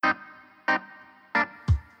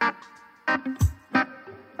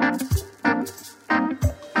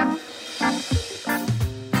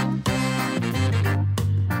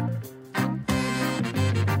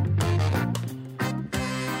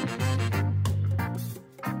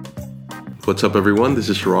What's up, everyone? This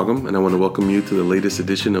is Shiragam, and I want to welcome you to the latest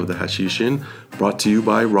edition of the Hashish In, brought to you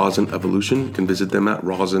by Rosin Evolution. You can visit them at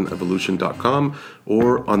rosinevolution.com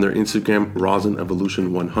or on their Instagram,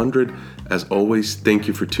 rosinevolution100. As always, thank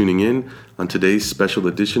you for tuning in. On today's special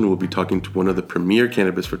edition, we'll be talking to one of the premier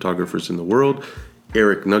cannabis photographers in the world,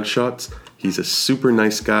 Erik Nugshots. He's a super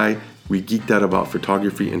nice guy. We geeked out about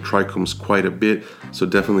photography and trichomes quite a bit, so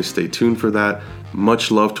definitely stay tuned for that. Much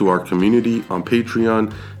love to our community on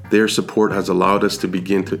Patreon. Their support has allowed us to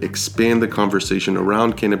begin to expand the conversation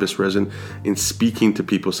around cannabis resin in speaking to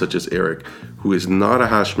people such as Erik, who is not a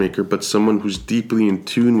hash maker, but someone who's deeply in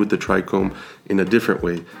tune with the trichome in a different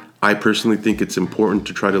way. I personally think it's important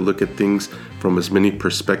to try to look at things from as many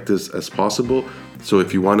perspectives as possible. So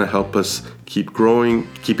if you want to help us keep growing,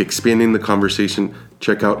 keep expanding the conversation,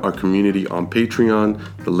 check out our community on Patreon.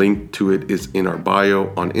 The link to it is in our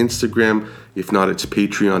bio on Instagram. If not, it's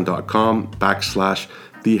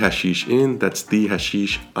patreon.com/The Hashish In. That's The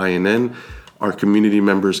Hashish INN. Our community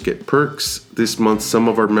members get perks. This month, some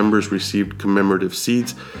of our members received commemorative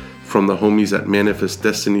seeds from the homies at Manifest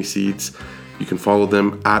Destiny Seeds. You can follow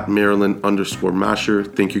them at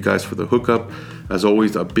Maryland_Masher. Thank you guys for the hookup. As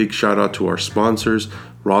always, a big shout out to our sponsors,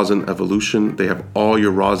 Rosin Evolution. They have all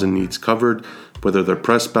your rosin needs covered, whether they're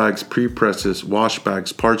press bags, pre-presses, wash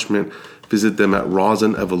bags, parchment. Visit them at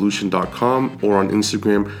rosinevolution.com or on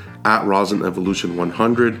Instagram at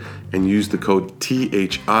rosinevolution100 and use the code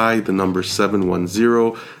THI, the number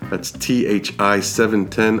 710. That's THI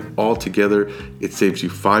 710 all together. It saves you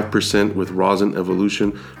 5% with Rosin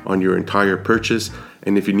Evolution on your entire purchase.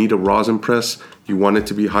 And if you need a rosin press, you want it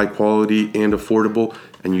to be high quality and affordable,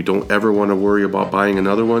 and you don't ever want to worry about buying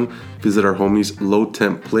another one, visit our homies Low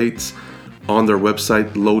Temp Plates on their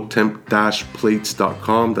website,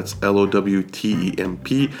 lowtemp-plates.com. That's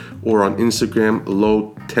LOWTEMP, or on Instagram,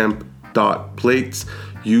 lowtemp.plates.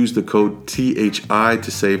 Use the code THI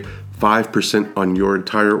to save 5% on your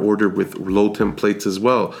entire order with Low Temp Plates as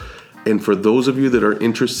well. And for those of you that are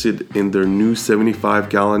interested in their new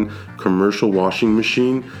 75-gallon commercial washing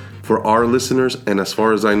machine, for our listeners, and as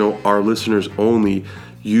far as I know, our listeners only,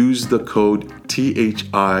 use the code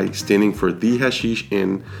THI, standing for The Hashish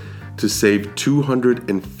In, to save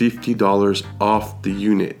 $250 off the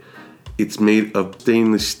unit. It's made of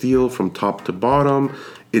stainless steel from top to bottom.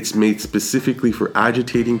 It's made specifically for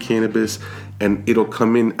agitating cannabis, and it'll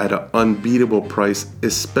come in at an unbeatable price,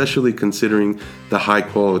 especially considering the high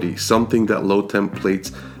quality, something that Low Temp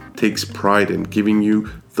Plates takes pride in, giving you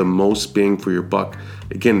the most bang for your buck.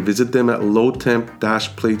 Again, visit them at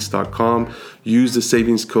lowtemp-plates.com. Use the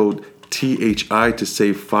savings code THI to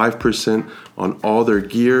save 5% on all their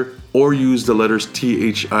gear, or use the letters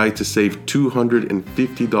THI to save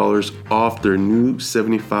 $250 off their new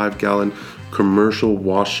 75-gallon commercial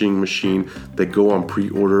washing machine that go on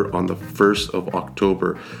pre-order on the 1st of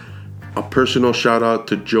October. A personal shout out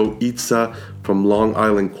to Joe Itza from Long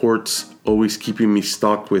Island Quartz, always keeping me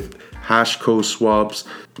stocked with Hashco swabs.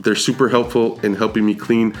 They're super helpful in helping me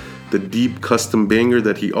clean the deep custom banger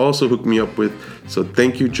that he also hooked me up with. So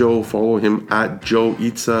thank you, Joe. Follow him at Joe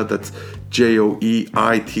Itza. That's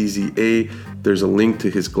JOEITZA. There's a link to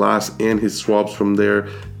his glass and his swabs from there.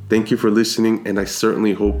 Thank you for listening, and I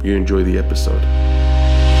certainly hope you enjoy the episode.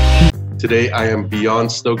 Today, I am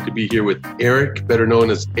beyond stoked to be here with Erik, better known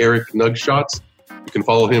as Erik Nugshots. You can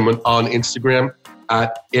follow him on Instagram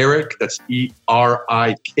at Erik, that's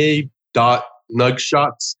ERIK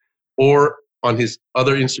 .Nugshots, or on his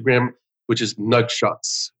other Instagram, which is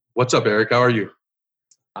Nugshots. What's up, Erik? How are you?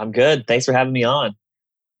 I'm good. Thanks for having me on.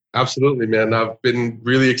 Absolutely, man. I've been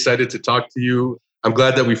really excited to talk to you. I'm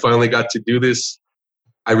glad that we finally got to do this.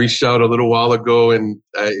 I reached out a little while ago, and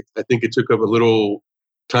I think it took up a little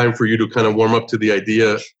time for you to kind of warm up to the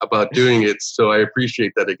idea about doing it. So I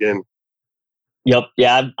appreciate that again. Yep.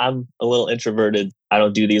 Yeah, I'm a little introverted. I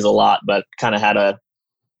don't do these a lot, but kind of had a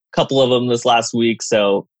couple of them this last week.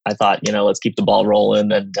 So I thought, let's keep the ball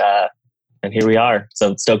rolling, and here we are. So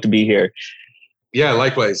I'm stoked to be here. Yeah,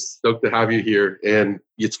 likewise. Stoked to have you here. And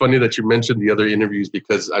it's funny that you mentioned the other interviews,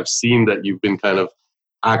 because I've seen that you've been kind of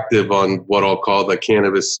active on what I'll call the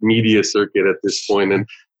cannabis media circuit at this point. And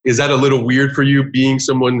is that a little weird for you, being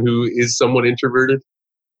someone who is somewhat introverted?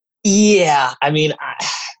 Yeah. I mean,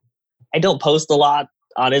 I don't post a lot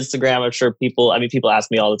on Instagram. I'm sure people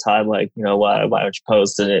ask me all the time, like, why don't you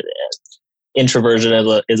post? And introversion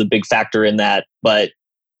is a big factor in that. But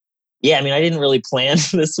yeah, I mean, I didn't really plan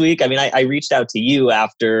this week. I mean, I reached out to you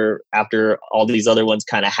after all these other ones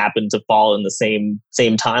kind of happened to fall in the same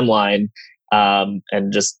timeline, and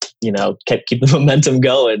just keep the momentum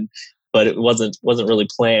going. But it wasn't really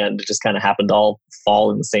planned. It just kind of happened to all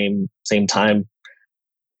fall in the same time.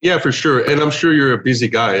 Yeah, for sure. And I'm sure you're a busy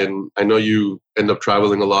guy, and I know you end up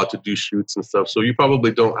traveling a lot to do shoots and stuff. So you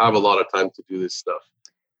probably don't have a lot of time to do this stuff.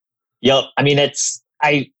 Yep. I mean,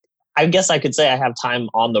 I guess I could say I have time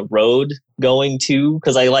on the road going too,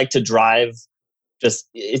 because I like to drive. Just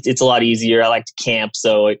it's a lot easier. I like to camp,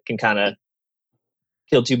 so it can kind of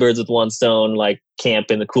kill two birds with one stone, like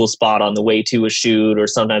camp in the cool spot on the way to a shoot, or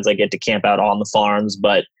sometimes I get to camp out on the farms,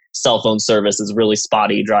 but cell phone service is really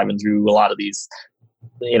spotty driving through a lot of these,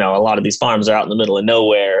 a lot of these farms are out in the middle of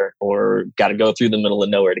nowhere or got to go through the middle of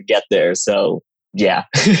nowhere to get there. So yeah,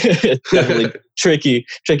 it's definitely tricky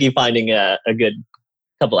finding a good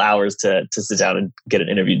couple hours to sit down and get an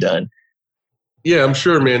interview done. Yeah, I'm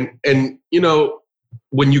sure, man. And,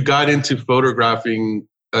 when you got into photographing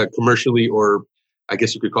commercially, or I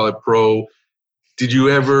guess you could call it pro, did you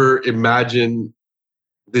ever imagine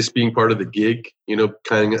this being part of the gig,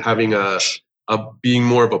 kind of having a being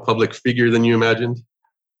more of a public figure than you imagined?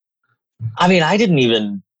 I mean, I didn't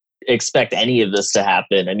even expect any of this to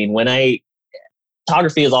happen. I mean,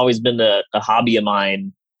 photography has always been a hobby of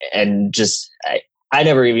mine, and just, I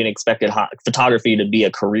never even expected photography to be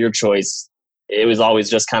a career choice. It was always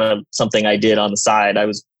just kind of something I did on the side. I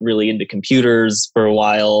was really into computers for a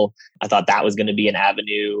while. I thought that was going to be an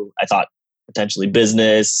avenue. I thought potentially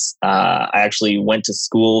business. I actually went to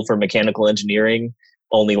school for mechanical engineering,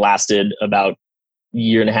 only lasted about a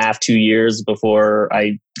year and a half, 2 years before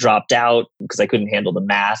I dropped out because I couldn't handle the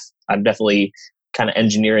math. I'm definitely kind of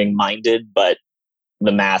engineering minded, but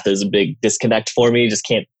the math is a big disconnect for me. Just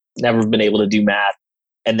never been able to do math.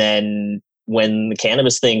 And then when the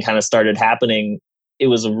cannabis thing kind of started happening, it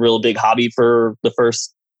was a real big hobby for the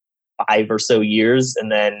first 5 or so years,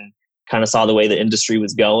 and then kind of saw the way the industry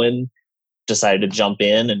was going, decided to jump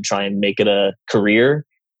in and try and make it a career.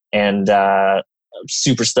 And I'm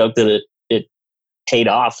super stoked that it paid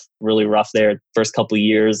off. Really rough there first couple of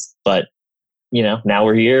years, but now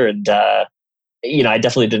we're here, and I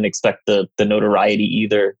definitely didn't expect the notoriety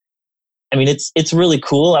either. I mean, it's really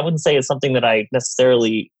cool. I wouldn't say it's something that I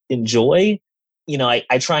necessarily enjoy.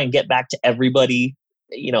 I try and get back to everybody.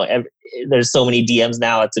 There's so many DMs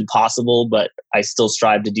now, it's impossible, but I still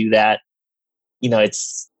strive to do that.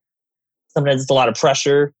 Sometimes it's a lot of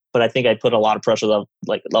pressure, but I think I put a lot of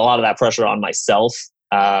that pressure on myself.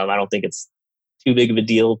 I don't think it's too big of a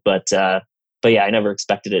deal, but yeah, I never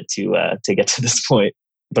expected it to get to this point,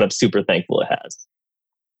 but I'm super thankful it has.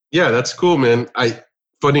 Yeah, that's cool, man.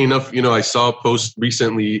 Funny enough, I saw a post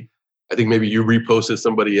recently. I think maybe you reposted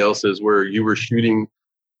somebody else's where you were shooting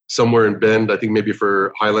somewhere in Bend, I think maybe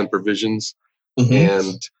for Highland Provisions. Mm-hmm.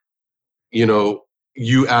 And,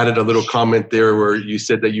 you added a little comment there where you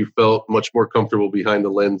said that you felt much more comfortable behind the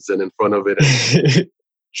lens than in front of it. And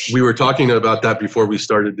we were talking about that before we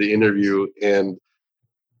started the interview. And,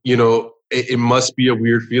 it must be a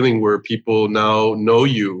weird feeling where people now know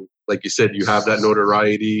you. Like you said, you have that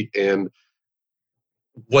notoriety. And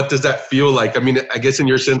what does that feel like? I mean, I guess in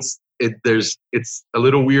your sense, it's a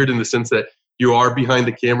little weird in the sense that you are behind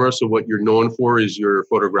the camera. So what you're known for is your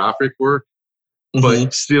photographic work, mm-hmm.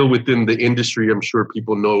 but still within the industry, I'm sure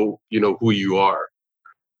people know, who you are.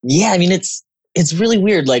 Yeah. I mean, it's really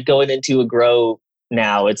weird. Like going into a grow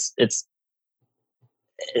now, it's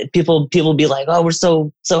people be like, oh, we're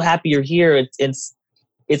so happy you're here.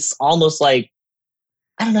 It's almost like,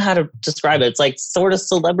 I don't know how to describe it. It's like sort of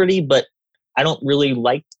celebrity, but I don't really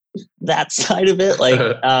like that side of it. Like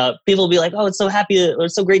people be like, oh, it's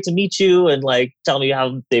so great to meet you, and like tell me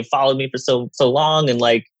how they followed me for so long, and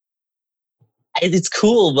like it's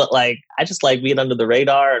cool, but like I just like being under the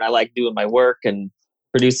radar, and I like doing my work and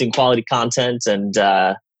producing quality content, and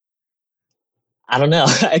I don't know,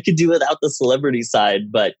 I could do without the celebrity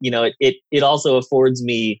side, but it also affords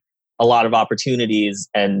me a lot of opportunities,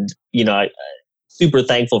 and I'm super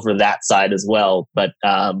thankful for that side as well. But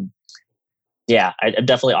yeah, I'm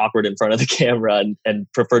definitely awkward in front of the camera, and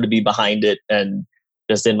prefer to be behind it and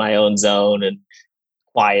just in my own zone and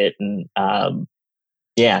quiet, and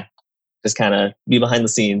just kind of be behind the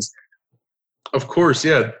scenes. Of course,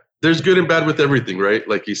 yeah. There's good and bad with everything, right?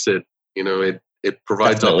 Like you said, it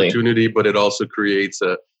provides definitely opportunity, but it also creates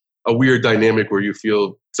a weird dynamic where you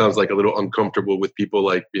feel, sounds like a little uncomfortable with people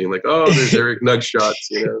like being like, oh, there's Erik Nugshots,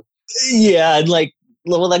 Yeah, and like,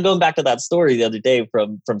 well, then going back to that story the other day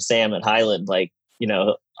from Sam at Highland, like,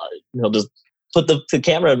 he'll just put the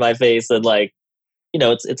camera in my face, and like,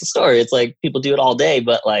 it's a story. It's like people do it all day,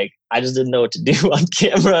 but like, I just didn't know what to do on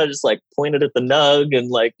camera. I just like pointed at the nug, and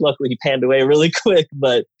like, luckily he panned away really quick.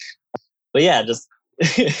 But yeah, just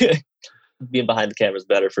being behind the camera is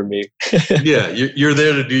better for me. Yeah, you're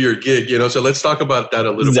there to do your gig, So let's talk about that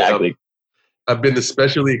a little bit. I've been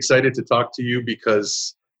especially excited to talk to you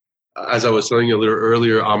because as I was telling you a little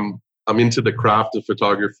earlier, I'm into the craft of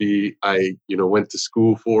photography. I, went to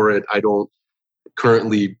school for it. I don't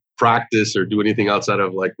currently practice or do anything outside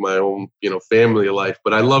of like my own, family life,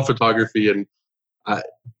 but I love photography, and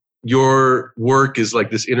your work is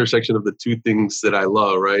like this intersection of the two things that I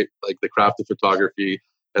love, right? Like the craft of photography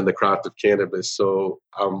and the craft of cannabis. So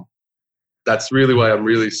that's really why I'm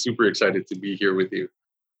really super excited to be here with you.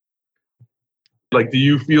 Like, do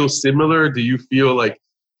you feel similar? Do you feel like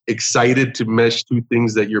excited to mesh two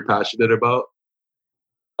things that you're passionate about?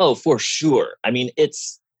 Oh, for sure. I mean,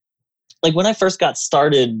 it's like when I first got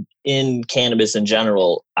started in cannabis in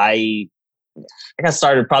general, I got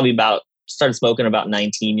started started smoking about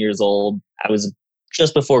 19 years old. I was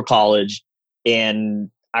just before college, and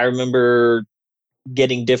I remember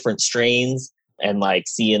getting different strains and like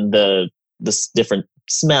seeing the different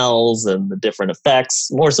smells and the different effects,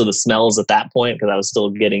 more so the smells at that point, because I was still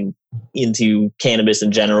getting into cannabis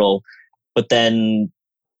in general. But then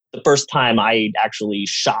the first time I actually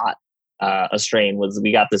shot a strain was,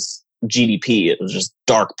 we got this GDP. It was just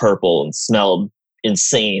dark purple and smelled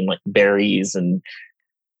insane, like berries. And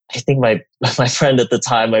I think my friend at the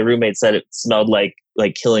time, my roommate, said it smelled like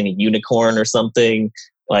killing a unicorn or something,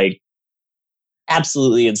 like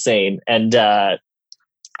absolutely insane. And I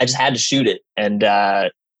just had to shoot it, and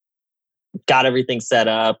got everything set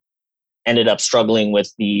up. Ended up struggling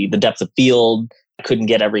with the depth of field. I couldn't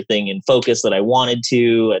get everything in focus that I wanted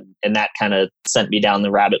to, and that kind of sent me down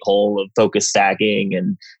the rabbit hole of focus stacking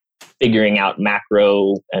and figuring out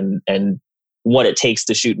macro and what it takes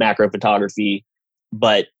to shoot macro photography.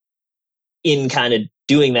 But in kind of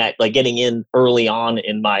doing that, like getting in early on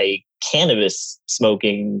in my cannabis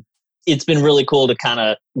smoking, it's been really cool to kind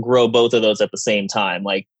of grow both of those at the same time.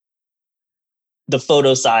 Like the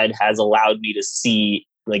photo side has allowed me to see,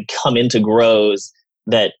 like, come into grows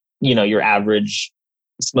that, your average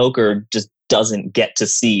smoker just doesn't get to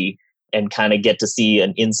see, and kind of get to see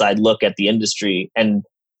an inside look at the industry. And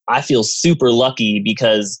I feel super lucky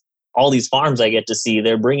because all these farms I get to see,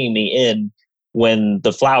 they're bringing me in when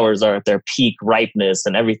the flowers are at their peak ripeness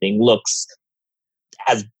and everything looks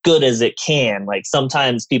as good as it can. Like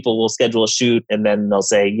sometimes people will schedule a shoot and then they'll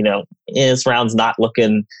say, this round's not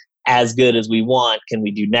looking as good as we want. Can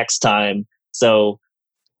we do next time? So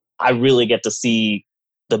I really get to see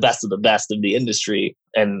the best of the industry.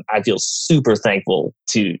 And I feel super thankful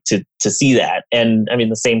to see that. And I mean,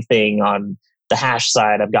 the same thing on the hash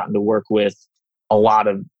side. I've gotten to work with a lot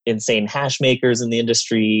of insane hash makers in the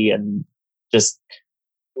industry, and just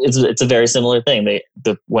it's a very similar thing.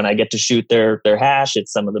 When I get to shoot their hash,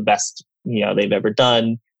 it's some of the best they've ever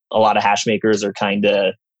done. A lot of hash makers are kind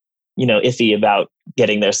of iffy about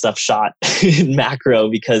getting their stuff shot in macro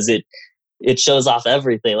because it shows off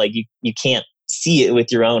everything. Like you can't see it with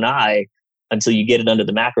your own eye until you get it under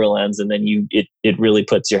the macro lens, and then it really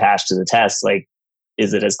puts your hash to the test. Like,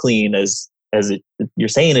 is it as clean as you're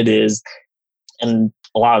saying it is? And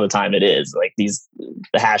a lot of the time it is. Like the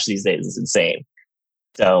hash these days is insane.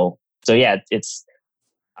 So yeah,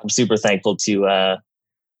 I'm super thankful to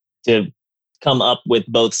come up with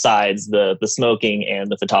both sides, the smoking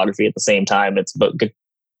and the photography at the same time. It's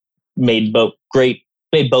made both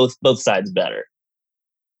sides better.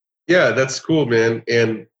 Yeah, that's cool, man.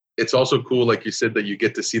 And it's also cool, like you said, that you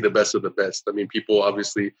get to see the best of the best. I mean, people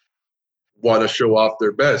obviously want to show off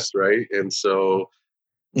their best, right? And so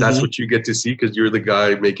that's what you get to see because you're the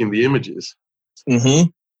guy making the images. Mm-hmm.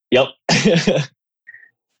 Yep.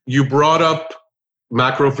 You brought up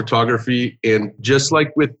macro photography, and just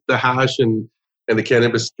like with the hash and the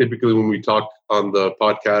cannabis, typically when we talk on the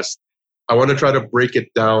podcast, I want to try to break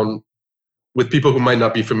it down with people who might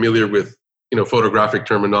not be familiar with photographic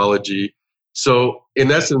terminology. So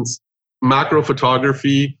in essence, macro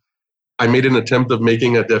photography, I made an attempt of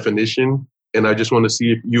making a definition, and I just want to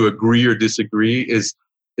see if you agree or disagree, is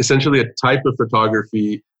essentially a type of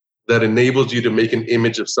photography that enables you to make an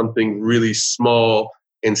image of something really small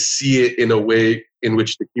and see it in a way in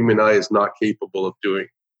which the human eye is not capable of doing.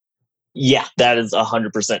 Yeah, that is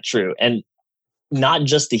 100% true. And not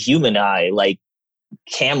just the human eye, like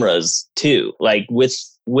cameras too. Like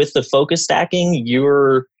with the focus stacking,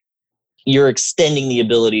 you're extending the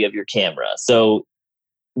ability of your camera. So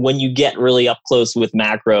when you get really up close with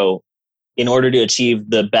macro, in order to achieve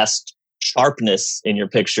the best sharpness in your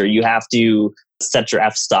picture, you have to set your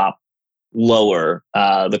f-stop lower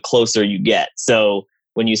the closer you get. So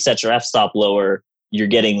when you set your f-stop lower, you're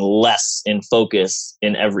getting less in focus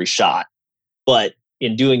in every shot. But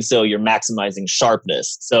in doing so, you're maximizing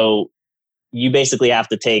sharpness. So you basically have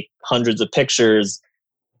to take hundreds of pictures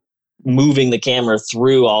moving the camera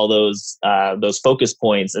through all those focus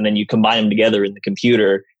points, and then you combine them together in the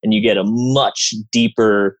computer, and you get a much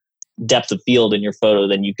deeper depth of field in your photo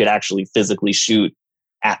than you could actually physically shoot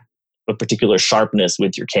at a particular sharpness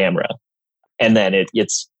with your camera. And then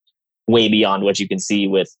it's way beyond what you can see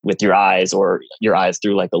with your eyes, or your eyes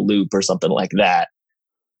through like a loop or something like that.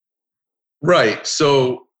 Right.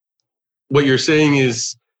 So what you're saying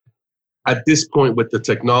is, at this point with the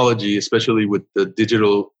technology, especially with the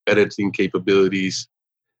digital editing capabilities,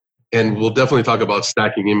 and we'll definitely talk about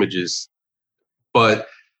stacking images, but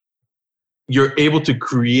you're able to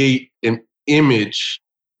create an image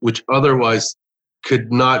which otherwise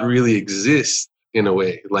could not really exist in a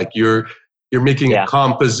way. Like you're making a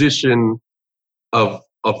composition of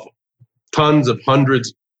tons of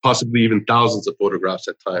hundreds, possibly even thousands of photographs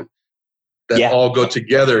at times that all go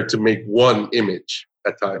together to make one image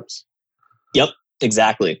at times. Yep,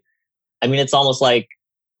 exactly. I mean, it's almost like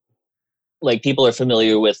people are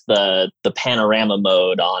familiar with the panorama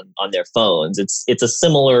mode on their phones. It's a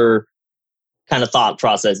similar kind of thought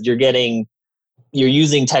process. You're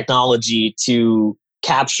using technology to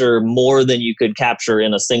capture more than you could capture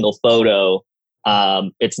in a single photo.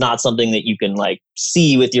 It's not something that you can like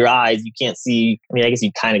see with your eyes. You can't see. I mean, I guess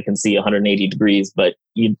you kind of can see 180 degrees, but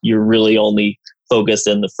you're really only focused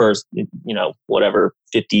in the first,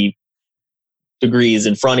 50 degrees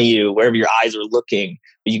in front of you, wherever your eyes are looking.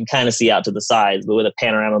 But you can kind of see out to the sides. But with a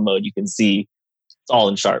panorama mode, you can see it's all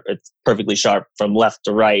in sharp. It's perfectly sharp from left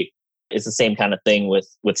to right. It's the same kind of thing with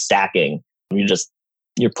stacking.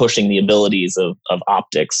 You're pushing the abilities of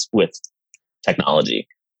optics with technology.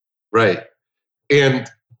 Right. And,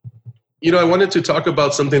 I wanted to talk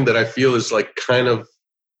about something that I feel is like kind of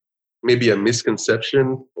maybe a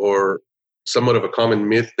misconception or somewhat of a common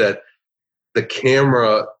myth, that the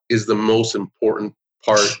camera is the most important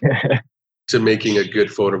part to making a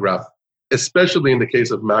good photograph, especially in the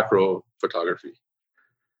case of macro photography.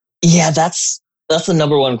 Yeah, that's the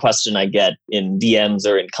number one question I get in DMs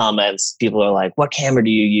or in comments. People are like, what camera do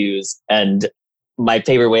you use? And my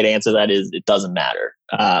favorite way to answer that is it doesn't matter.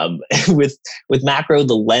 With macro,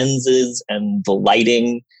 the lenses and the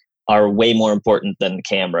lighting are way more important than the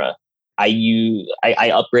camera. I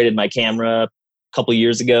upgraded my camera a couple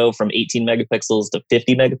years ago from 18 megapixels to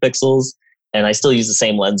 50 megapixels, and I still use the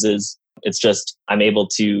same lenses. It's just I'm able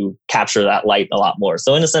to capture that light a lot more.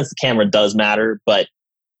 So in a sense, the camera does matter, but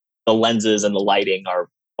the lenses and the lighting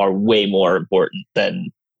are way more important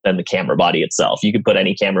than the camera body itself. You could put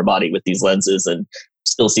any camera body with these lenses and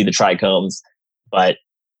still see the trichomes, but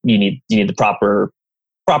you need the proper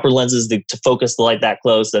lenses to focus the light that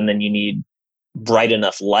close, and then you need bright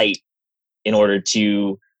enough light in order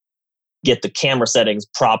to get the camera settings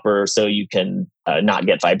proper, so you can not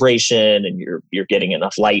get vibration, and you're getting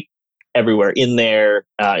enough light everywhere in there.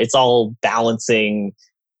 It's all balancing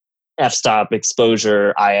f-stop,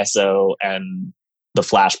 exposure, ISO, and the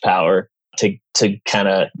flash power to kind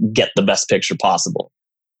of get the best picture possible,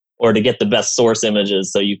 or to get the best source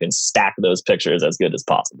images so you can stack those pictures as good as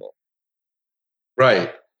possible.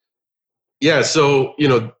 Right. Yeah. So,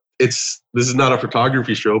 this is not a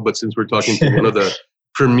photography show, but since we're talking to one of the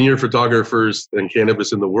premier photographers in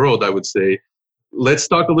cannabis in the world, I would say, let's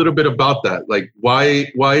talk a little bit about that. Like,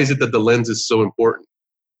 why is it that the lens is so important?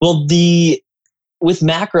 Well, with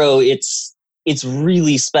macro, it's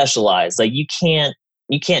really specialized. Like you can't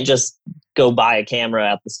just go buy a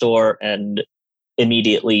camera at the store and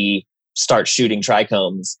immediately start shooting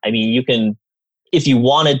trichomes. I mean, you can, if you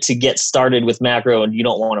wanted to get started with macro and you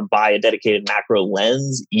don't want to buy a dedicated macro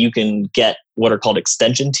lens, you can get what are called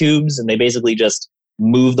extension tubes, and they basically just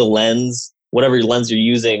move the lens, whatever lens you're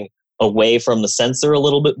using, away from the sensor a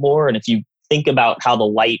little bit more. And if you think about how the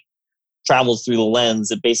light travels through the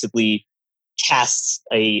lens, it basically casts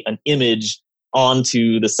an image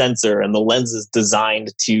onto the sensor, and the lens is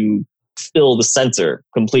designed to fill the sensor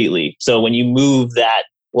completely. So when you move that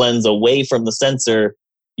lens away from the sensor,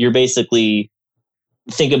 you're basically,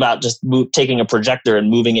 think about just taking a projector and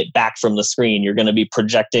moving it back from the screen. You're going to be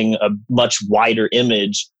projecting a much wider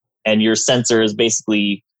image, and your sensor is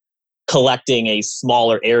basically collecting a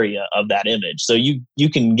smaller area of that image. So you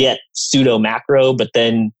can get pseudo macro, but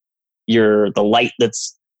then the light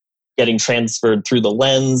that's getting transferred through the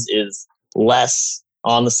lens is less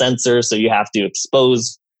on the sensor. So you have to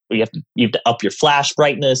you have to up your flash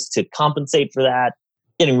brightness to compensate for that.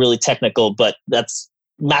 Getting really technical, but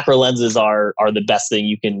macro lenses are the best thing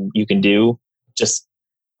you can do just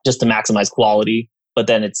to maximize quality. But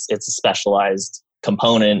then it's a specialized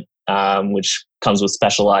component, which comes with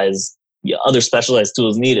other specialized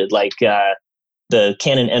tools needed, like the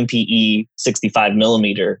Canon MPE 65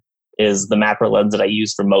 millimeter is the macro lens that I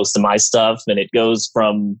use for most of my stuff. And it goes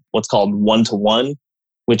from what's called 1:1,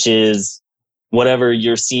 which is whatever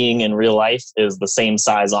you're seeing in real life is the same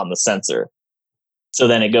size on the sensor. So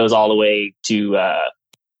then it goes all the way to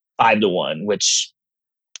 5:1, which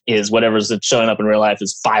is whatever's showing up in real life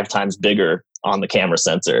is 5 times bigger on the camera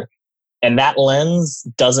sensor. And that lens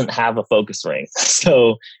doesn't have a focus ring.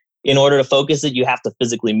 So in order to focus it, you have to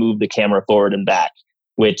physically move the camera forward and back,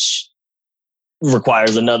 which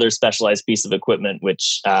requires another specialized piece of equipment,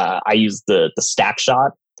 which I use the Stack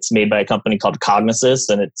Shot. It's made by a company called Cognisys,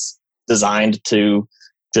 and it's designed to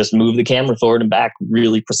just move the camera forward and back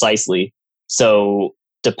really precisely. So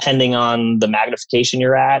depending on the magnification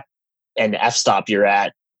you're at and f-stop you're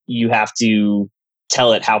at, you have to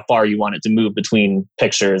tell it how far you want it to move between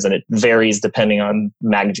pictures, and it varies depending on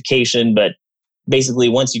magnification. But basically,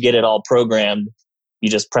 once you get it all programmed, you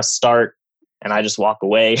just press start, and I just walk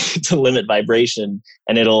away to limit vibration,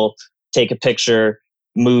 and it'll take a picture,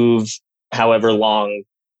 move however long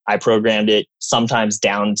I programmed it, sometimes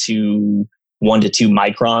down to 1 to 2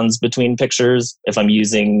 microns between pictures if I'm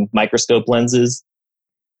using microscope lenses.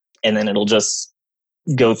 And then it'll just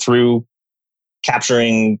go through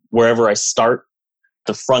capturing wherever I start,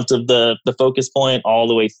 the front of the focus point, all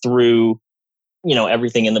the way through,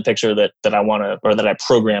 everything in the picture that I want to, or that I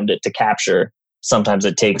programmed it to capture. Sometimes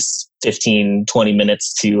it takes 15, 20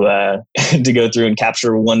 minutes to to go through and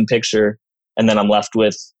capture one picture. And then I'm left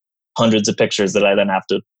with hundreds of pictures that I then have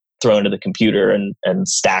to throw into the computer and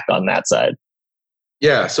stack on that side.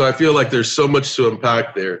 Yeah. So I feel like there's so much to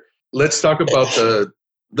unpack there. Let's talk about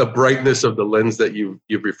the brightness of the lens that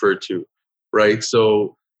you've referred to, right?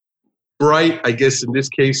 So bright, I guess in this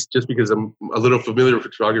case, just because I'm a little familiar with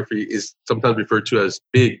photography, is sometimes referred to as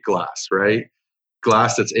big glass, right?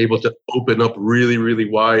 Glass that's able to open up really, really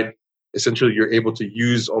wide. Essentially, you're able to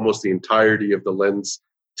use almost the entirety of the lens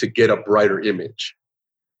to get a brighter image.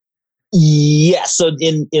 Yes. So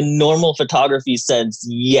in normal photography sense,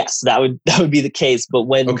 yes, that would be the case. But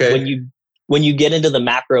when you get into the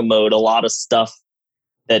macro mode, a lot of stuff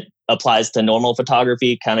that applies to normal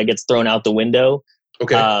photography kind of gets thrown out the window.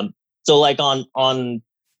 Okay. So like on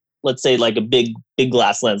let's say like a big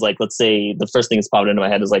glass lens, like let's say the first thing that's popped into my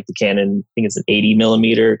head is like the Canon, I think it's an 80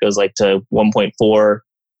 millimeter. It goes like to 1.4,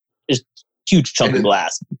 just huge chunk of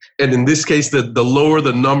glass. And in this case, the lower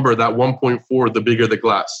the number, that 1.4, the bigger the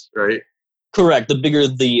glass, right? Correct. The bigger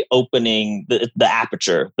the opening, the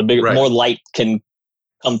aperture, the bigger, more light can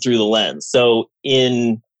come through the lens. So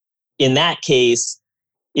in that case,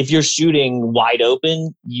 if you're shooting wide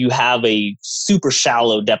open, you have a super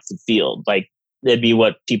shallow depth of field. Like that'd be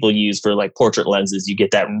what people use for like portrait lenses. You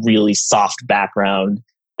get that really soft background,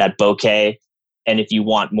 that bokeh. And if you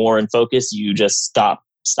want more in focus, you just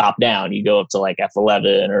stop down. You go up to like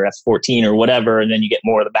f11 or f14 or whatever, and then you get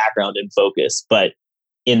more of the background in focus. But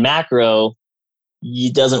in macro,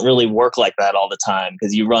 it doesn't really work like that all the time,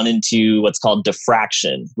 because you run into what's called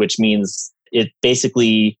diffraction, which means it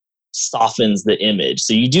basically softens the image.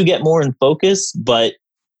 So you do get more in focus, but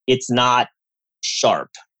it's not sharp.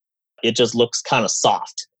 It just looks kind of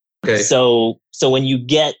soft. Okay. So when you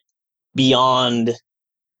get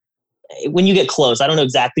close, I don't know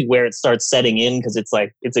exactly where it starts setting in, because it's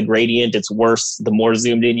like, it's a gradient. It's worse the more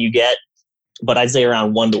zoomed in you get. But I'd say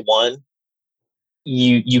around 1:1,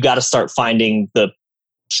 you got to start finding the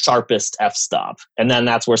sharpest f-stop. And then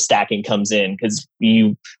that's where stacking comes in, because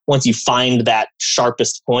once you find that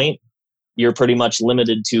sharpest point, you're pretty much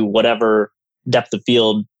limited to whatever depth of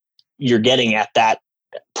field you're getting at that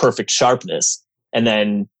perfect sharpness. And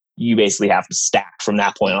then you basically have to stack from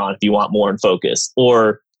that point on if you want more in focus,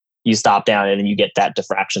 or you stop down and then you get that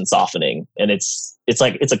diffraction softening. And it's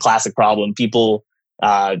a classic problem. People,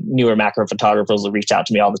 newer macro photographers will reach out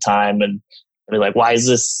to me all the time and they're like, why is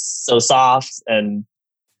this so soft? And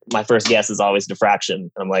my first guess is always diffraction.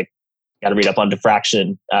 I'm like, got to read up on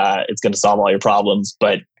diffraction. It's going to solve all your problems.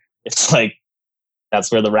 But it's like,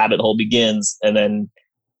 that's where the rabbit hole begins. And then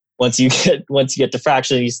once you get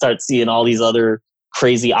diffraction, you start seeing all these other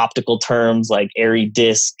crazy optical terms like airy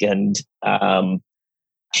disk, and I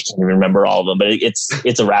can't even remember all of them, but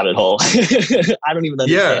it's a rabbit hole. I don't even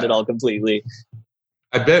understand it all completely.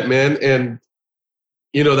 I bet, man. And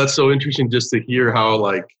that's so interesting just to hear how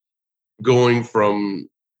like going from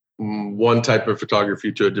one type of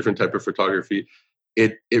photography to a different type of photography,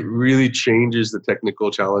 it really changes the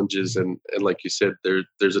technical challenges. And like you said,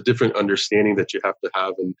 there's a different understanding that you have to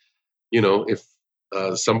have. And, if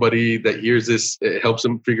somebody that hears this, it helps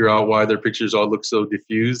them figure out why their pictures all look so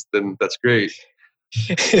diffused, then that's great.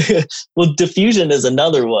 Well, diffusion is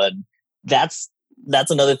another one. That's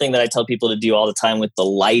another thing that I tell people to do all the time with the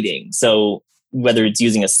lighting. So whether it's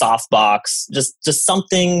using a softbox, just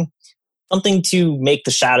something to make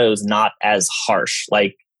the shadows not as harsh.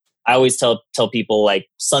 Like I always tell people, like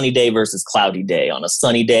sunny day versus cloudy day. On a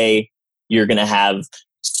sunny day, you're going to have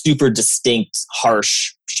super distinct,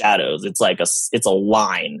 harsh shadows. It's like it's a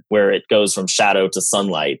line where it goes from shadow to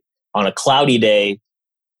sunlight. On a cloudy day,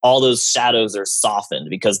 all those shadows are softened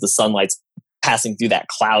because the sunlight's passing through that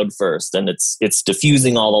cloud first, and it's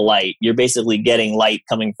diffusing all the light. You're basically getting light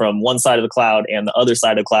coming from one side of the cloud and the other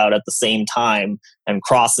side of the cloud at the same time and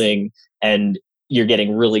crossing, and you're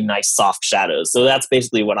getting really nice soft shadows. So that's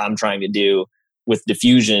basically what I'm trying to do with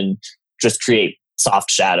diffusion, just create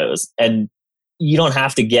soft shadows. And you don't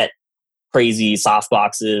have to get crazy soft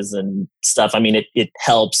boxes and stuff. I mean, it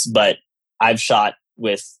helps, but I've shot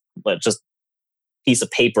with just a piece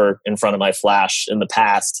of paper in front of my flash in the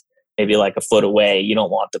past, maybe like a foot away. You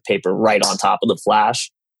don't want the paper right on top of the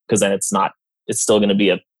flash, because then it's still going to be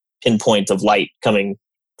a pinpoint of light coming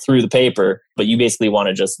through the paper, but you basically want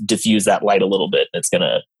to just diffuse that light a little bit. And it's going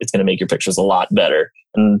to make your pictures a lot better.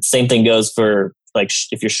 And same thing goes for like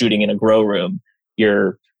if you're shooting in a grow room,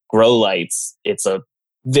 your grow lights, it's a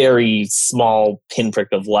very small pinprick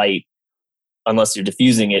of light unless you're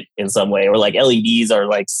diffusing it in some way, or like LEDs are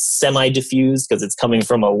like semi-diffused because it's coming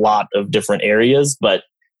from a lot of different areas. But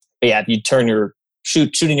yeah, if you turn your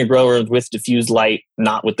shooting your grow rooms with diffused light,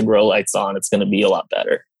 not with the grow lights on, it's going to be a lot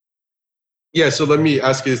better. Yeah, so let me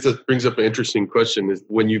ask you this. That brings up an interesting question. Is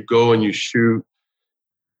when you go and you shoot,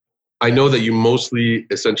 I know that you mostly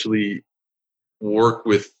essentially work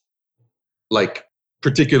with like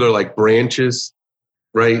particular like branches,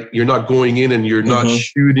 right? You're not going in and you're not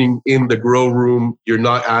shooting in the grow room. You're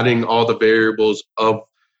not adding all the variables of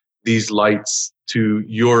these lights to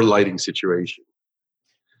your lighting situation.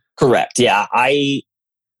 Correct. Yeah. I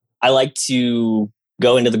like to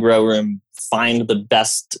go into the grow room, find the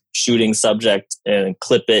best shooting subject and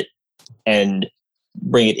clip it and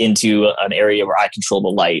bring it into an area where I control the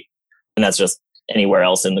light. And that's just anywhere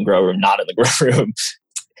else in the grow room, not in the grow room.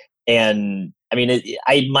 And I mean,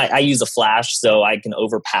 I use a flash, so I can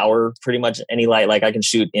overpower pretty much any light. Like I can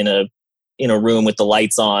shoot in a room with the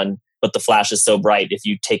lights on, but the flash is so bright. If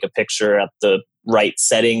you take a picture at the right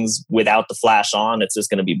settings without the flash on, it's just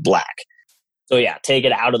going to be black. So yeah, take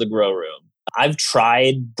it out of the grow room. I've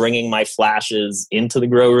tried bringing my flashes into the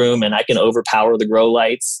grow room, and I can overpower the grow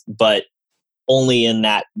lights, but only in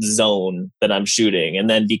that zone that I'm shooting. And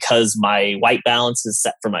then because my white balance is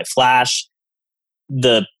set for my flash,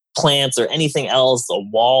 the plants or anything else, a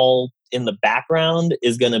wall in the background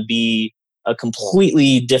is going to be a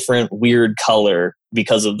completely different weird color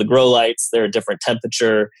because of the grow lights. They're a different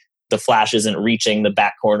temperature. The flash isn't reaching the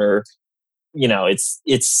back corner. You know,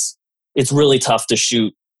 it's really tough to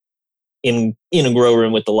shoot in a grow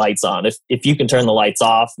room with the lights on. If you can turn the lights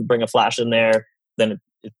off and bring a flash in there, then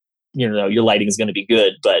your lighting is going to be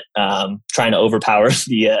good. But trying to overpower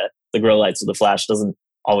the grow lights with the flash doesn't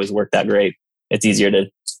always work that great. It's easier to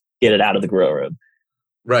get it out of the grow room.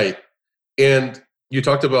 Right. And you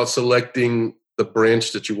talked about selecting the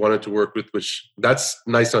branch that you wanted to work with, which that's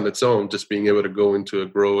nice on its own, just being able to go into a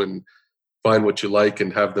grow and find what you like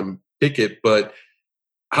and have them pick it. But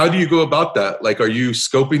how do you go about that? Like, are you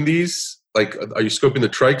scoping these? Like, are you scoping the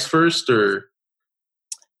trikes first or?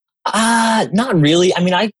 Not really. I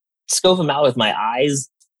mean, I scope them out with my eyes.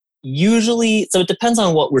 Usually, so it depends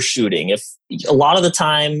on what we're shooting. If a lot of the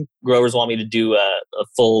time growers want me to do a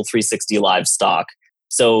full 360 live stock.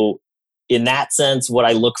 So in that sense, what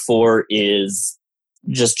I look for is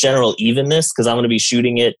just general evenness, because I'm going to be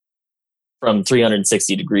shooting it from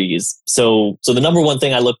 360 degrees. So the number one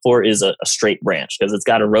thing I look for is a straight branch, because it's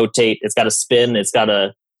got to rotate, it's got to spin, it's got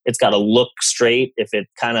to look straight. If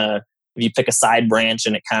you pick a side branch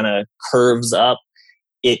and it kind of curves up,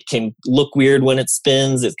 it can look weird when it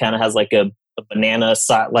spins. It kind of has like a banana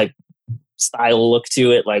style look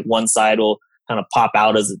to it. Like one side will kind of pop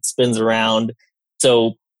out as it spins around.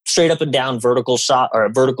 So straight up and down vertical shot or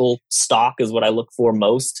a vertical stock is what I look for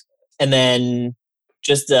most. And then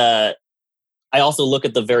just I also look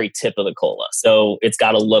at the very tip of the cola. So it's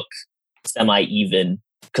got to look semi-even,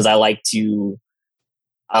 because I like to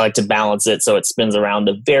balance it so it spins around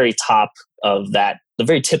the very top of that, the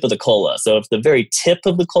very tip of the cola. So if the very tip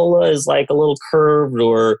of the cola is like a little curved,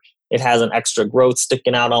 or it has an extra growth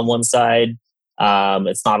sticking out on one side,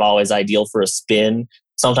 it's not always ideal for a spin.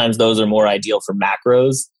 Sometimes those are more ideal for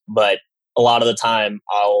macros, but a lot of the time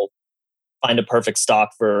I'll find a perfect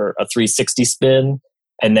stock for a 360 spin,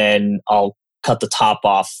 and then I'll cut the top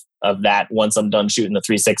off of that once I'm done shooting the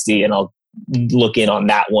 360, and I'll look in on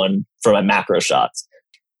that one for my macro shots.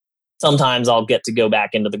 sometimes I'll get to go back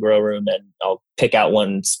into the grow room and I'll pick out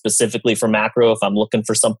one specifically for macro if I'm looking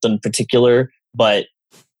for something particular. But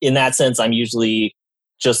in that sense, I'm usually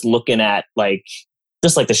just looking at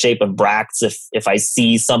just like the shape of bracts. If I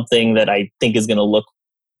see something that I think is going to look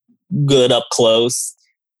good up close,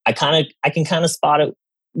 I can kind of spot it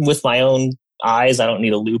with my own eyes. I don't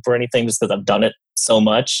need a loop or anything just because I've done it so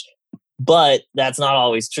much. But that's not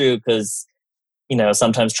always true because,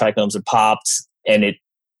 sometimes trichomes are popped and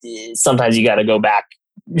sometimes you got to go back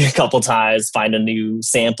a couple times, find a new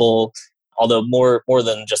sample. Although more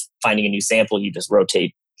than just finding a new sample, you just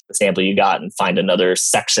rotate the sample you got and find another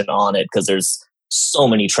section on it because there's so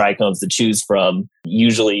many trichomes to choose from.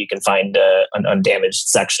 Usually you can find an undamaged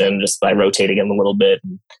section just by rotating them a little bit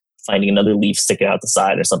and finding another leaf sticking out the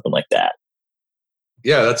side or something like that.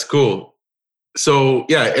 Yeah, that's cool. So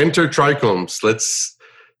enter trichomes. Let's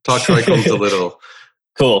talk trichomes a little.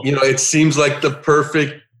 Cool. It seems like the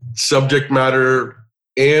perfect subject matter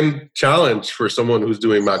and challenge for someone who's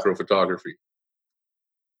doing macro photography.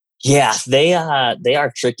 Yeah, they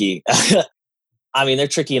are tricky. I mean, they're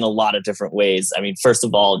tricky in a lot of different ways. I mean, first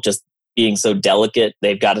of all, just being so delicate,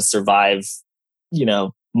 they've got to survive,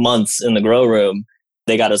 months in the grow room.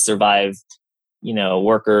 They got to survive,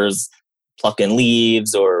 workers plucking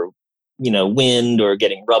leaves or, wind or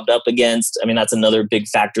getting rubbed up against. I mean, that's another big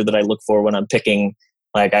factor that I look for when I'm picking.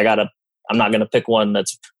 I'm not going to pick one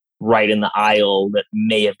that's right in the aisle that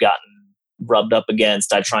may have gotten rubbed up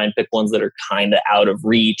against. I try and pick ones that are kind of out of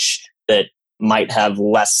reach that might have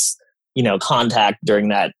less contact during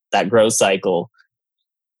that grow cycle.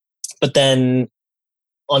 But then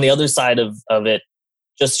on the other side of it,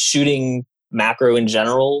 just shooting macro in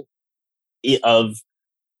general of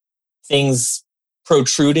things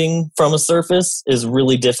protruding from a surface is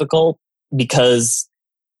really difficult because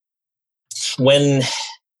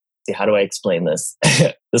how do I explain this?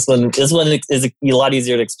 This one is a lot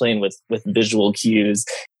easier to explain with visual cues.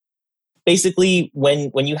 Basically,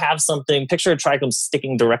 when you have something, picture a trichome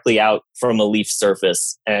sticking directly out from a leaf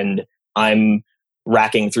surface, and I'm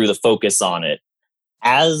racking through the focus on it.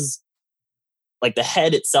 As the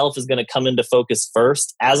head itself is going to come into focus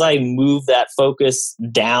first. As I move that focus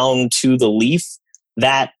down to the leaf,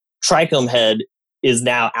 that trichome head is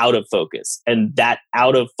now out of focus, and that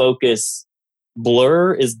out of focus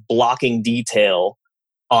blur is blocking detail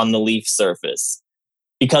on the leaf surface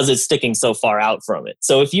because it's sticking so far out from it.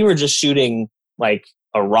 So if you were just shooting like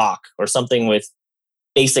a rock or something with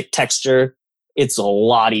basic texture, it's a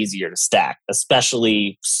lot easier to stack,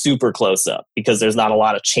 especially super close up because there's not a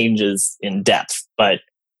lot of changes in depth. But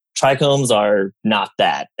trichomes are not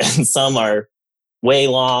that. And some are way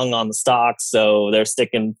long on the stalks, so they're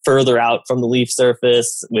sticking further out from the leaf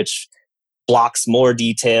surface, which blocks more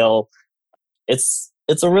detail. It's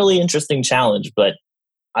a really interesting challenge, but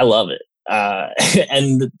I love it.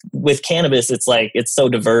 And with cannabis, it's so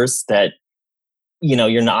diverse that,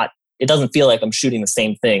 it doesn't feel like I'm shooting the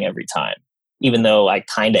same thing every time, even though I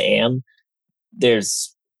kind of am.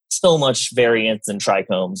 There's so much variance in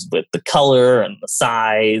trichomes with the color and the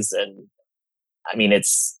size. And I've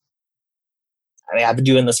been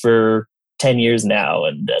doing this for 10 years now,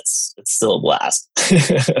 and it's still a blast.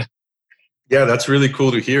 Yeah, that's really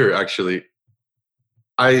cool to hear, actually.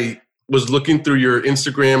 I was looking through your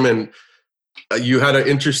Instagram, and you had an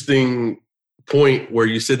interesting point where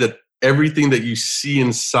you said that everything that you see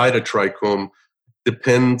inside a trichome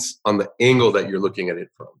depends on the angle that you're looking at it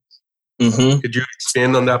from. Mm-hmm. Could you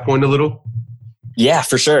expand on that point a little? Yeah,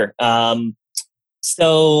 for sure.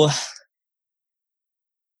 So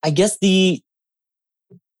I guess this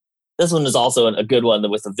one is also a good one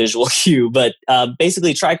with a visual cue, but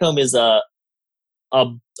basically trichome is a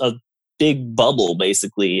big bubble.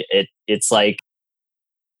 Basically, it's like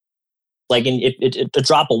in a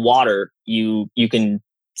drop of water. You can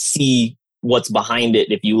see what's behind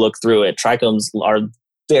it if you look through it. Trichomes are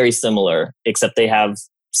very similar, except they have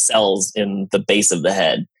cells in the base of the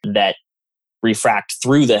head that refract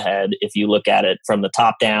through the head if you look at it from the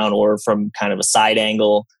top down or from kind of a side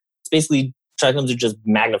angle. It's basically, trichomes are just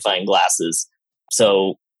magnifying glasses.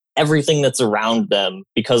 So everything that's around them,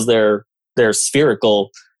 because they're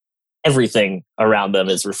spherical, everything around them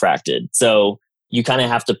is refracted. So you kind of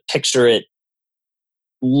have to picture it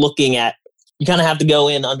you kind of have to go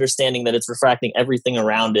in understanding that it's refracting everything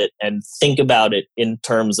around it and think about it in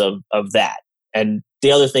terms of that. And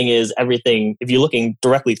the other thing is everything, if you're looking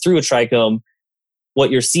directly through a trichome,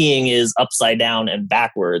 what you're seeing is upside down and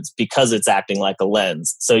backwards because it's acting like a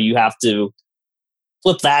lens. So you have to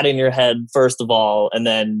flip that in your head, first of all, and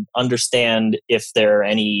then understand if there are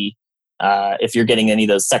any, if you're getting any of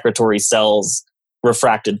those secretory cells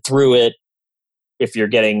refracted through it. if you're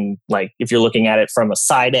getting like, if you're looking at it from a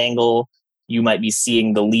side angle, you might be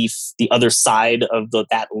seeing the leaf, the other side of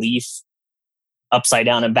that leaf upside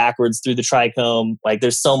down and backwards through the trichome. Like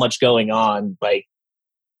there's so much going on. Like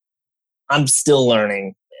I'm still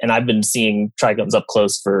learning, and I've been seeing trichomes up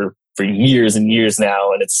close for years and years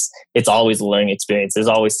now. And it's always a learning experience. There's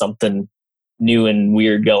always something new and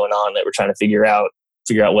weird going on that we're trying to figure out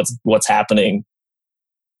what's happening.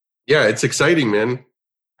 Yeah, it's exciting, man.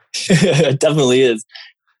 It definitely is.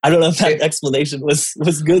 I don't know if that explanation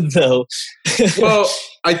was good though. Well,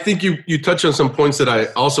 I think you touched on some points that I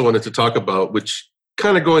also wanted to talk about, which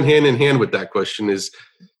kind of going hand in hand with that question is,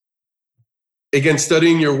 again,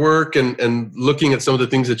 studying your work and looking at some of the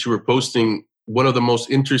things that you were posting. One of the most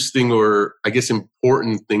interesting, or I guess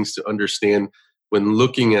important things to understand when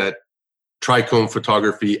looking at trichome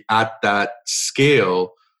photography at that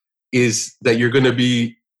scale is that you're going to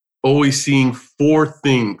be always seeing four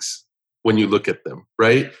things when you look at them,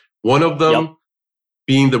 right? One of them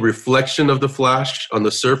being the reflection of the flash on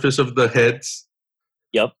the surface of the heads.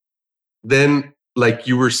 Yep. Then, like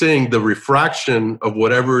you were saying, the refraction of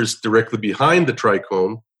whatever is directly behind the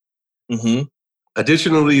trichome. Mm-hmm.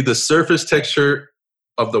 Additionally, the surface texture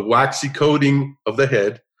of the waxy coating of the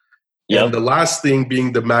head. Yep. And the last thing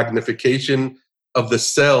being the magnification of the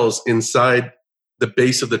cells inside the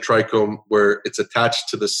base of the trichome where it's attached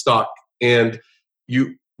to the stalk. And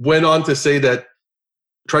you went on to say that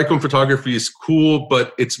trichome photography is cool,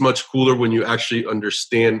 but it's much cooler when you actually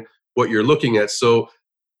understand what you're looking at. So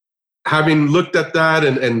having looked at that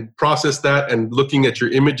and processed that and looking at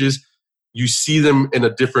your images, you see them in a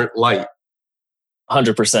different light.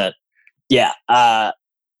 100%. Yeah.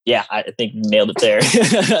 Yeah, I think you nailed it there.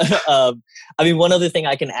 I mean, one other thing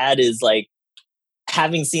I can add is like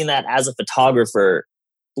having seen that as a photographer,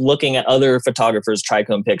 looking at other photographers'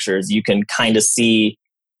 trichome pictures, you can kind of see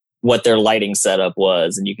what their lighting setup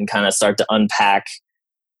was, and you can kind of start to unpack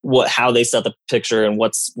how they set the picture and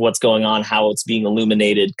what's going on, how it's being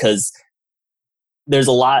illuminated. Because there's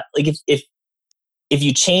a lot, like if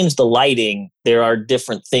you change the lighting, there are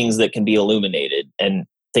different things that can be illuminated, and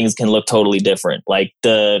things can look totally different. Like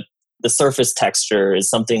the surface texture is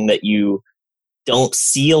something that you don't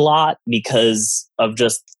see a lot because of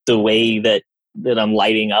just the way that I'm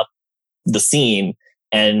lighting up the scene.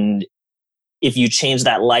 And if you change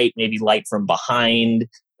that light, maybe light from behind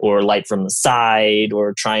or light from the side,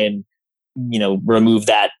 or try and, remove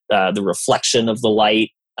that, the reflection of the light,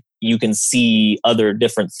 you can see other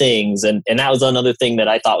different things. And that was another thing that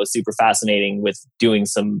I thought was super fascinating with doing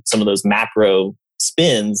some of those macro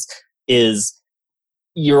spins is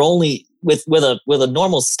you're only with a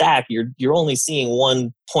normal stack, you're only seeing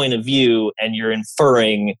one point of view and you're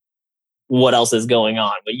inferring what else is going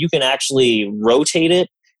on. But you can actually rotate it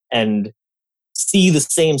and see the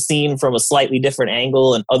same scene from a slightly different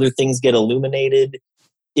angle, and other things get illuminated.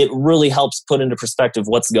 It really helps put into perspective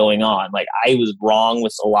what's going on. Like I was wrong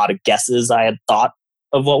with a lot of guesses I had thought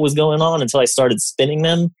of what was going on until I started spinning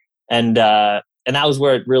them. And that was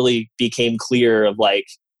where it really became clear of like,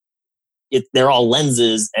 they're all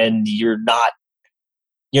lenses, and you're not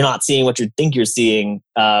seeing what you think you're seeing,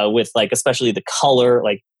 with like, especially the color,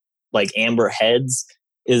 like amber heads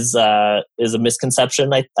is a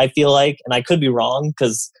misconception. I feel like, and I could be wrong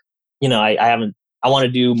because, I want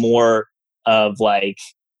to do more of like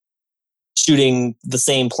shooting the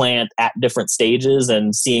same plant at different stages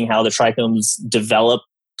and seeing how the trichomes develop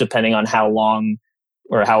depending on how long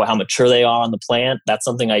or how mature they are on the plant. That's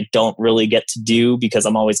something I don't really get to do because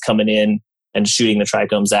I'm always coming in and shooting the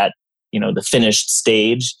trichomes at, the finished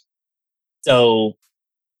stage. So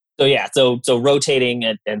rotating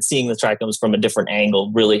and seeing the trichomes from a different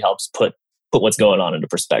angle really helps put what's going on into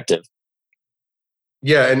perspective.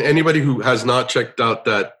 Yeah, and anybody who has not checked out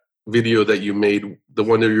that video that you made, the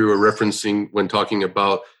one that you were referencing when talking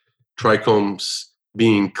about trichomes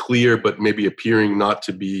being clear but maybe appearing not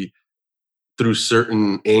to be through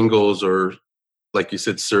certain angles, or like you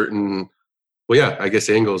said,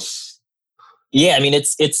 angles. Yeah, I mean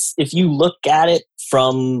it's if you look at it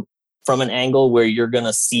from an angle where you're going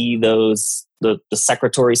to see those the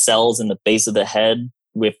secretory cells in the base of the head,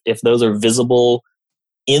 if those are visible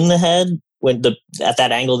in the head at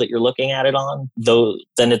that angle that you're looking at it on,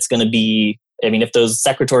 then it's going to be, I mean, if those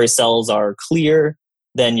secretory cells are clear,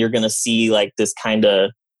 then you're going to see like this kind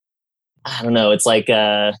of, I don't know, it's like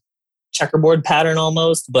a checkerboard pattern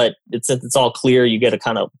almost, but it's all clear. You get a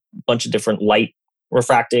kind of bunch of different light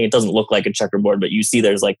refracting. It doesn't look like a checkerboard, but you see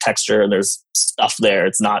there's like texture and there's stuff there.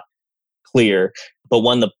 It's not clear. But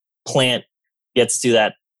when the plant gets to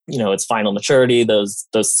that, its final maturity, those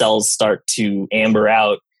cells start to amber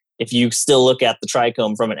out. if you still look at the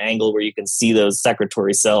trichome from an angle where you can see those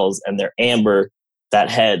secretory cells and they're amber,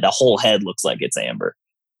 the whole head looks like it's amber.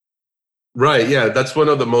 Right. Yeah. That's one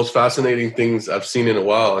of the most fascinating things I've seen in a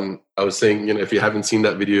while. And I was saying, if you haven't seen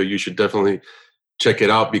that video, you should definitely check it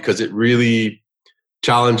out because it really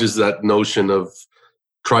challenges that notion of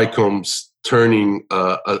trichomes turning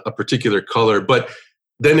a particular color. But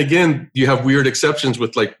then again, you have weird exceptions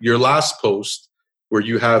with like your last post where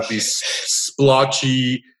you have these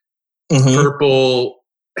splotchy purple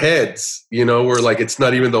heads, where like it's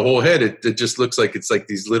not even the whole head. It just looks like it's like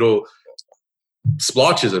these little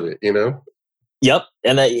splotches of it, Yep.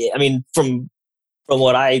 And I mean, from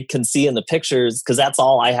what I can see in the pictures, because that's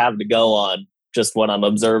all I have to go on, just what I'm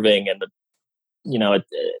observing, and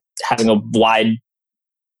having a wide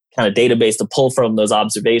kind of database to pull from those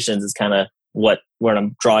observations is kind of where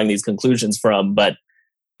I'm drawing these conclusions from. But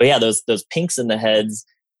yeah, those pinks in the heads,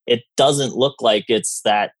 it doesn't look like it's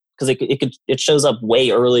that, because it shows up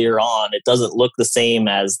way earlier on. It doesn't look the same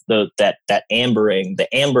as that ambering. The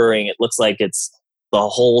ambering, it looks like it's the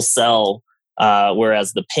whole cell,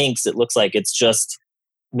 whereas the pinks, it looks like it's just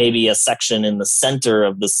maybe a section in the center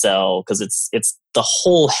of the cell, because it's the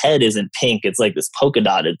whole head isn't pink. It's like this polka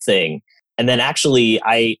dotted thing. And then actually,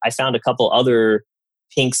 I found a couple other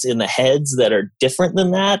pinks in the heads that are different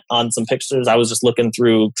than that on some pictures. I was just looking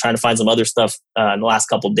through, trying to find some other stuff in the last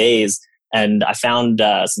couple of days, and I found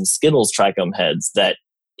some Skittles trichome heads that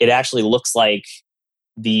it actually looks like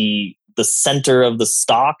the center of the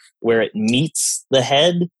stalk where it meets the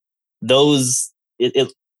head. Those, I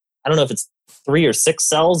don't know if it's 3 or 6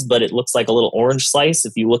 cells, but it looks like a little orange slice.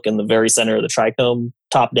 If you look in the very center of the trichome,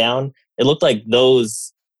 top down, it looked like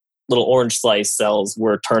those little orange slice cells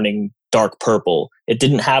were turning dark purple. It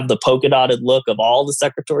didn't have the polka dotted look of all the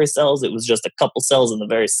secretory cells. It was just a couple cells in the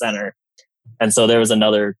very center. And so there was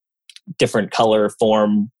another different color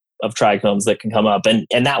form of trichomes that can come up.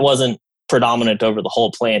 And that wasn't predominant over the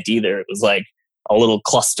whole plant either. It was like a little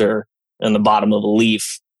cluster in the bottom of a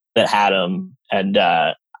leaf that had them. And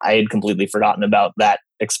I had completely forgotten about that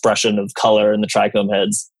expression of color in the trichome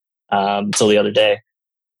heads until the other day.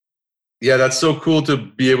 Yeah, that's so cool to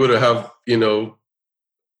be able to have,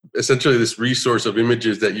 essentially this resource of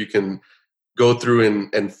images that you can go through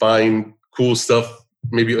and find cool stuff,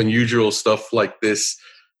 maybe unusual stuff like this,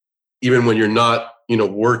 even when you're not,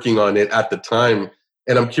 working on it at the time.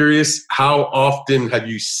 And I'm curious, how often have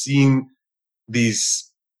you seen these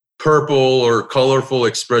purple or colorful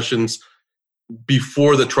expressions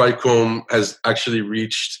before the trichome has actually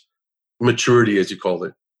reached maturity, as you called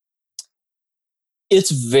it?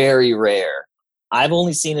 It's very rare. I've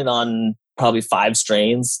only seen it on probably 5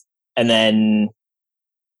 strains. And then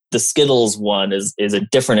the Skittles one is a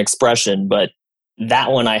different expression, but that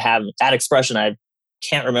expression I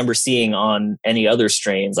can't remember seeing on any other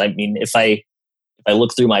strains. I mean, if I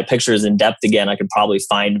look through my pictures in depth again, I could probably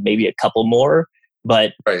find maybe a couple more,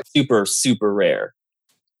 but right. Super, super rare.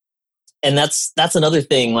 And that's another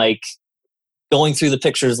thing, like going through the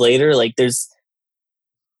pictures later, like there's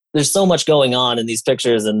so much going on in these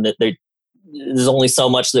pictures, and there's only so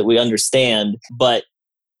much that we understand. But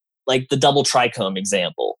like the double trichome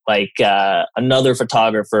example, like another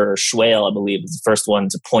photographer, Schwale, I believe, was the first one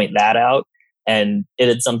to point that out. And it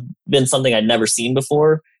had been something I'd never seen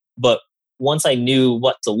before. But once I knew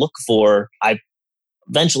what to look for, I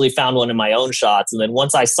eventually found one in my own shots. And then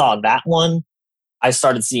once I saw that one, I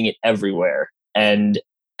started seeing it everywhere. And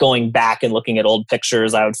going back and looking at old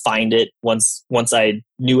pictures, I would find it once I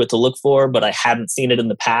knew what to look for, but I hadn't seen it in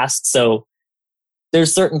the past. So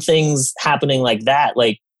there's certain things happening like that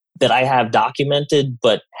I have documented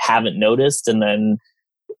but haven't noticed. And then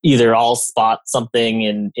either I'll spot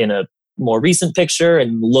something in a more recent picture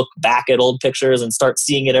and look back at old pictures and start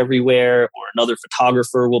seeing it everywhere, or another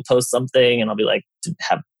photographer will post something and I'll be like,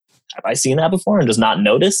 have I seen that before, and just not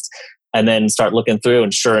noticed, and then start looking through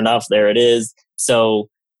and sure enough, there it is. So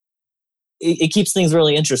it keeps things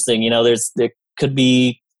really interesting. There could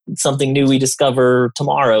be something new we discover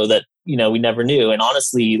tomorrow that, we never knew. And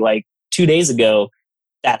honestly, like 2 days ago,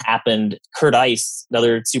 that happened. Kurt Ice,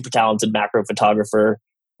 another super talented macro photographer,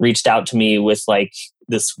 reached out to me with like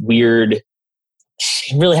this weird,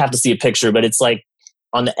 you really have to see a picture, but it's like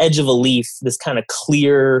on the edge of a leaf, this kind of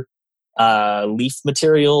clear leaf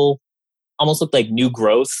material, almost looked like new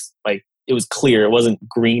growth. Like it was clear. It wasn't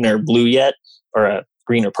green or blue yet, or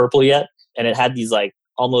green or purple yet. And it had these like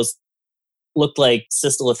almost looked like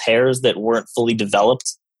cystolith hairs that weren't fully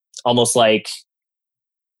developed, almost like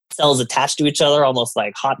cells attached to each other, almost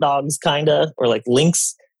like hot dogs kind of, or like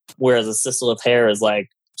links, whereas a cystolith hair is like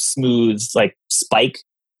smooth, like spike.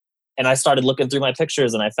 And I started looking through my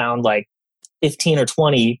pictures and I found like 15 or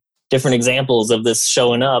 20 different examples of this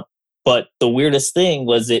showing up. But the weirdest thing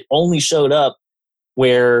was it only showed up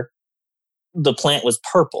where the plant was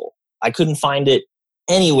purple. I couldn't find it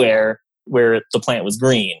anywhere where the plant was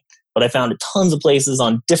green, but I found it tons of places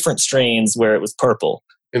on different strains where it was purple.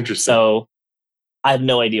 Interesting. So I have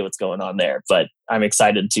no idea what's going on there, but I'm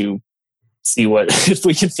excited to see what if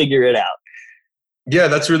we can figure it out. Yeah,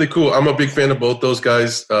 that's really cool. I'm a big fan of both those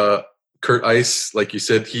guys. Kurt Ice, like you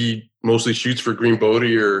said, he mostly shoots for Green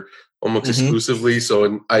Bodie or almost exclusively. So,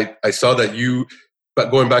 and I saw that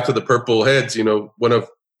but going back to the purple heads, one of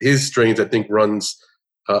his strains, I think, runs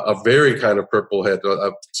a very kind of purple head,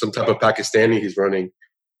 some type of Pakistani he's running.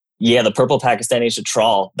 Yeah, the purple Pakistani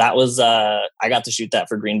Chitral. That was, I got to shoot that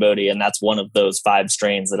for Green Bodie, and that's one of those 5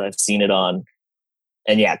 strains that I've seen it on.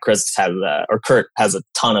 And yeah, Kurt has a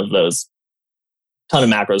ton of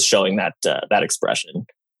macros showing that expression.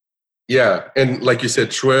 Yeah, and like you said,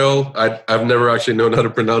 Schwell, I've never actually known how to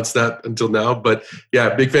pronounce that until now, but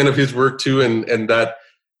yeah, big fan of his work too, and that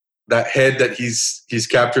head that he's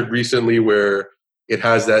captured recently, where it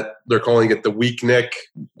has that, they're calling it the weak neck,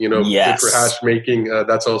 yes, good for hash making.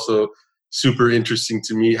 That's also super interesting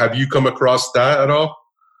to me. Have you come across that at all?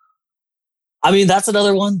 I mean, that's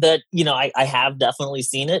another one that I have definitely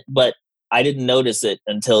seen it, but I didn't notice it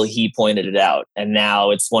until he pointed it out, and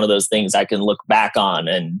now it's one of those things I can look back on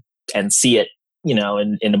and see it,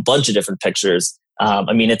 in a bunch of different pictures.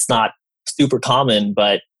 I mean, it's not super common,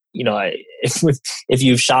 but if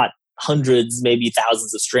you've shot hundreds, maybe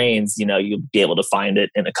thousands of strains, you'll be able to find it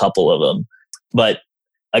in a couple of them. But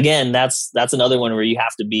again, that's another one where you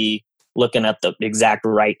have to be looking at the exact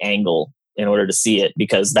right angle in order to see it,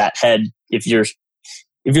 because that head, if you're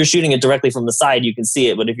shooting it directly from the side, you can see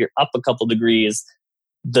it, but if you're up a couple degrees,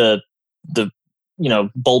 the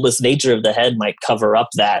bulbous nature of the head might cover up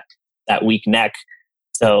that weak neck.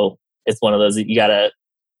 So it's one of those that you gotta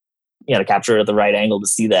capture it at the right angle to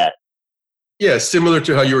see that. Yeah, similar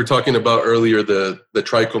to how you were talking about earlier, the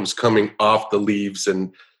trichomes coming off the leaves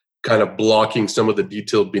and kind of blocking some of the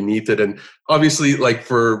detail beneath it. And obviously,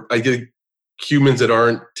 like I think humans that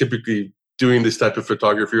aren't typically doing this type of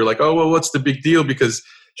photography, you're like, oh, well, what's the big deal? Because,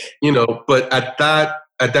 but at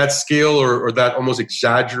that scale or that almost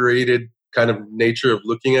exaggerated kind of nature of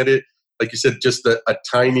looking at it, like you said, just a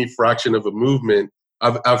tiny fraction of a movement.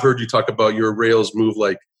 I've heard you talk about your rails move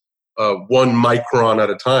like 1 micron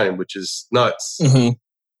at a time, which is nuts.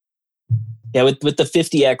 Mm-hmm. Yeah, with the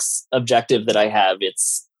 50x objective that I have,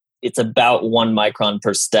 it's about 1 micron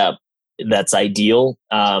per step. That's ideal.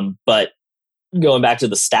 But going back to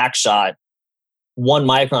the stack shot, 1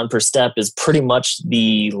 micron per step is pretty much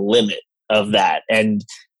the limit of that. And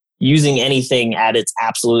using anything at its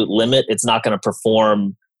absolute limit, it's not going to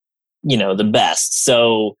perform, the best.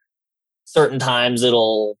 So certain times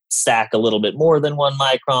it'll stack a little bit more than 1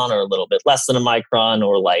 micron or a little bit less than a micron,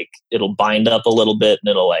 or like it'll bind up a little bit and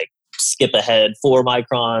it'll like skip ahead 4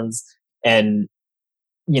 microns. And,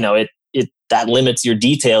 that limits your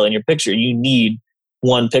detail in your picture. You need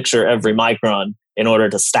 1 picture every micron in order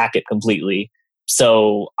to stack it completely.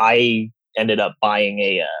 So I ended up buying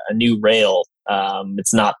a new rail.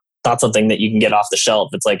 It's not something that you can get off the shelf.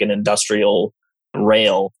 It's like an industrial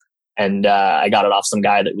rail. And I got it off some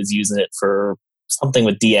guy that was using it for something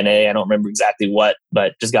with DNA. I don't remember exactly what,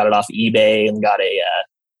 but just got it off eBay and got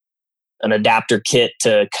an adapter kit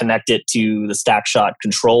to connect it to the stack shot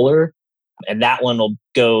controller. And that one will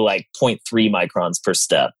go like 0.3 microns per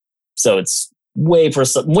step. So it's way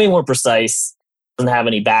more precise. Doesn't have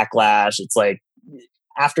any backlash. It's like,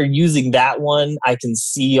 after using that one, I can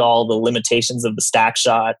see all the limitations of the stack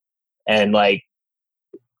shot. And like,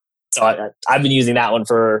 so I've been using that one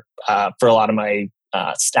for a lot of my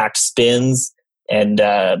stacked spins and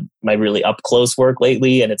my really up close work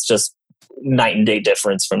lately. And it's just night and day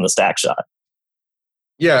difference from the stack shot.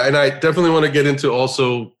 Yeah, and I definitely want to get into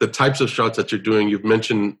also the types of shots that you're doing. You've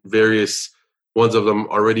mentioned various ones of them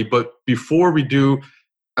already. But before we do,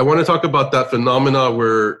 I want to talk about that phenomena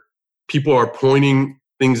where people are pointing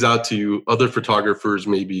things out to you, other photographers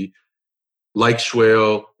maybe, like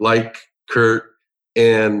Schwell, like Kurt,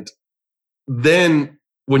 and then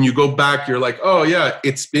when you go back, you're like, oh yeah,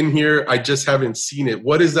 it's been here. I just haven't seen it.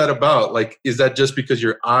 What is that about? Like, is that just because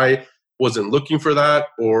your eye wasn't looking for that,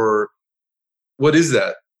 or what is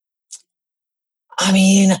that? I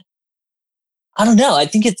mean, I don't know. I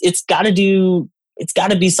think it's got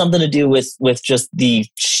to be something to do with just the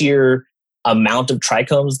sheer amount of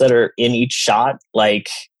trichomes that are in each shot. Like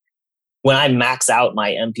when I max out my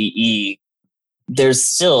MPE, there's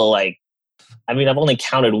still like, I mean, I've only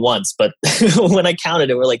counted once, but when I counted,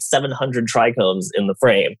 it were like 700 trichomes in the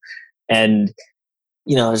frame. And,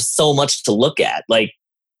 there's so much to look at. Like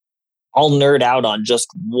I'll nerd out on just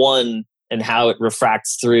one and how it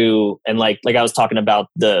refracts through. And like I was talking about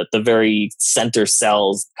the very center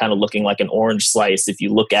cells kind of looking like an orange slice. If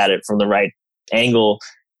you look at it from the right angle,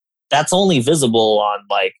 that's only visible on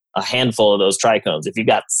like a handful of those trichomes. If you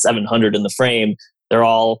got 700 in the frame, they're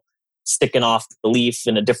all sticking off the leaf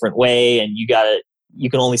in a different way. And you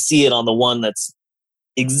can only see it on the one that's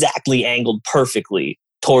exactly angled perfectly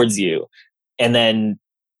towards you. And then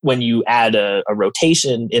when you add a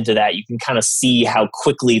rotation into that, you can kind of see how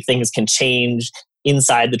quickly things can change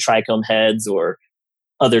inside the trichome heads, or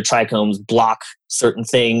other trichomes block certain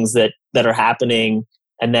things that are happening.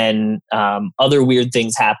 And then other weird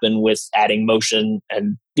things happen with adding motion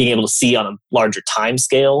and being able to see on a larger time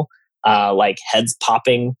scale, like heads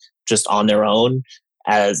popping just on their own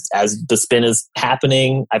as the spin is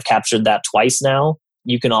happening. I've captured that twice now.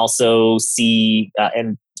 You can also see,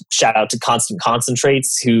 and shout out to Constant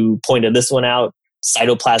Concentrates who pointed this one out,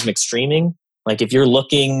 cytoplasmic streaming. Like if you're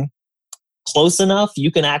looking close enough, you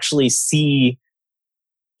can actually see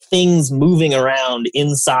things moving around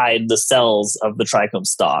inside the cells of the trichome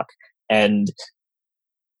stalk. And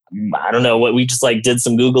I don't know, what we just like did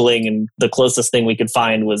some Googling, and the closest thing we could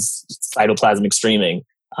find was cytoplasmic streaming.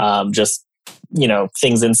 Just,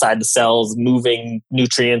 things inside the cells moving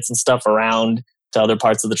nutrients and stuff around to other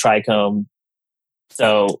parts of the trichome.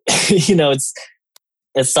 So, it's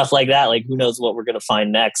stuff like that. Like, who knows what we're going to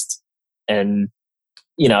find next? And,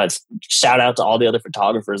 it's shout out to all the other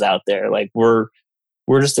photographers out there. Like, we're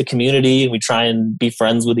just a community, and we try and be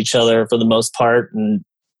friends with each other for the most part, and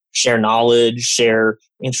share knowledge, share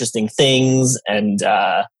interesting things. And,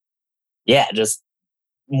 just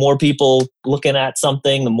more people looking at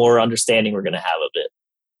something, the more understanding we're going to have of it.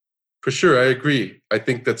 For sure. I agree. I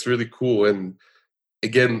think that's really cool. And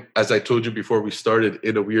again, as I told you before we started,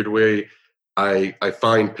 in a weird way, I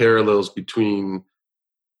find parallels between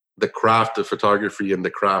the craft of photography and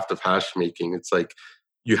the craft of hash making. It's like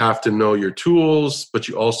you have to know your tools, but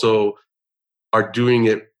you also are doing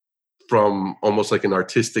it from almost like an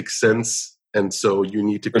artistic sense. And so you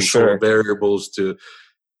need to control variables to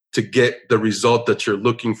get the result that you're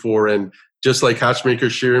looking for. And just like hash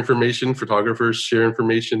makers share information, photographers share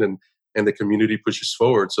information, and the community pushes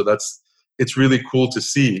forward. So it's really cool to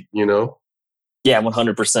see, Yeah,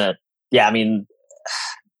 100%. Yeah, I mean,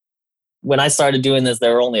 when I started doing this,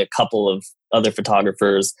 there were only a couple of other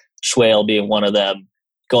photographers, Schwale being one of them.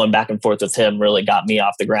 Going back and forth with him really got me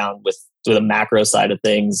off the ground with the macro side of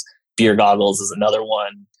things. Beer Goggles is another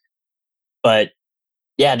one. But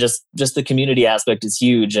yeah, just the community aspect is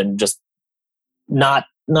huge, and just not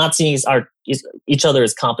seeing each other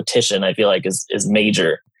as competition, I feel like is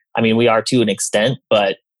major. I mean, we are to an extent,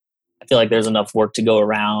 but I feel like there's enough work to go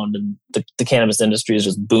around, and the cannabis industry is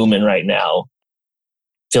just booming right now.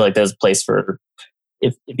 I feel like there's a place for,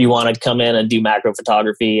 if you want to come in and do macro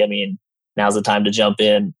photography, I mean, now's the time to jump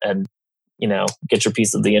in and, get your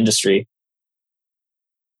piece of the industry.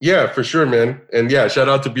 Yeah, for sure, man. And yeah, shout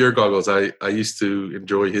out to Beer Goggles. I used to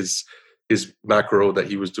enjoy his macro that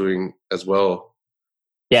he was doing as well.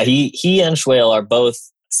 Yeah, he and Schwale are both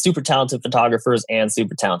super talented photographers and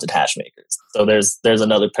super talented hash makers. So there's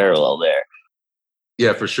another parallel there.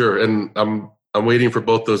 Yeah, for sure. And I'm waiting for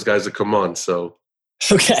both those guys to come on. So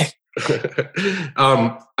okay.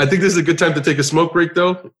 I think this is a good time to take a smoke break,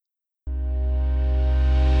 though.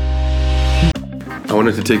 I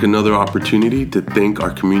wanted to take another opportunity to thank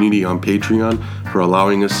our community on Patreon for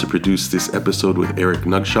allowing us to produce this episode with Erik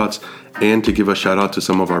Nugshots, and to give a shout out to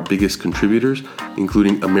some of our biggest contributors,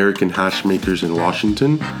 including American Hash Makers in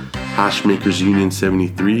Washington, Hash Makers Union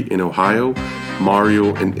 73 in Ohio,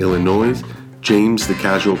 Mario in Illinois, James the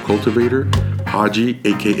Casual Cultivator, Haji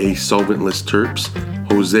aka Solventless Terps,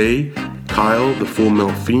 Jose, Kyle the Full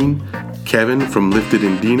Melt Fiend, Kevin from Lifted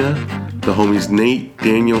Indina, the homies Nate,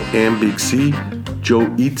 Daniel, and Big C,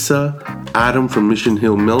 Joe Itza, Adam from Mission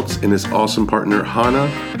Hill Melts and his awesome partner Hana,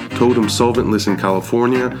 Totem Solventless in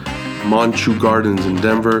California, Manchu Gardens in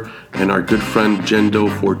Denver, and our good friend Jendo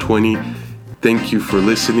 420. Thank you for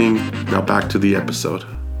listening. Now back to the episode.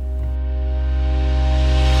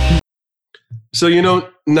 So,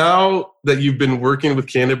 now that you've been working with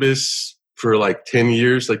cannabis for like 10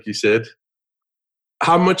 years, like you said,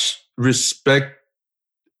 how much respect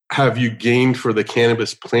have you gained for the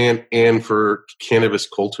cannabis plant and for cannabis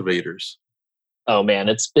cultivators? Oh man,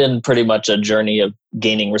 it's been pretty much a journey of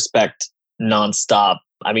gaining respect nonstop.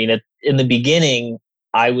 I mean, in the beginning,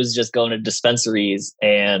 I was just going to dispensaries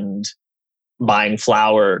and buying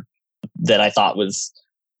flower that I thought was,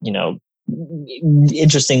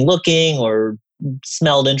 interesting looking or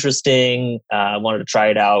smelled interesting. I wanted to try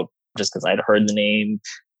it out just because I'd heard the name.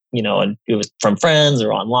 and it was from friends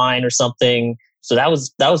or online or something. So that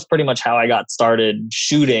was pretty much how I got started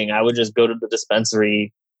shooting. I would just go to the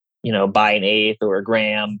dispensary, buy an eighth or a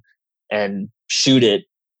gram and shoot it.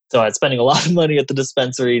 So I was spending a lot of money at the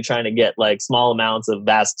dispensary trying to get like small amounts of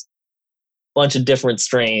vast bunch of different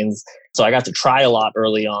strains. So I got to try a lot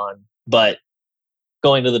early on, but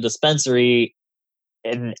going to the dispensary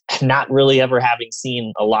and not really ever having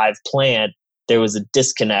seen a live plant, there was a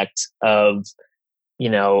disconnect of,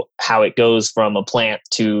 how it goes from a plant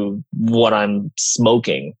to what I'm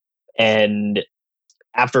smoking. And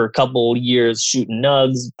after a couple years shooting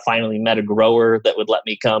nugs, finally met a grower that would let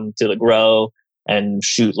me come to the grow and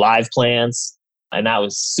shoot live plants. And that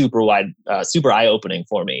was super eye-opening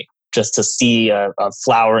for me, just to see a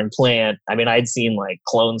flowering plant. I mean, I'd seen like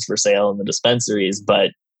clones for sale in the dispensaries, but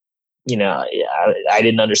I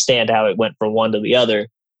didn't understand how it went from one to the other.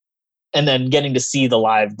 And then getting to see the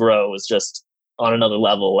live grow was just on another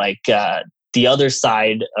level. Like the other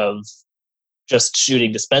side of just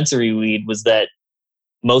shooting dispensary weed was that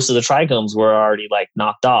most of the trichomes were already like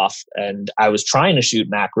knocked off, and I was trying to shoot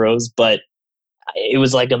macros, but it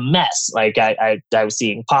was like a mess. Like I was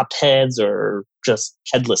seeing popped heads or just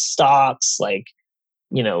headless stalks, like,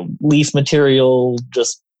 leaf material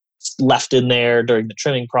just left in there during the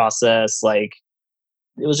trimming process. Like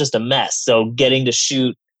it was just a mess. So getting to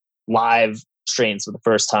shoot live strains for the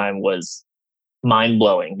first time was mind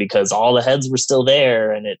blowing because all the heads were still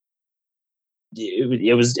there, and it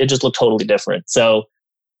just looked totally different. So,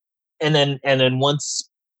 and then once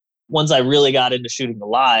I really got into shooting the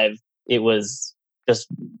live, it was just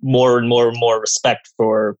more and more and more respect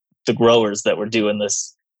for the growers that were doing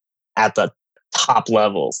this at the top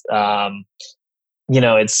levels. And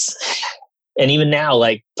even now,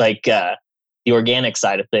 like the organic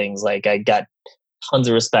side of things, like I got tons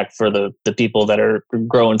of respect for the people that are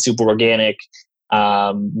growing super organic,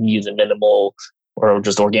 using minimal or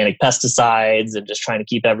just organic pesticides and just trying to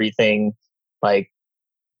keep everything like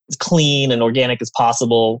as clean and organic as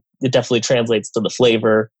possible. It definitely translates to the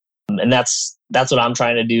flavor. And that's what I'm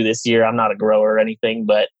trying to do this year. I'm not a grower or anything,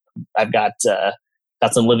 but I've got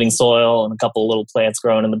some living soil and a couple of little plants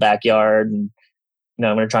growing in the backyard. And,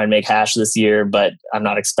 I'm going to try and make hash this year, but I'm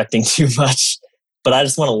not expecting too much. But I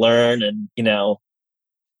just want to learn, and,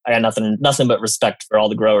 I got nothing but respect for all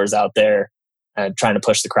the growers out there and trying to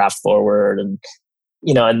push the craft forward. And,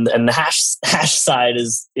 and the hash side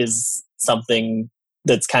is something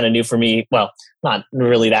that's kind of new for me. Well, not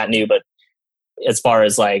really that new, but as far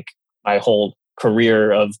as like my whole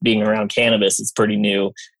career of being around cannabis, it's pretty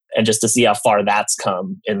new. And just to see how far that's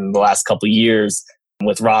come in the last couple of years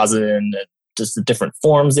with rosin and just the different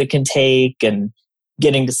forms it can take, and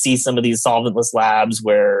getting to see some of these solventless labs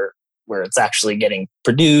where it's actually getting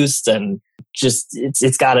produced, and just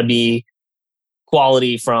it's got to be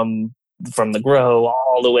quality from the grow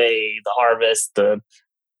all the way, the harvest, the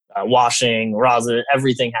washing, rosin,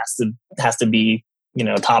 everything has to be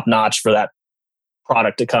top notch for that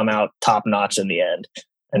product to come out top notch in the end.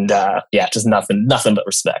 And just nothing but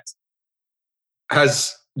respect.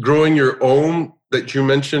 Has growing your own that you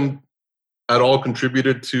mentioned at all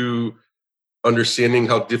contributed to understanding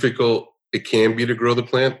how difficult it can be to grow the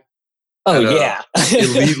plant? Oh, yeah.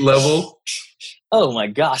 Elite level? Oh my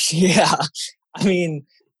gosh, yeah. I mean,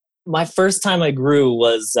 my first time I grew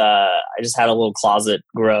was I just had a little closet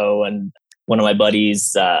grow, and one of my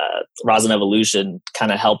buddies, Rosin Evolution,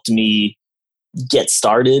 kind of helped me get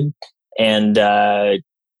started. And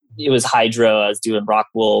it was hydro. I was doing rock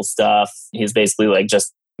wool stuff. He was basically like,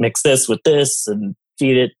 just mix this with this and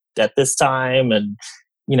feed it at this time, and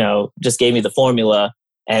just gave me the formula,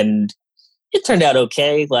 and it turned out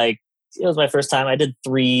okay. Like, it was my first time. I did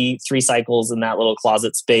three cycles in that little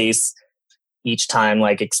closet space. Each time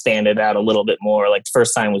like expanded out a little bit more. Like the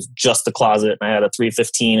first time was just the closet, and I had a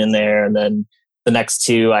 315 in there, and then the next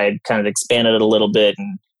two I had kind of expanded it a little bit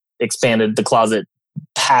and expanded the closet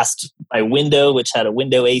past my window, which had a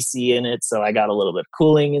window AC in it, so I got a little bit of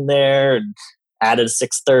cooling in there, and added a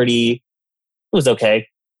 630. It was okay.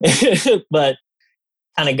 But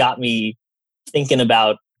kind of got me thinking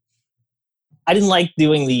about, I didn't like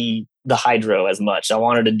doing the hydro as much. I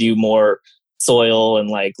wanted to do more soil and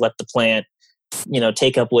like let the plant,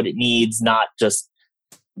 take up what it needs, not just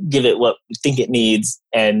give it what we think it needs.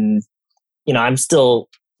 And, I'm still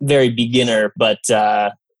very beginner, but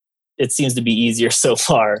it seems to be easier so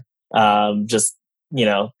far. Just,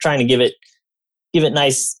 trying to give it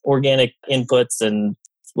nice organic inputs, and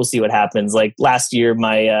we'll see what happens. Like last year,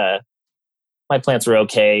 my plants were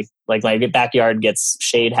okay. Like my backyard gets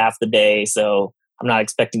shade half the day, so I'm not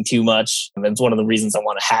expecting too much. And that's one of the reasons I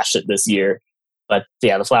want to hash it this year. But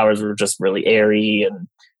yeah, the flowers were just really airy, and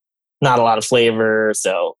not a lot of flavor.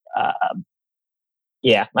 So,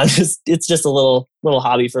 yeah, it's just a little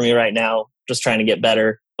hobby for me right now, just trying to get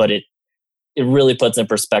better. But it really puts in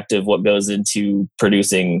perspective what goes into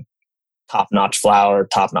producing top-notch flower,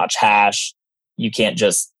 top-notch hash. You can't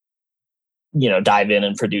just, dive in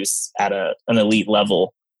and produce at an elite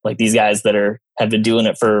level. Like these guys that have been doing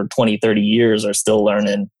it for 20, 30 years are still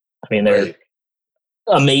learning. I mean, they're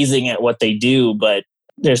amazing at what they do, but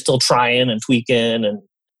they're still trying and tweaking and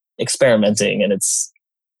experimenting, and it's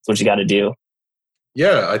what you got to do.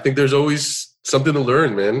 Yeah, I think there's always something to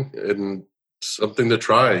learn, man, and something to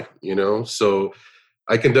try, So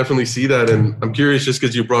I can definitely see that. And I'm curious, just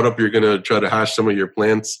because you brought up you're going to try to hash some of your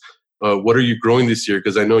plants. What are you growing this year?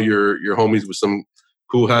 Because I know you're homies with some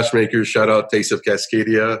cool hash makers. Shout out Taste of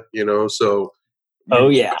Cascadia, So Oh,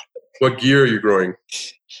 yeah. What gear are you growing?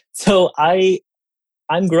 So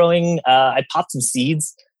I'm growing, I popped some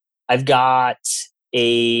seeds. I've got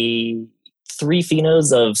 3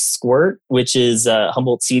 phenos of Squirt, which is a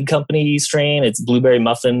Humboldt Seed Company strain. It's Blueberry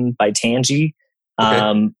Muffin by Tangy.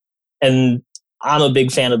 Okay. And I'm a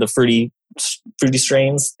big fan of the fruity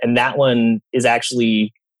strains. And that one is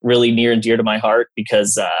actually really near and dear to my heart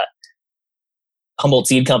because Humboldt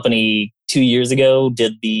Seed Company 2 years ago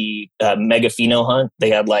did the mega pheno hunt. They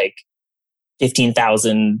had like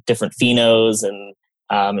 15,000 different phenos, and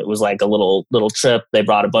it was like a little trip. They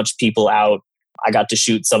brought a bunch of people out. I got to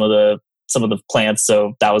shoot some of the plants,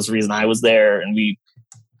 so that was the reason I was there. And we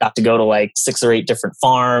got to go to like 6 or 8 different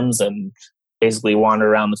farms and basically wander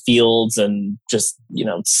around the fields and just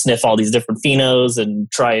sniff all these different phenos and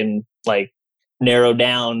try and like narrow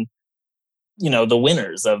down the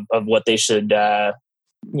winners of what they should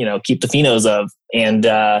keep the phenos of. And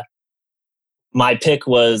my pick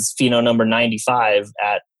was pheno number 95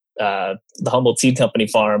 at the Humboldt Seed Company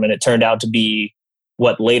farm, and it turned out to be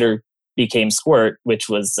what later became Squirt, which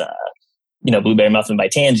was Blueberry Muffin by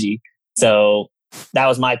Tangy. So that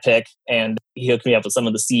was my pick, and he hooked me up with some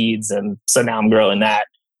of the seeds, and so now I'm growing that.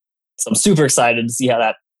 So I'm super excited to see how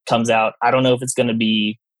that comes out. I don't know if it's going to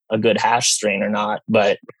be a good hash strain or not,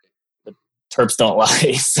 but the terps don't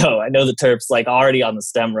lie. So I know the terps, like already on the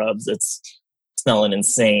stem rubs, it's smelling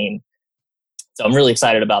insane. So I'm really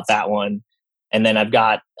excited about that one. And then I've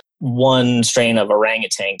got one strain of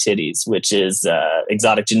orangutan titties, which is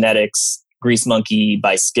Exotic Genetics Grease Monkey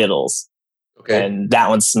by Skittles. Okay. And that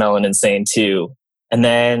one's smelling insane too. And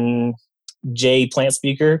then Jay Plant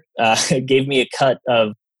Speaker gave me a cut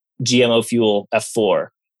of GMO Fuel F4.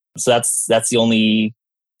 So that's the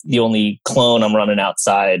only clone I'm running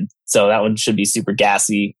outside. So that one should be super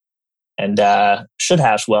gassy and should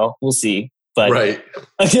hash well. We'll see. But right.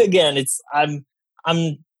 Again,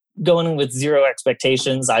 I'm going in with zero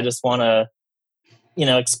expectations. I just want to,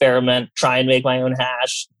 experiment, try and make my own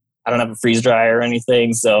hash. I don't have a freeze dryer or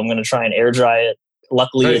anything, so I'm going to try and air dry it.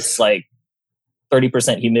 Luckily, Nice. It's like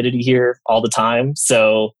 30% humidity here all the time.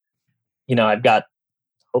 So, I've got,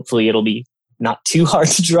 hopefully it'll be not too hard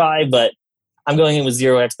to dry, but I'm going in with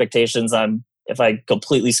zero expectations. If I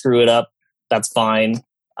completely screw it up, that's fine.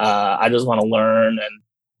 I just want to learn and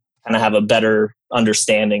kind of have a better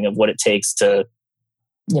understanding of what it takes to,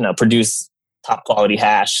 produce top quality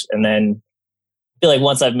hash. And then I feel like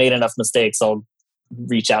once I've made enough mistakes, I'll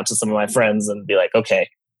reach out to some of my friends and be like, okay,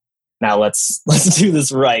 now let's do this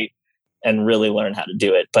right and really learn how to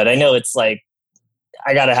do it. But I know it's like,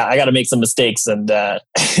 I gotta make some mistakes and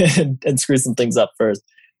and screw some things up first.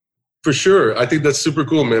 For sure. I think that's super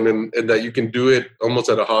cool, man. And that you can do it almost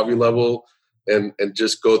at a hobby level and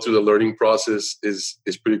just go through the learning process is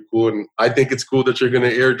pretty cool. And I think it's cool that you're going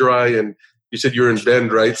to air dry, and you said you're in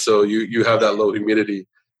Bend, right? So you have that low humidity.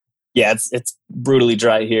 Yeah, it's brutally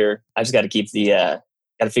dry here. I just got to keep got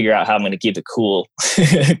to figure out how I'm going to keep it cool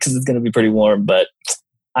because it's going to be pretty warm, but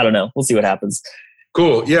I don't know. We'll see what happens.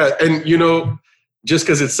 Cool. Yeah. And, just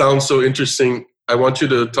because it sounds so interesting, I want you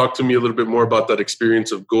to talk to me a little bit more about that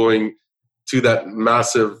experience of going to that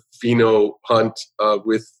massive pheno hunt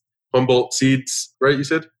with Humboldt Seeds, right? You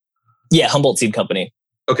said? Yeah, Humboldt Seed Company.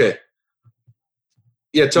 Okay.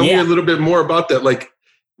 Yeah, tell me a little bit more about that. Like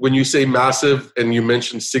when you say massive and you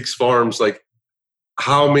mentioned 6 farms, like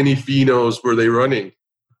how many phenos were they running?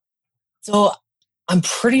 So I'm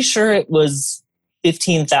pretty sure it was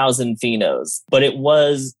 15,000 phenos, but it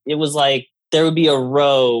was like there would be a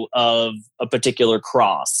row of a particular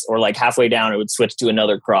cross, or like halfway down it would switch to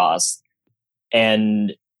another cross.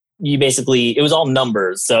 And you basically, it was all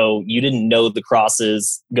numbers. So you didn't know the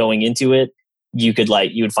crosses going into it. You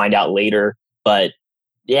would find out later. But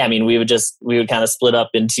yeah, I mean, we would kind of split up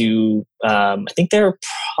into, I think there were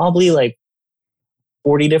probably like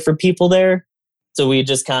 40 different people there. So we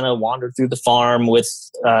just kind of wandered through the farm with,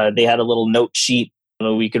 they had a little note sheet.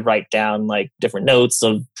 We could write down like different notes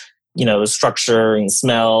of, the structure and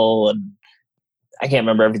smell. And I can't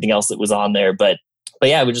remember everything else that was on there, but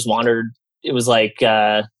yeah, we just wandered. It was like,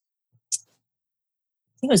 I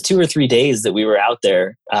think it was 2 or 3 days that we were out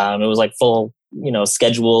there. It was like full,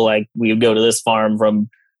 schedule. Like we would go to this farm from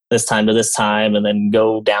this time to this time, and then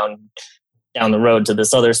go down the road to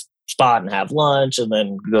this other spot and have lunch, and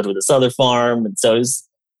then go to this other farm. And so it was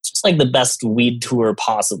just like the best weed tour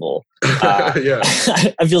possible. Yeah.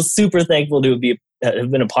 I feel super thankful to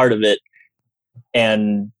have been a part of it.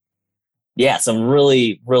 And yeah, some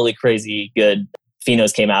really, really crazy good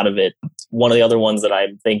phenos came out of it. One of the other ones that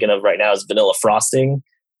I'm thinking of right now is vanilla frosting.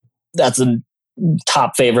 That's a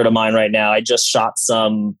top favorite of mine right now. I just shot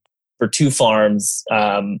some for 2 farms.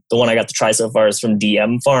 The one I got to try so far is from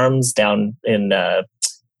DM Farms down in, I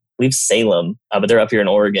believe, Salem, but they're up here in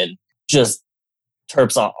Oregon. Just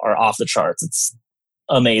terps are off the charts. It's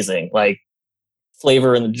amazing. Like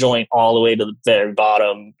flavor in the joint all the way to the very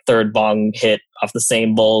bottom. 3rd bong hit off the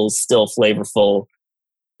same bowl, still flavorful.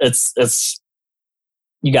 It's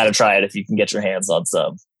you got to try it if you can get your hands on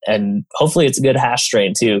some. And hopefully it's a good hash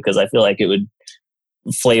strain too, because I feel like it would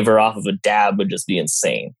flavor off of a dab would just be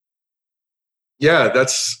insane. Yeah,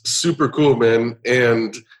 that's super cool, man.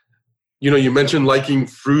 And, you mentioned liking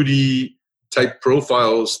fruity type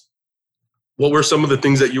profiles. What were some of the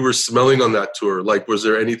things that you were smelling on that tour? Like, was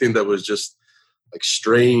there anything that was just like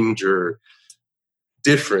strange or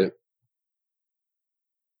different?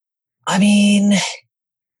 I mean,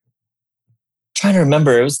 trying to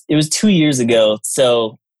remember. It was 2 years ago,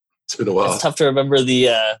 so It's been a while. it's tough to remember the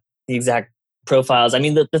exact profiles. I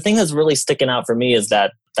mean, the thing that's really sticking out for me is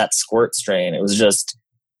that squirt strain. It was just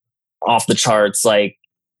off the charts. Like,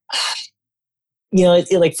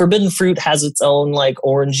 like Forbidden Fruit has its own like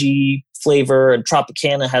orangey flavor, and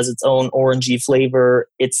Tropicana has its own orangey flavor.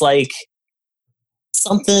 It's like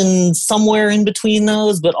something somewhere in between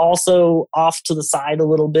those, but also off to the side a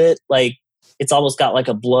little bit. Like it's almost got like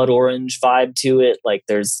a blood orange vibe to it. Like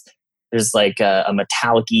there's like a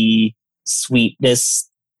metallic-y sweetness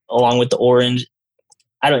along with the orange.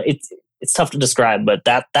 It's tough to describe, but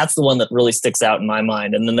that's the one that really sticks out in my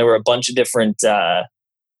mind. And then there were a bunch of different, I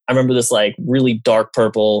remember this like really dark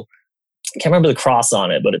purple. I can't remember the cross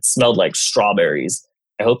on it, but it smelled like strawberries.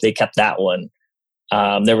 I hope they kept that one.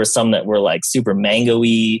 There were some that were like super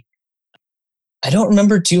mango-y. I don't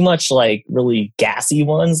remember too much like really gassy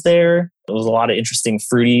ones there. There was a lot of interesting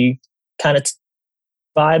fruity kind of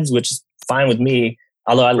vibes, which is fine with me.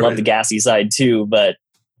 Although I love the gassy side too. But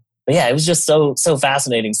yeah, it was just so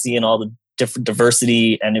fascinating seeing all the different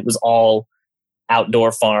diversity, and it was all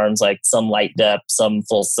outdoor farms, like some light depth, some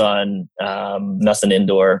full sun, nothing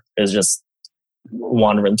indoor. It was just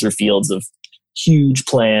wandering through fields of huge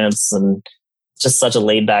plants and just such a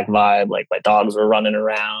laid back vibe. Like my dogs were running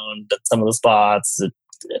around at some of the spots. It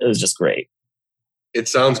was just great. It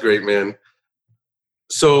sounds great, man.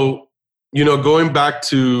 So, going back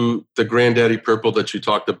to the Granddaddy Purple that you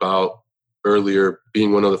talked about earlier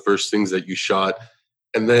being one of the first things that you shot,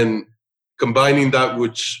 and then combining that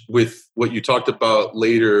with what you talked about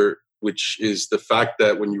later, which is the fact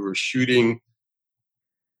that when you were shooting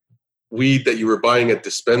weed that you were buying at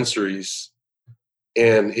dispensaries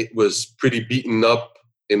and it was pretty beaten up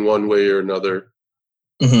in one way or another.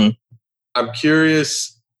 Mm-hmm. I'm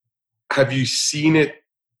curious, have you seen it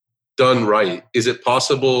done right? Is it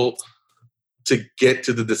possible to get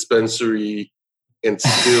to the dispensary and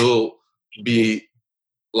still be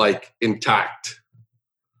like intact?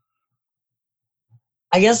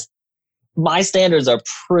 I guess my standards are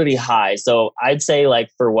pretty high. So I'd say like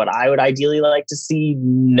for what I would ideally like to see,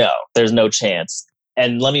 no, there's no chance.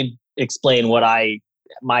 And let me explain what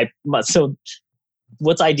so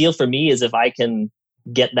what's ideal for me is if I can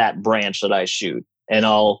get that branch that I shoot and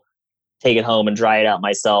I'll take it home and dry it out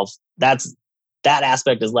myself. That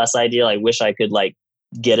aspect is less ideal. I wish I could like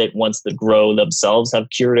get it once the grow themselves have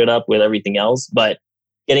cured it up with everything else. But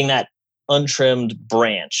getting that untrimmed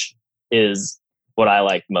branch is what I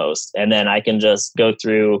like most. And then I can just go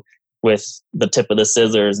through with the tip of the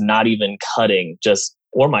scissors, not even cutting,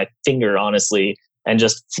 or my finger, honestly, and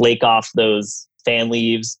just flake off those fan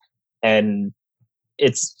leaves. And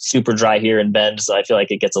it's super dry here in Bend, so I feel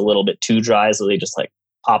like it gets a little bit too dry, so they just like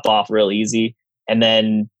pop off real easy. And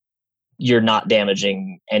then you're not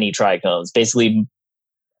damaging any trichomes. Basically,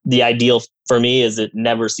 the ideal for me is it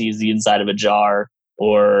never sees the inside of a jar,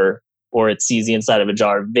 or it sees the inside of a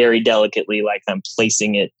jar very delicately, like I'm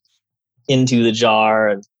placing it into the jar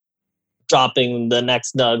and dropping the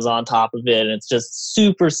next nugs on top of it. And it's just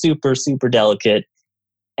super, super, super delicate.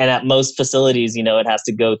 And at most facilities, you know, it has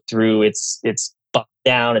to go through, it's bucked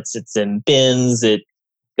down, it sits in bins, it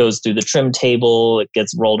goes through the trim table, it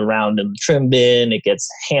gets rolled around in the trim bin, it gets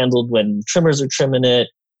handled when trimmers are trimming it.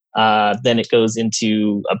 Then it goes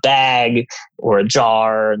into a bag or a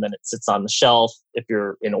jar, and then it sits on the shelf. If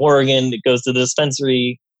you're in Oregon, it goes to the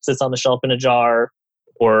dispensary, sits on the shelf in a jar,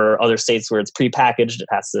 or other states where it's prepackaged, it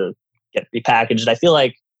has to get prepackaged. I feel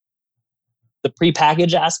like the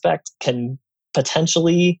prepackaged aspect can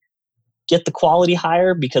potentially get the quality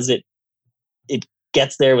higher because it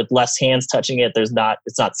gets there with less hands touching it. It's not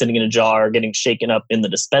sitting in a jar getting shaken up in the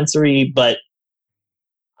dispensary. But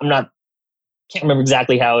can't remember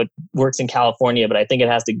exactly how it works in California, but I think it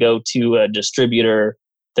has to go to a distributor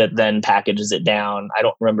that then packages it down. I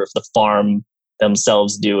don't remember if the farm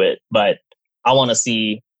themselves do it, but I want to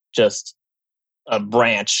see just a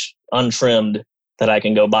branch untrimmed that I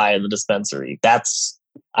can go buy at the dispensary. That's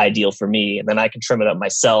ideal for me. And then I can trim it up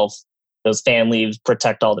myself. Those fan leaves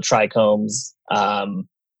protect all the trichomes. I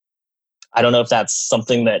don't know if that's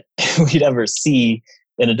something that we'd ever see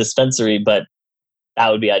in a dispensary, but that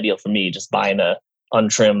would be ideal for me, just buying a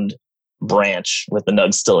untrimmed branch with the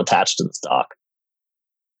nugs still attached to the stalk.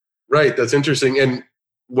 Right. That's interesting. And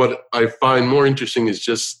what I find more interesting is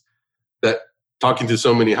just that talking to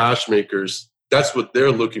so many hash makers, that's what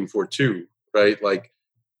they're looking for too, right? Like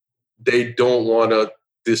they don't want to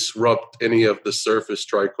disrupt any of the surface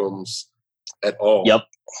trichomes at all.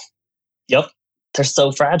 Yep. They're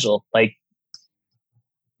so fragile. Like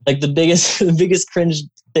the biggest cringe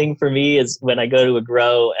thing for me is when I go to a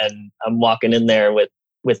grow and I'm walking in there with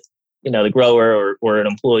you know, the grower or an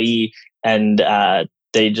employee, and they're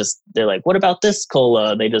like, what about this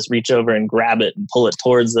cola? They just reach over and grab it and pull it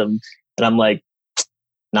towards them. And I'm like,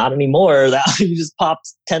 not anymore. That you just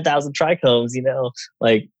popped 10,000 trichomes, you know,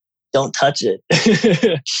 like don't touch it.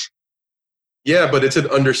 Yeah, but it's an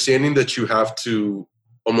understanding that you have to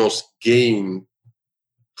almost gain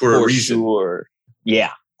for a reason. Sure.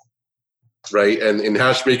 Yeah. Right. And in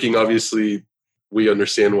hash making, obviously, we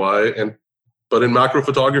understand why. But in macro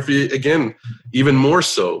photography, again, even more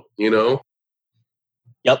so, you know?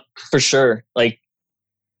 Yep, for sure. Like,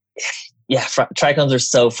 yeah, trichomes are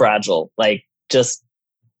so fragile. Like, just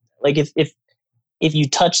like if you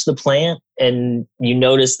touch the plant and you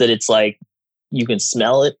notice that it's like you can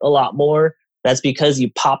smell it a lot more, that's because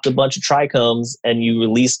you popped a bunch of trichomes and you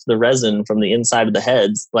released the resin from the inside of the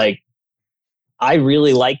heads. Like, I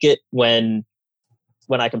really like it when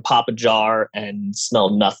I can pop a jar and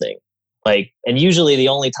smell nothing. Like, and usually the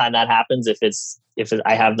only time that happens if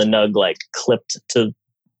I have the nug like clipped to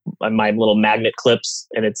my little magnet clips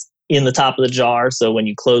and it's in the top of the jar. So when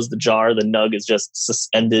you close the jar, the nug is just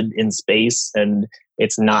suspended in space and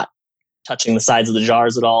it's not touching the sides of the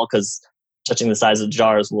jars at all, because touching the sides of the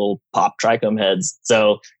jars will pop trichome heads.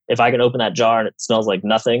 So if I can open that jar and it smells like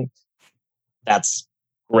nothing, that's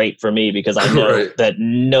great for me because I know right. that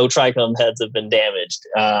no trichome heads have been damaged.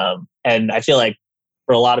 And I feel like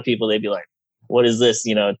for a lot of people, they'd be like, what is this?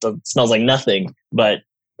 You know, it smells like nothing. But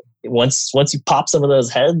once you pop some of those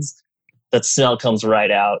heads, that smell comes right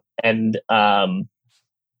out. And I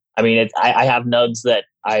mean, I have nugs that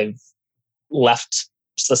I've left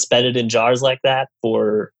suspended in jars like that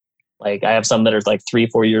for, like, I have some that are like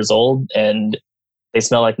 3-4 years old and they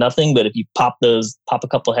smell like nothing. But if you pop a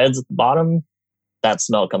couple heads at the bottom, that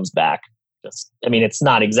smell comes back. I mean, it's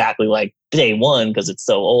not exactly like day one because it's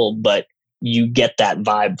so old, but you get that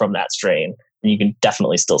vibe from that strain and you can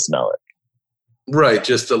definitely still smell it. Right.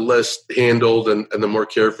 Just the less handled and the more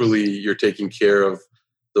carefully you're taking care of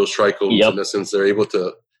those trichomes. Yep. In essence, they're able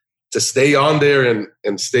to stay on there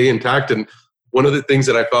and stay intact. And one of the things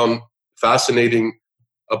that I found fascinating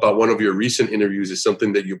about one of your recent interviews is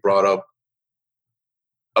something that you brought up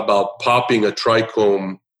about popping a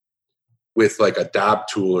trichome with like a dab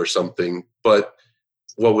tool or something. But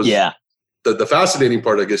what was the fascinating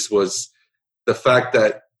part, I guess, was the fact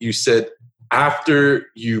that you said after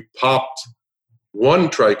you popped one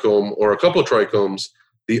trichome or a couple of trichomes,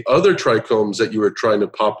 the other trichomes that you were trying to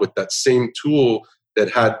pop with that same tool that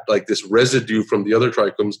had like this residue from the other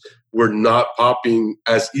trichomes were not popping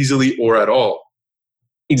as easily or at all.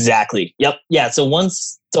 Exactly. Yep. Yeah. So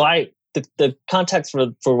the context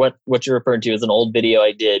for what you're referring to is an old video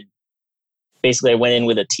I did. Basically, I went in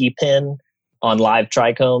with a T-pin on live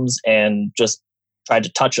trichomes and just tried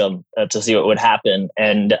to touch them to see what would happen.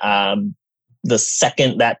 And the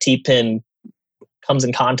second that T-pin comes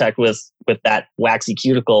in contact with that waxy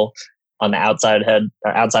cuticle on the outside of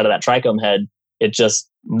that trichome head, it just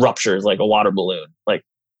ruptures like a water balloon, like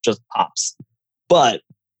just pops. But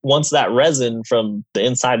once that resin from the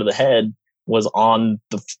inside of the head was on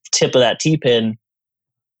the tip of that T-pin,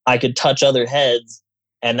 I could touch other heads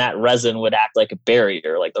and that resin would act like a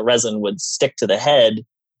barrier. Like the resin would stick to the head,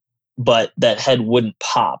 but that head wouldn't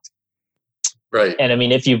pop. Right. And I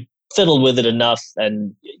mean, if you fiddled with it enough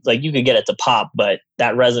and like you could get it to pop, but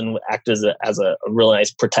that resin would act as a really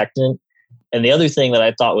nice protectant. And the other thing that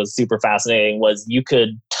I thought was super fascinating was you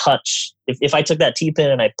could touch, if I took that T-pin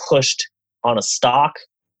and I pushed on a stalk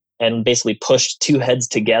and basically pushed two heads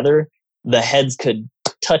together, the heads could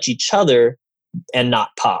touch each other and not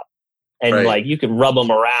pop. And right. like you could rub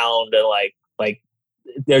them around and like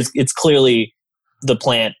it's clearly the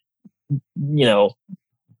plant, you know,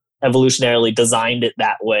 evolutionarily designed it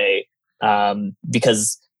that way,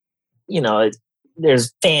 because, you know,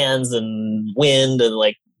 there's fans and wind and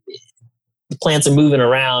like the plants are moving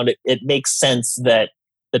around. It makes sense that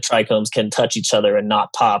the trichomes can touch each other and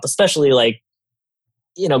not pop, especially like,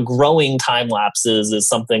 you know, growing time lapses is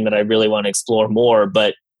something that I really want to explore more.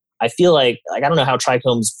 But I feel like I don't know how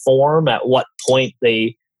trichomes form, at what point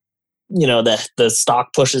they, you know, the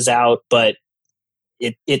stalk pushes out, but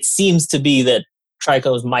it seems to be that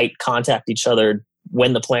trichomes might contact each other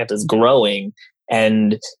when the plant is growing,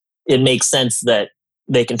 and it makes sense that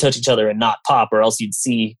they can touch each other and not pop, or else you'd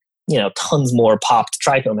see, you know, tons more popped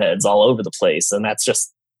trichome heads all over the place, and that's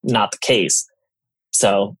just not the case.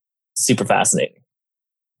 So super fascinating.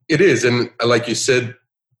 It is, and like you said,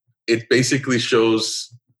 it basically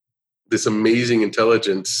shows this amazing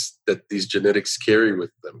intelligence that these genetics carry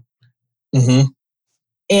with them. Mm-hmm.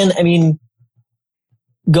 And I mean,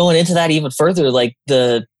 going into that even further, like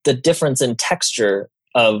the difference in texture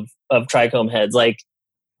of trichome heads, like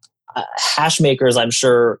hash makers, I'm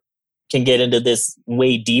sure can get into this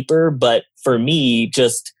way deeper. But for me,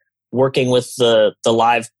 just working with the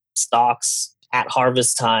live stalks at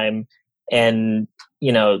harvest time, and,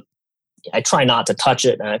 you know, I try not to touch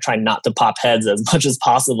it and I try not to pop heads as much as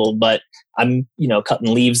possible, but I'm, you know,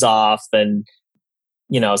 cutting leaves off, and,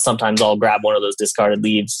 you know, sometimes I'll grab one of those discarded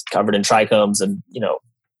leaves covered in trichomes and, you know,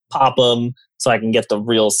 pop them so I can get the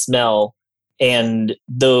real smell. And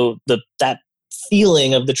that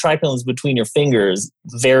feeling of the trichomes between your fingers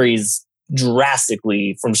varies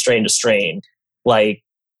drastically from strain to strain. Like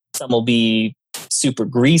some will be super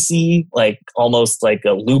greasy, like almost like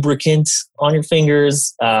a lubricant on your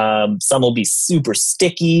fingers. Some will be super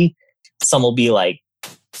sticky. Some will be like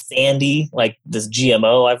sandy, like this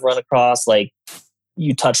GMO I've run across. Like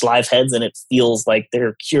you touch live heads and it feels like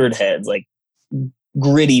they're cured heads, like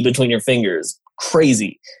gritty between your fingers,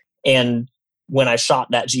 crazy. And when I shot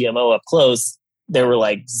that GMO up close, there were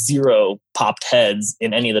like 0 popped heads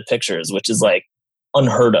in any of the pictures, which is like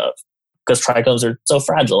unheard of because trichomes are so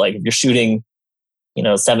fragile. Like if you're shooting, you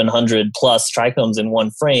know, 700 plus trichomes in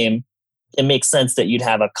one frame, it makes sense that you'd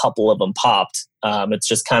have a couple of them popped. It's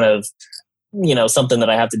just kind of, you know, something that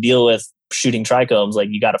I have to deal with shooting trichomes. Like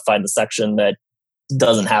you got to find the section that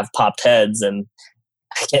doesn't have popped heads. And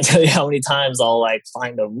I can't tell you how many times I'll like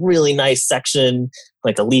find a really nice section,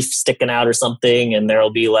 like a leaf sticking out or something, and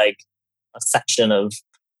there'll be like a section of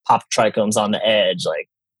popped trichomes on the edge. Like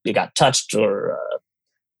it got touched, or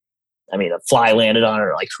a fly landed on it,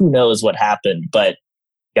 or like who knows what happened, but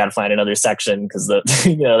you got to find another section because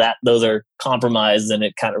you know, that those are compromised and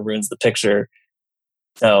it kind of ruins the picture.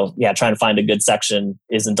 So yeah, trying to find a good section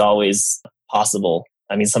isn't always possible.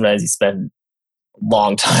 I mean, sometimes you spend a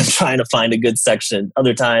long time trying to find a good section.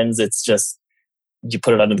 Other times it's just, you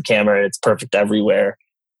put it under the camera and it's perfect everywhere.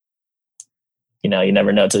 You know, you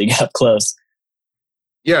never know till you get up close.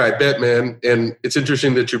 Yeah, I bet, man. And it's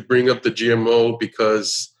interesting that you bring up the GMO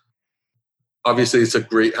because obviously it's a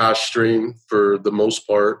great hash strain for the most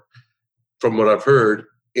part, from what I've heard.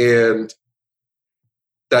 And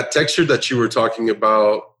that texture that you were talking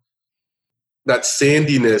about, that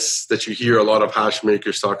sandiness that you hear a lot of hash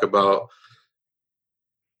makers talk about,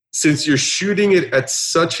 since you're shooting it at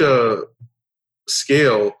such a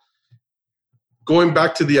scale, going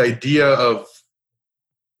back to the idea of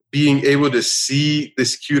being able to see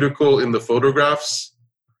this cuticle in the photographs,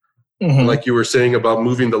 like you were saying about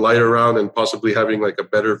moving the light around and possibly having like a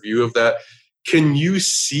better view of that, can you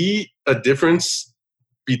see a difference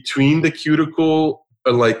between the cuticle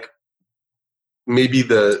and like maybe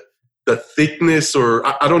the thickness, or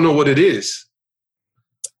I don't know what it is?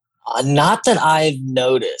 Not that I've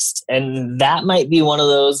noticed. And that might be one of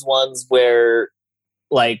those ones where,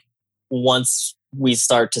 like, once we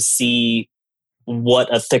start to see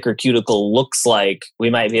what a thicker cuticle looks like, we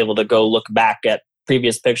might be able to go look back at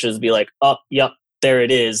previous pictures and be like, oh, yep, there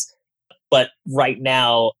it is. But right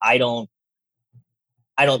now, I don't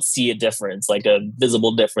see a difference, like a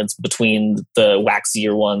visible difference between the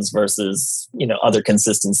waxier ones versus, you know, other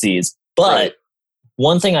consistencies. But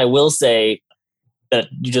one thing I will say, that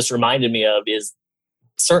you just reminded me of is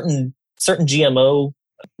certain GMO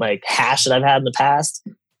like hash that I've had in the past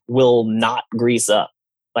will not grease up.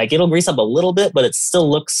 Like it'll grease up a little bit, but it still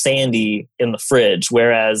looks sandy in the fridge.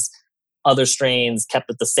 Whereas other strains kept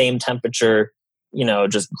at the same temperature,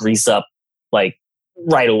 just grease up like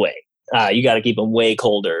right away. You got to keep them way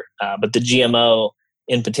colder. But the GMO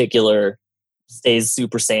in particular stays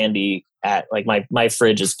super sandy at like my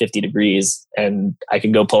fridge is 50 degrees and I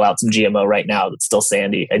can go pull out some GMO right now that's still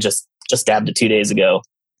sandy. I just dabbed it 2 days ago,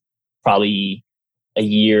 probably a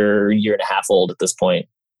year and a half old at this point.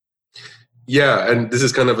 Yeah, and this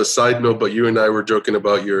is kind of a side note, but you and I were joking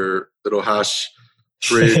about your little hash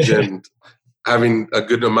fridge and having a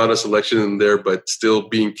good amount of selection in there, but still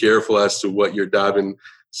being careful as to what you're dabbing.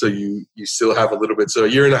 So you still have a little bit. So a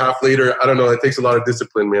year and a half later, I don't know. It takes a lot of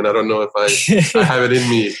discipline, man. I don't know if I have it in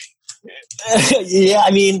me. Yeah,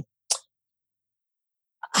 I mean,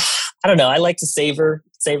 I don't know. I like to savor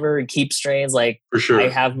and keep strains. Like for sure. I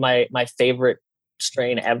have my favorite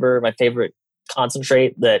strain ever, my favorite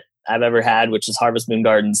concentrate that I've ever had, which is Harvest Moon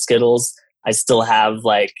Garden Skittles. I still have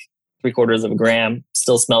like 3/4 of a gram.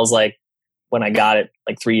 Still smells like when I got it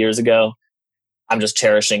like 3 years ago. I'm just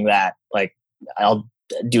cherishing that. Like I'll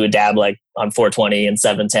do a dab like on 420 and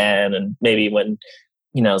 710, and maybe when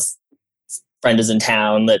friend is in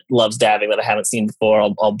town that loves dabbing that I haven't seen before,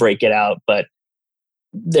 I'll break it out. But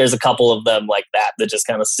there's a couple of them like that just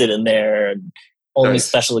kind of sit in there and only nice.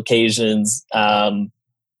 Special occasions.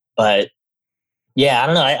 But yeah, I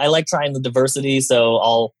don't know. I like trying the diversity, so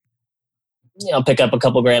I'll pick up a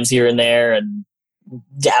couple grams here and there and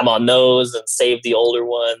dab on those and save the older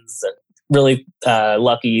ones. And really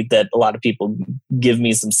lucky that a lot of people give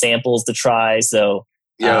me some samples to try. So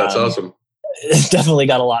yeah, that's awesome. Definitely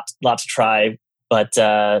got a lot to try. But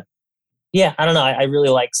yeah, I don't know. I really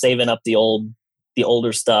like saving up the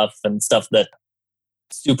older stuff and stuff that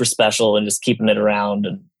super special and just keeping it around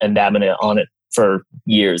and dabbing it on it for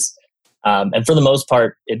years. And for the most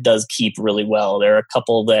part, it does keep really well. There are a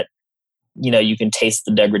couple that, you can taste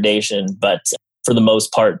the degradation, but for the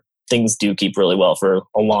most part, things do keep really well for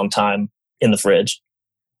a long time in the fridge.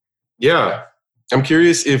 Yeah. I'm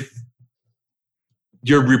curious if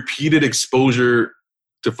your repeated exposure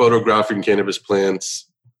to photographing cannabis plants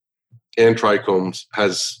and trichomes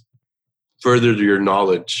has furthered your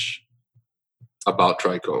knowledge about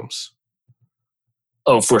trichomes.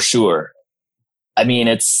 Oh, for sure. I mean,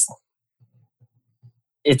 it's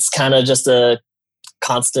kind of just a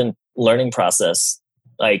constant learning process.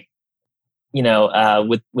 Like,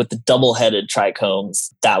 with the double-headed trichomes,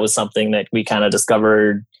 that was something that we kind of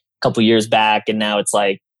discovered a couple years back, and now it's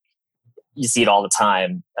like you see it all the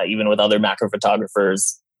time, even with other macro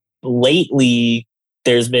photographers. Lately,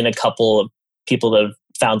 there's been a couple of people that have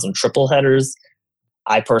found some triple headers.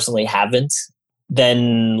 I personally haven't.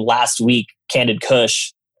 Then last week, Candid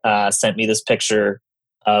Kush sent me this picture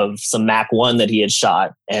of some Mac 1 that he had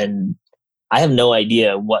shot, and I have no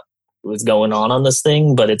idea what was going on this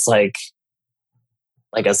thing, but it's like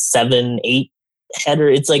a 7-8 header.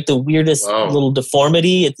 It's like the weirdest little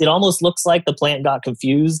deformity. It almost looks like the plant got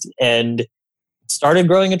confused and started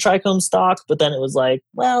growing a trichome stalk, but then it was like,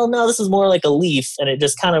 well, no, this is more like a leaf, and it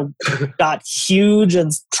just kind of got huge,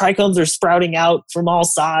 and trichomes are sprouting out from all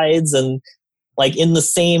sides, and like in the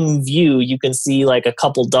same view, you can see like a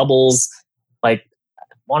couple doubles. Like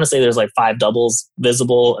I want to say there's like 5 doubles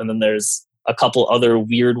visible, and then there's a couple other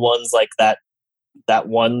weird ones like that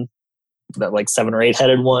one, that like 7 or 8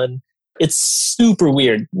 headed one. It's super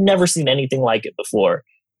weird. Never seen anything like it before.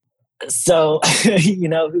 So,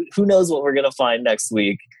 who knows what we're going to find next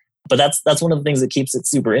week. But that's one of the things that keeps it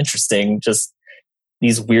super interesting. Just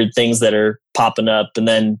these weird things that are popping up. And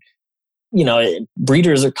then,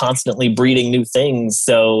 breeders are constantly breeding new things.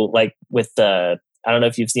 So like with I don't know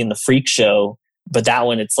if you've seen the Freak Show, but that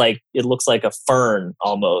one, it looks like a fern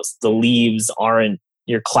almost. The leaves aren't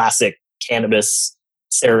your classic cannabis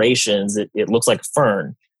serrations. It looks like a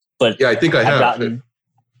fern. But yeah, I think I've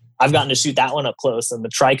gotten to shoot that one up close, and the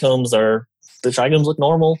trichomes look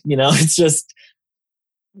normal. It's just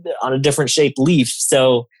on a different shaped leaf.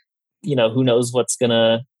 So, who knows what's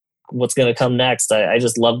gonna come next. I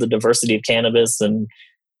just love the diversity of cannabis and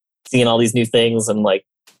seeing all these new things and like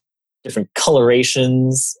different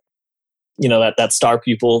colorations. That star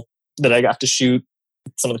pupil that I got to shoot,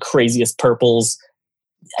 some of the craziest purples.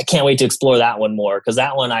 I can't wait to explore that one more, because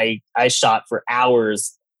that one I shot for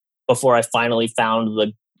hours before I finally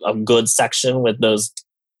found a good section with those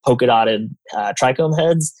polka dotted trichome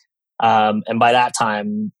heads. And by that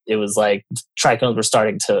time, it was like trichomes were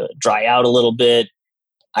starting to dry out a little bit.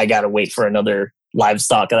 I got to wait for another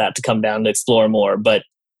livestock of that to come down to explore more. But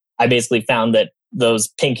I basically found that those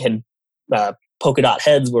pink head polka dot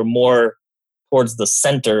heads were more towards the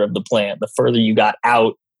center of the plant. The further you got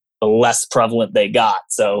out, the less prevalent they got.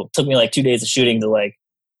 So it took me like 2 days of shooting to like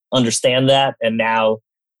understand that. And now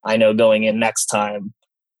I know going in next time,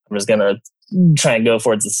 I'm just going to try and go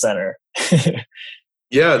towards the center.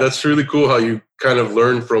 Yeah, that's really cool how you kind of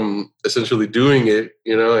learn from essentially doing it,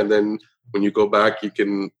 you know, and then when you go back, you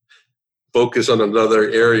can focus on another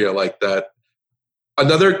area like that.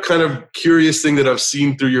 Another kind of curious thing that I've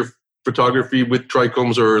seen through your photography with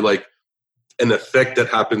trichomes, or like an effect that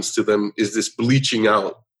happens to them, is this bleaching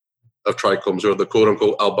out of trichomes, or the quote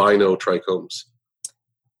unquote albino trichomes.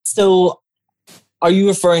 So are you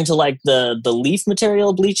referring to like the leaf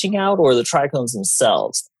material bleaching out, or the trichomes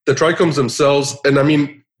themselves? The trichomes themselves. And I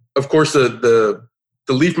mean, of course, the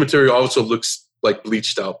leaf material also looks like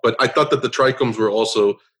bleached out, but I thought that the trichomes were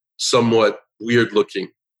also somewhat weird looking.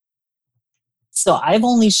 So I've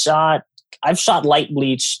shot light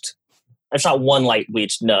bleached. I've shot one light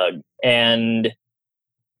bleached nug, and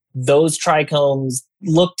those trichomes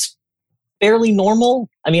looked fairly normal.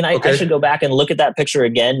 I mean, I should go back and look at that picture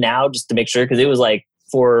again now just to make sure, because it was like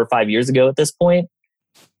 4 or 5 years ago at this point.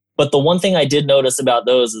 But the one thing I did notice about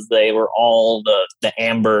those is they were all the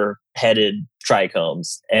amber-headed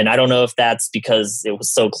trichomes. And I don't know if that's because it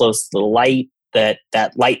was so close to the light that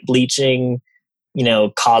light bleaching, you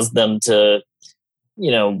know, caused them to,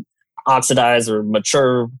 you know, oxidize or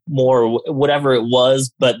mature more, whatever it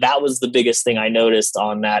was. But that was the biggest thing I noticed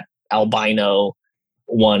on that albino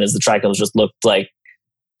one, is the trichomes just looked like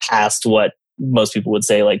past what most people would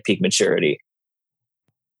say like peak maturity.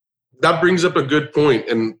 That brings up a good point,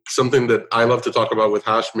 and something that I love to talk about with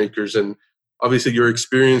hash makers. And obviously your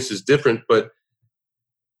experience is different, but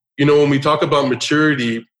you know, when we talk about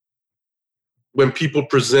maturity, when people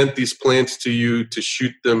present these plants to you to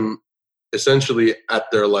shoot them essentially at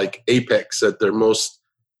their like apex, at their most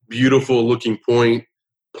beautiful looking point,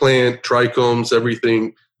 plant, trichomes,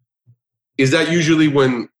 everything, is that usually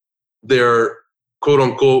when they're quote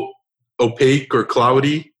unquote opaque or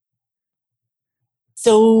cloudy?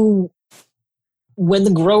 So when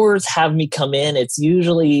the growers have me come in, it's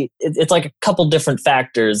usually, it's like a couple different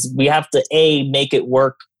factors. We have to make it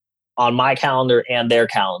work on my calendar and their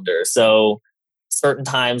calendar. So certain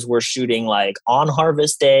times we're shooting like on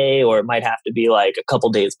harvest day, or it might have to be like a couple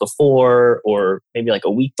days before, or maybe like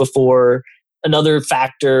a week before. Another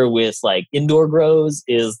factor with like indoor grows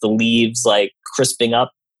is the leaves like crisping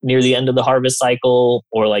up near the end of the harvest cycle,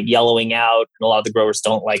 or like yellowing out. And a lot of the growers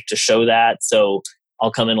don't like to show that. So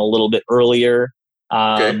I'll come in a little bit earlier.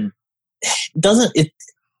 The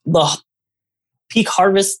peak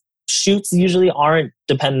harvest shoots usually aren't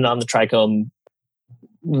dependent on the trichome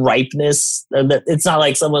ripeness. It's not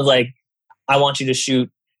like someone's like, I want you to shoot,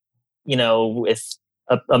 you know, with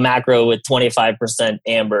a macro with 25%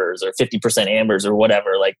 ambers or 50% ambers or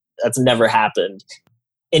whatever. Like that's never happened.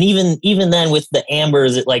 And even then with the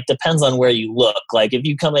ambers, it like depends on where you look. Like if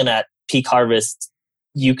you come in at peak harvest,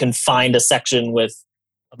 you can find a section with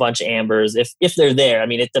a bunch of ambers if they're there. I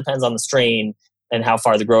mean, it depends on the strain and how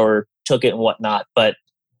far the grower took it and whatnot. But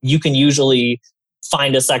you can usually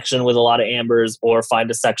find a section with a lot of ambers, or find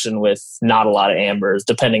a section with not a lot of ambers,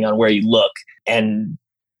 depending on where you look. And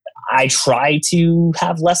I try to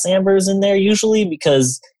have less ambers in there usually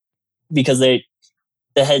because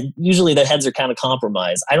usually the heads are kind of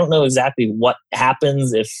compromised. I don't know exactly what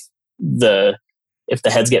happens if the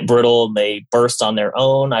heads get brittle and they burst on their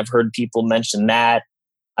own. I've heard people mention that.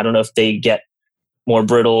 I don't know if they get more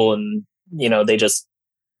brittle and, you know, they just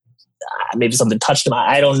maybe something touched them.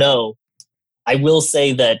 I don't know. I will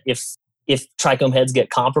say that if trichome heads get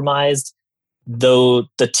compromised, though,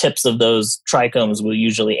 the tips of those trichomes will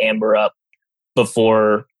usually amber up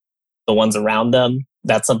before the ones around them.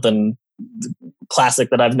 That's something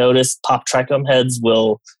classic that I've noticed. Top trichome heads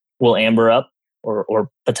will amber up or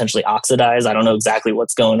potentially oxidize. I don't know exactly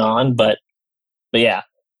what's going on, but yeah.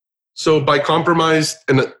 So by compromised,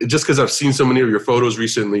 and just because I've seen so many of your photos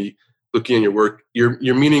recently, looking at your work, you're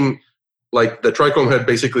meaning like the trichome head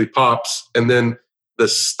basically pops, and then the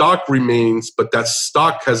stalk remains, but that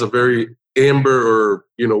stalk has a very amber, or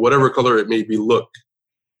you know, whatever color it may be, look.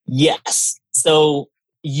 Yes. So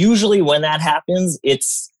usually when that happens,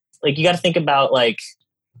 it's like you got to think about like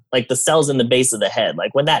the cells in the base of the head.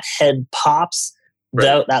 Like when that head pops,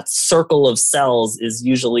 right, that circle of cells is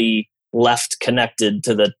usually left connected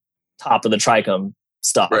to the top of the trichome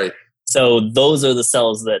stalk. Right. So those are the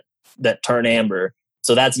cells that turn amber.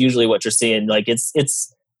 So that's usually what you're seeing. Like it's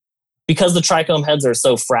because the trichome heads are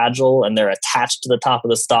so fragile and they're attached to the top of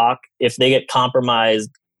the stalk. If they get compromised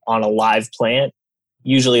on a live plant,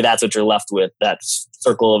 usually that's what you're left with, that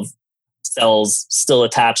circle of cells still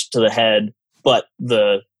attached to the head, but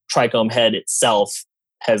the trichome head itself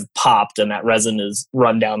has popped and that resin is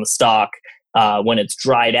run down the stalk. When it's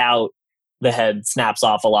dried out, the head snaps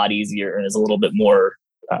off a lot easier and is a little bit more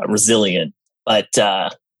resilient. But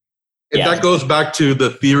and that goes back to the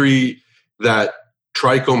theory that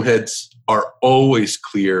trichome heads are always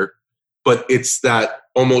clear, but it's that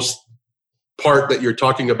almost part that you're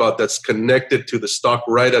talking about that's connected to the stalk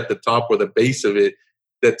right at the top or the base of it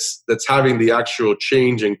that's having the actual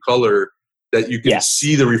change in color that you can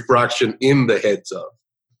see the refraction in the heads of.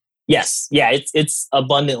 Yes. Yeah, it's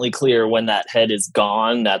abundantly clear when that head is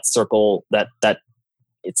gone, that circle, that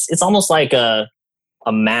it's almost like a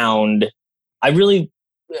mound. I really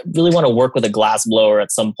want to work with a glass blower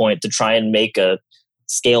at some point to try and make a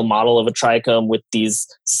scale model of a trichome with these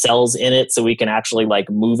cells in it so we can actually like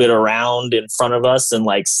move it around in front of us and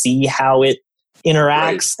like see how it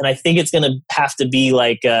interacts. Right. And I think it's going to have to be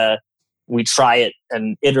like we try it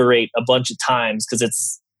and iterate a bunch of times because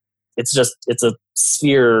it's a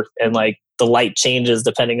sphere and like the light changes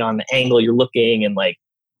depending on the angle you're looking, and like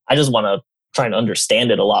I just want to try and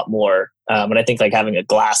understand it a lot more. And I think like having a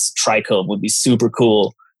glass trichome would be super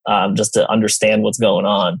cool just to understand what's going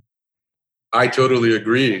on. I totally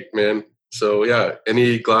agree, man. So yeah,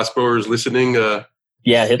 any glass blowers listening? Hit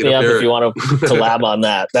me up if you want to collab on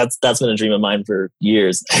that. That's been a dream of mine for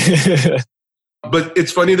years. But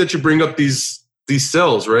it's funny that you bring up these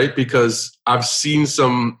cells, right? Because I've seen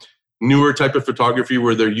some newer type of photography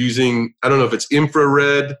where they're using, I don't know if it's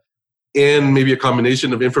infrared and maybe a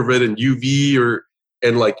combination of infrared and UV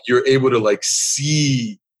and like you're able to like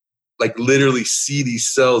see, like literally see these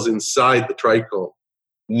cells inside the trichome.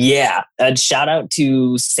 Yeah. And shout out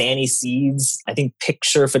to Sanny Seeds. I think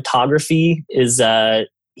Picture Photography is,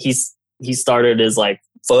 he started his like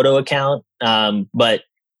photo account. But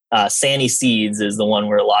Sanny Seeds is the one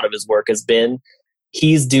where a lot of his work has been.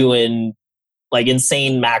 He's doing like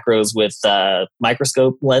insane macros with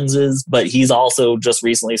microscope lenses, but he's also just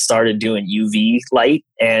recently started doing UV light,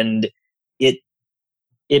 and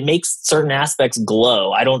it makes certain aspects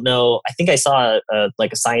glow. I don't know. I think I saw a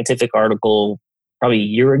scientific article probably a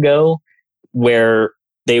year ago where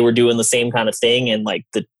they were doing the same kind of thing, and like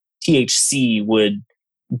the THC would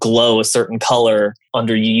glow a certain color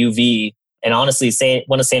under UV. And honestly,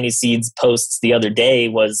 one of Sandy Seeds' posts the other day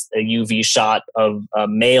was a UV shot of a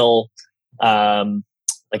male,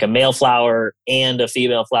 like a male flower and a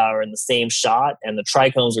female flower in the same shot, and the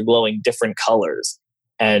trichomes are glowing different colors.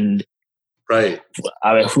 And right,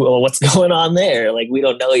 I mean, what's going on there? Like, we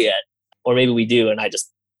don't know yet, or maybe we do, and I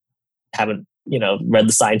just haven't, read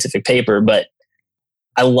the scientific paper. But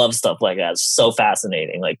I love stuff like that. It's so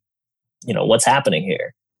fascinating. Like, what's happening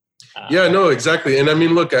here? Yeah, no, exactly. And I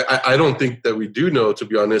mean, look, I don't think that we do know, to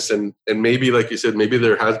be honest. And maybe, like you said, maybe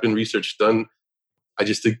there has been research done. I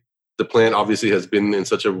just think the plant obviously has been in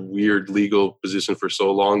such a weird legal position for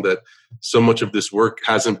so long that so much of this work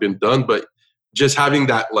hasn't been done. But just having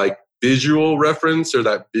that like visual reference or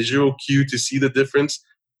that visual cue to see the difference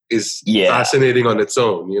is fascinating on its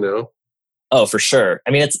own, Oh, for sure.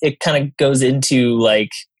 I mean, it kind of goes into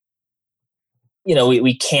like,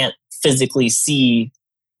 we can't physically see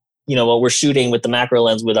what we're shooting with the macro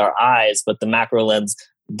lens with our eyes, but the macro lens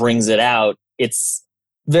brings it out. It's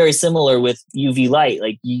very similar with UV light.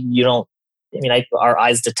 Like you don't, our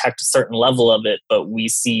eyes detect a certain level of it, but we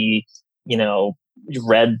see,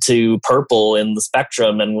 red to purple in the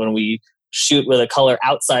spectrum. And when we shoot with a color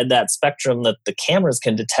outside that spectrum that the cameras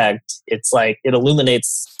can detect, it's like it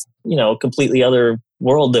illuminates, a completely other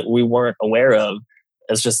world that we weren't aware of.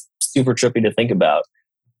 It's just super trippy to think about.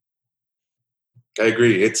 I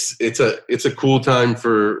agree. It's a cool time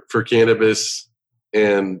for cannabis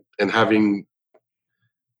and having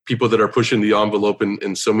people that are pushing the envelope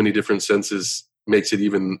in so many different senses makes it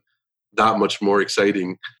even that much more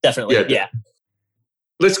exciting. Definitely. Yeah.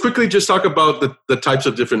 Let's quickly just talk about the types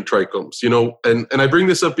of different trichomes, and I bring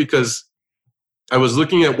this up because I was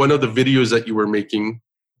looking at one of the videos that you were making,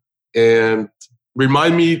 and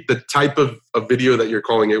remind me the type of video that you're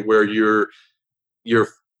calling it, where you're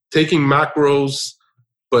taking macros,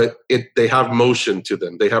 but they have motion to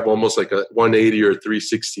them. They have almost like a 180 or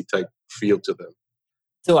 360 type feel to them.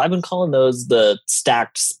 So I've been calling those the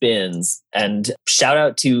stacked spins. And shout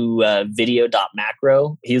out to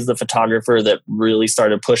video.macro. He's the photographer that really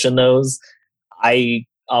started pushing those. I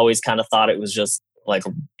always kind of thought it was just like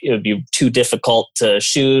it would be too difficult to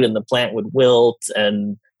shoot and the plant would wilt,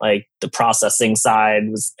 and like the processing side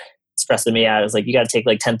was stressing me out. It was like, you got to take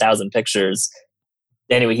like 10,000 pictures.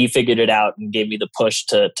 Anyway, he figured it out and gave me the push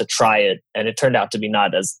to try it. And it turned out to be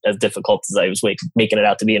not as difficult as I was making it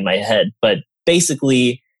out to be in my head. But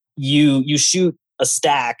basically, you shoot a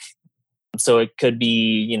stack. So it could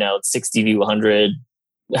be, 60 to 100,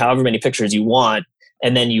 however many pictures you want.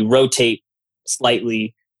 And then you rotate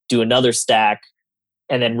slightly, do another stack,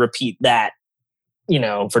 and then repeat that,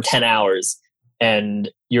 for 10 hours. And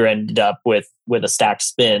you're ended up with a stacked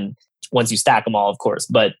spin once you stack them all, of course.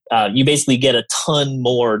 But you basically get a ton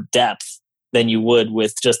more depth than you would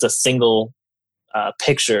with just a single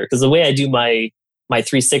picture. Because the way I do my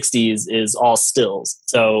 360s is all stills.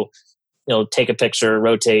 So, take a picture,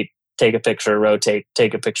 rotate, take a picture, rotate,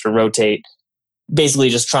 take a picture, rotate. Basically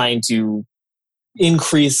just trying to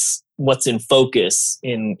increase what's in focus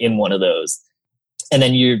in one of those. And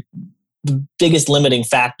then the biggest limiting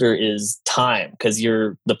factor is time, because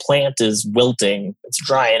the plant is wilting, it's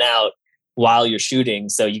drying out while you're shooting.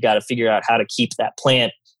 So you got to figure out how to keep that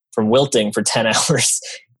plant from wilting for 10 hours.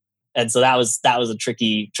 And so that was a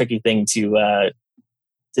tricky thing to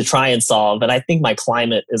try and solve. And I think my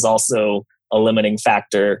climate is also a limiting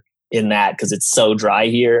factor in that, because it's so dry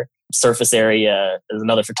here. Surface area is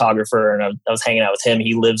another photographer, and I was hanging out with him.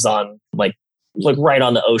 He lives on like right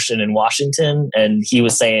on the ocean in Washington, and he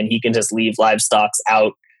was saying he can just leave livestock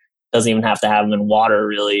out, doesn't even have to have them in water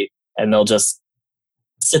really, and they'll just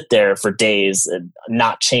sit there for days and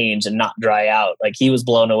not change and not dry out. Like, he was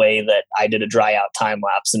blown away that I did a dry out time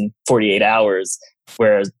lapse in 48 hours,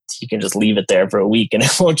 whereas he can just leave it there for a week and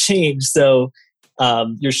it won't change. So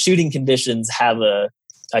your shooting conditions have a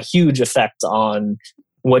huge effect on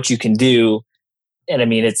what you can do. And I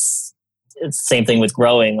mean, it's the same thing with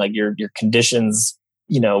growing. Like, your conditions,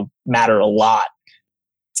 matter a lot.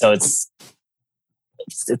 So it's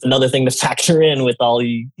another thing to factor in with all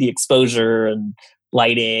the exposure and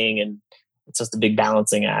lighting, and it's just a big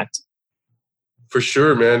balancing act. For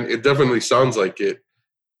sure, man. It definitely sounds like it.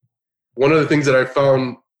 One of the things that I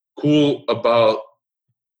found cool about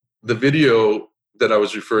the video that I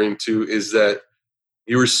was referring to is that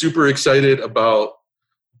you were super excited about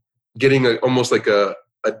getting almost like a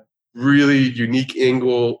really unique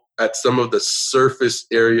angle at some of the surface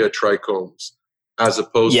area trichomes, as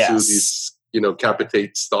opposed to these,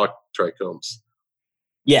 capitate stalk trichomes.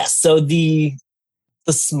 Yes. So the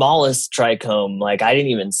smallest trichome, like, I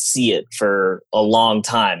didn't even see it for a long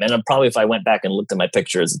time. And probably if I went back and looked at my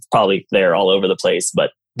pictures, it's probably there all over the place,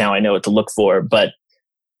 but now I know what to look for. But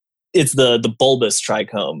it's the bulbous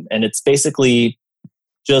trichome, and it's basically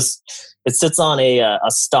it sits on a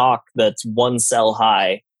stalk that's one cell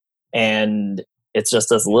high, and it's just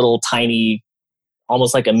this little tiny,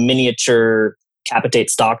 almost like a miniature capitate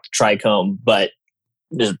stalk trichome, but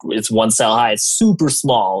it's one cell high. It's super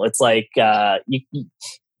small. It's like I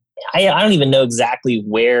don't even know exactly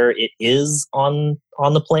where it is on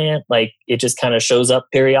the plant. Like, it just kind of shows up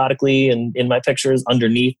periodically in my pictures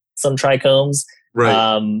underneath some trichomes.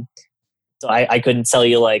 Right. So I couldn't tell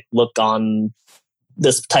you, like, look on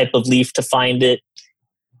this type of leaf to find it.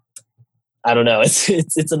 I don't know.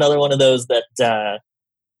 It's another one of those that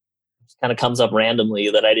kind of comes up randomly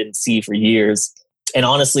that I didn't see for years. And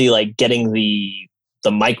honestly, like, getting the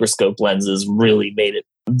microscope lenses really made it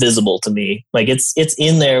visible to me. Like, it's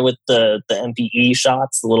in there with the MPE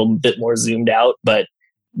shots, a little bit more zoomed out, but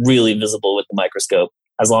really visible with the microscope,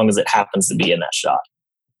 as long as it happens to be in that shot.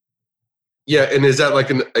 Yeah, and is that like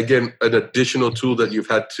an additional tool that you've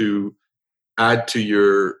had to add to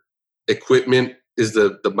your equipment? Is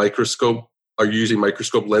the microscope? Are you using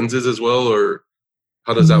microscope lenses as well, or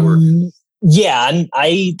how does that work? Yeah, and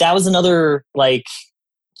that was another like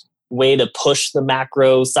way to push the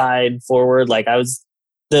macro side forward. Like,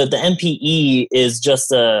 the MPE is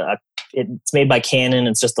just it's made by Canon.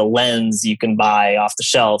 It's just a lens you can buy off the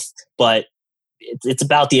shelf, but it's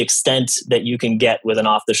about the extent that you can get with an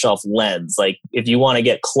off the shelf lens. Like, if you want to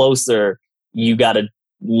get closer, you got to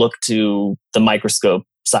look to the microscope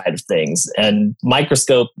side of things. And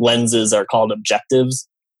microscope lenses are called objectives,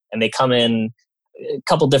 and they come in a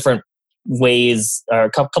couple different ways, or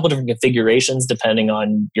a couple different configurations depending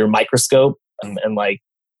on your microscope and like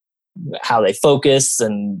how they focus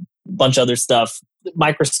and a bunch of other stuff.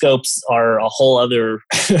 Microscopes are a whole other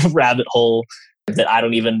rabbit hole that I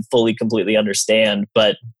don't even fully completely understand.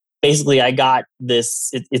 But basically, I got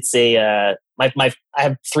this. I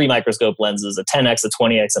have 3 microscope lenses: a 10x, a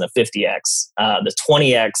 20x, and a 50x. The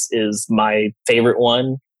 20x is my favorite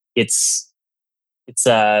one. It's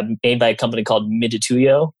made by a company called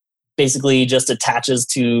Midituyo. Basically, just attaches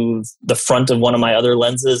to the front of one of my other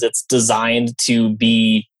lenses. It's designed to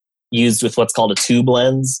be used with what's called a tube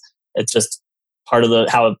lens. It's just part of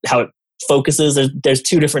how it focuses. There's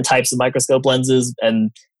 2 different types of microscope lenses,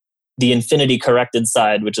 and the infinity corrected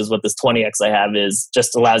side, which is what this 20x I have, is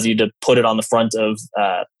just allows you to put it on the front of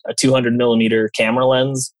a 200 millimeter camera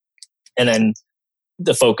lens, and then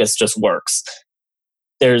the focus just works.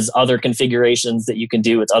 There's other configurations that you can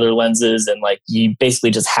do with other lenses, and like you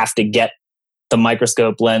basically just have to get the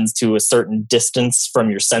microscope lens to a certain distance from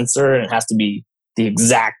your sensor, and it has to be the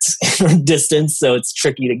exact distance. So it's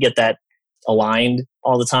tricky to get that aligned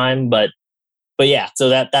all the time. But yeah, so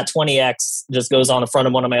that 20x just goes on the front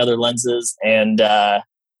of one of my other lenses and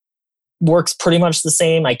works pretty much the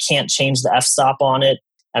same. I can't change the f-stop on it,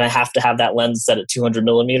 and I have to have that lens set at 200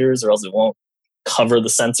 millimeters or else it won't cover the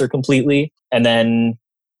sensor completely. And then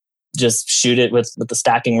just shoot it with the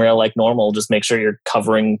stacking rail like normal. Just make sure you're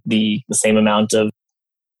covering the same amount of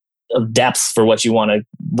depth for what you want to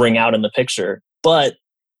bring out in the picture. But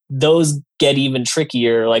those get even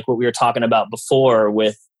trickier, like what we were talking about before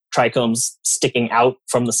with trichomes sticking out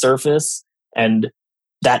from the surface and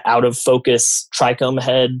that out of focus trichome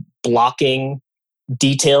head blocking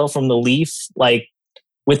detail from the leaf. Like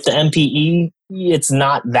with the MPE, it's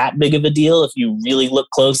not that big of a deal. If you really look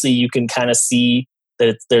closely, you can kind of see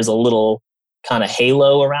that there's a little kind of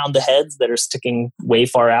halo around the heads that are sticking way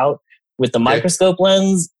far out. With the microscope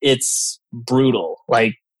lens, it's brutal.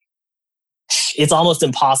 Like, it's almost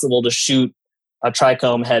impossible to shoot a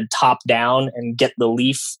trichome head top down and get the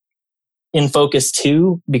leaf in focus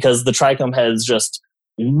too, because the trichome head is just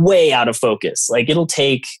way out of focus. Like, it'll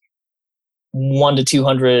take 1 to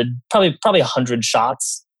 200, probably 100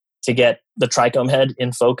 shots to get the trichome head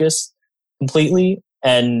in focus completely.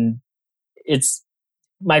 And it's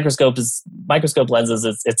microscope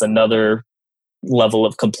lenses. It's another level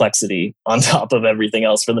of complexity on top of everything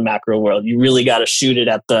else for the macro world. You really got to shoot it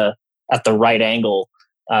at the right angle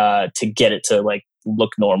to get it to like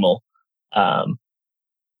look normal.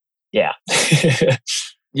 Yeah.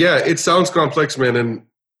 Yeah, it sounds complex, man. And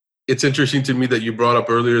it's interesting to me that you brought up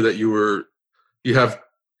earlier that you have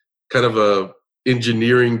kind of a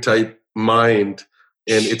engineering type mind,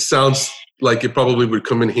 and it sounds like it probably would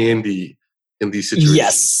come in handy in these situations.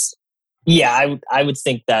 Yes. Yeah, I would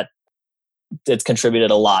think that it's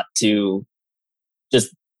contributed a lot to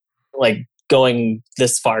just like going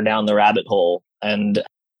this far down the rabbit hole. And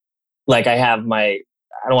like I don't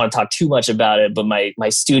want to talk too much about it, but my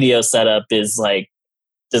studio setup is like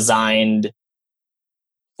designed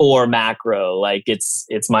for macro. Like it's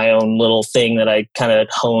my own little thing that I kind of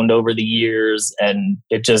honed over the years, and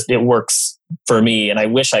it works for me. And I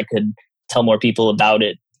wish I could tell more people about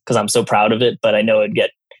it because I'm so proud of it, but I know it'd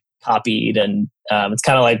get copied. And it's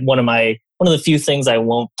kind of like one of the few things I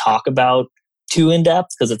won't talk about too in depth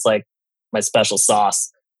because it's like my special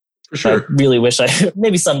sauce. For sure. I really wish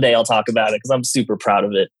maybe someday I'll talk about it because I'm super proud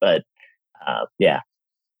of it. But yeah.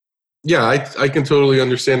 Yeah, I can totally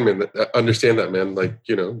understand that, man. Like,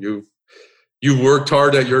 you know, you've worked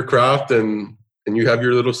hard at your craft and you have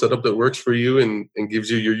your little setup that works for you and gives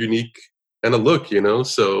you your unique kind of look, you know?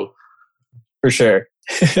 So for sure.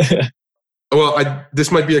 Well,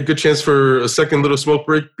 this might be a good chance for a second little smoke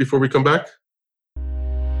break before we come back.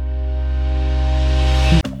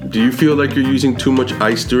 Do you feel like you're using too much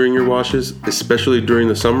ice during your washes, especially during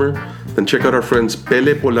the summer? Then check out our friends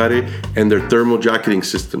Pele Polare and their thermal jacketing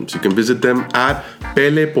systems. You can visit them at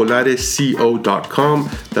pelepolareco.com.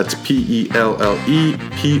 That's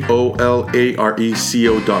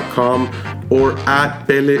PELLEPOLARECO.com or at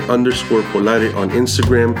Pele_Polare on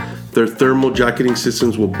Instagram. Their thermal jacketing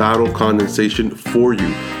systems will battle condensation for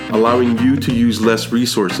you, allowing you to use less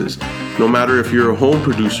resources. No matter if you're a home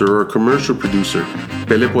producer or a commercial producer,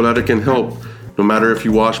 Pele Polare can help. No matter if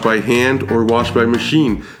you wash by hand or wash by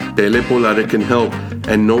machine, Pele Polare can help.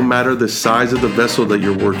 And no matter the size of the vessel that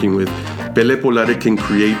you're working with, Pele Polare can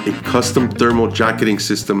create a custom thermal jacketing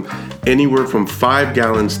system anywhere from 5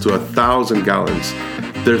 gallons to 1,000 gallons.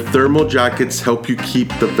 Their thermal jackets help you keep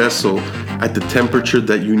the vessel at the temperature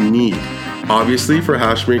that you need. Obviously, for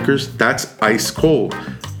hash makers, that's ice cold.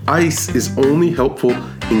 Ice is only helpful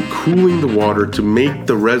in cooling the water to make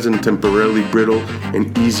the resin temporarily brittle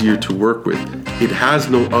and easier to work with. It has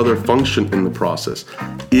no other function in the process.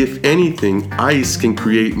 If anything, ice can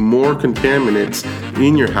create more contaminants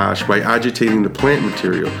in your hash by agitating the plant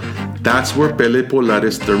material. That's where Pele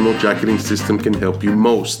Polare's thermal jacketing system can help you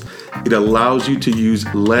most. It allows you to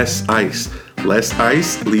use less ice. Less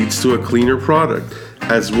ice leads to a cleaner product,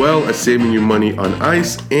 as well as saving you money on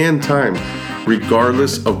ice and time.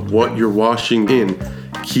 Regardless of what you're washing in,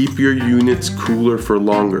 keep your units cooler for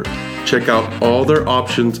longer. Check out all their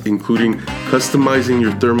options, including customizing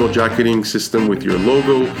your thermal jacketing system with your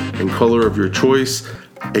logo and color of your choice.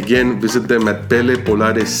 Again, visit them at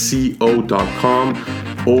pelepolareco.com.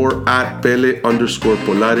 or at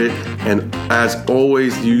Pele_Polare. And as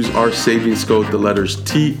always, use our savings code, the letters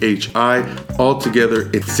THI. Altogether,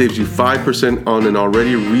 it saves you 5% on an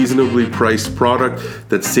already reasonably priced product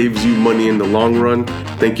that saves you money in the long run.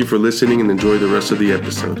 Thank you for listening and enjoy the rest of the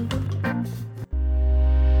episode.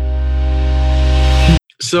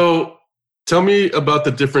 So tell me about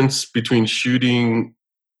the difference between shooting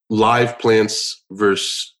live plants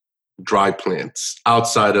versus dry plants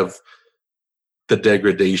outside of the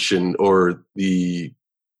degradation or the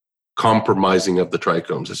compromising of the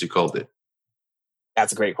trichomes, as you called it.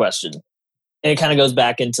 That's a great question. And it kind of goes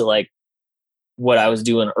back into like what I was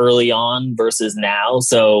doing early on versus now.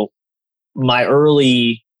 So my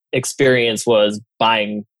early experience was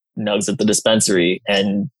buying nugs at the dispensary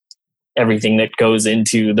and everything that goes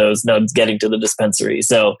into those nugs getting to the dispensary.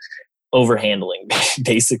 So overhandling,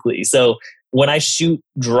 basically. So when I shoot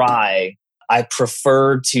dry, I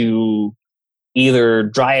prefer to either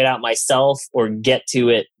dry it out myself or get to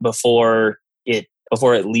it before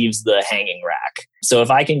it leaves the hanging rack. So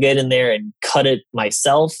if I can get in there and cut it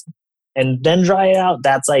myself and then dry it out,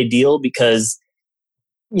 that's ideal because,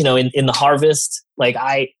 you know, in the harvest, like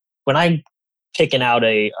when I'm picking out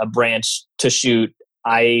a branch to shoot,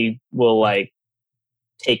 I will like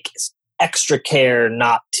take extra care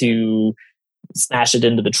not to smash it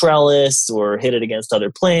into the trellis or hit it against other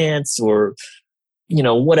plants or, you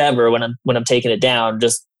know, whatever when I'm taking it down,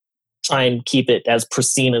 just try and keep it as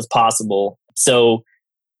pristine as possible. So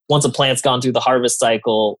once a plant's gone through the harvest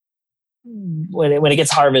cycle, when it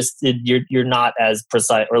gets harvested, you're not as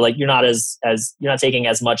precise, or like you're not taking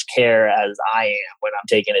as much care as I am when I'm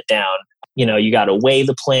taking it down. You know, you got to weigh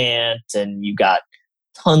the plant and you got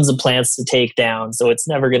tons of plants to take down. So it's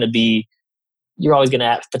never going to be, you're always going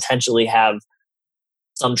to potentially have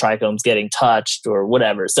some trichomes getting touched or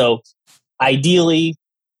whatever. So ideally,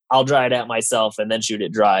 I'll dry it out myself and then shoot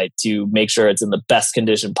it dry to make sure it's in the best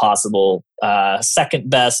condition possible. Second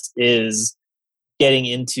best is getting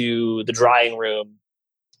into the drying room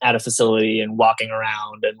at a facility and walking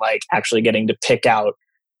around and like actually getting to pick out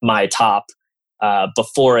my top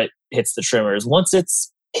before it hits the trimmers. Once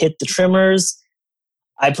it's hit the trimmers,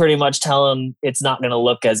 I pretty much tell them it's not going to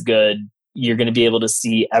look as good. You're going to be able to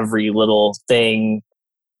see every little thing,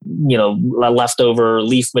 you know, leftover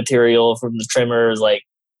leaf material from the trimmers, like,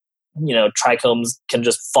 you know, trichomes can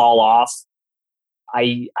just fall off.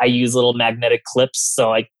 I use little magnetic clips,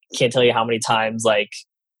 so I can't tell you how many times, like,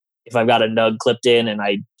 if I've got a nug clipped in and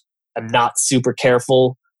I'm not super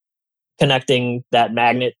careful connecting that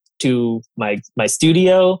magnet to my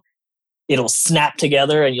studio, it'll snap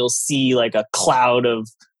together and you'll see like a cloud of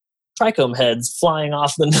trichome heads flying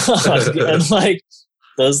off the nug. And like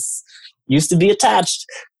those used to be attached.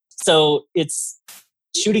 So it's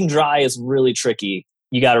shooting dry is really tricky.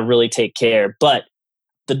 You got to really take care. But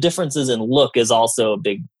the differences in look is also a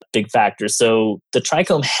big factor. So the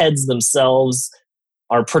trichome heads themselves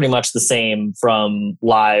are pretty much the same from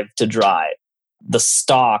live to dry. The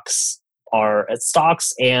stalks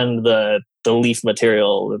and the leaf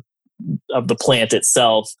material of the plant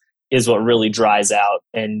itself is what really dries out.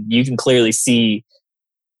 And you can clearly see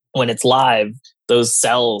when it's live, those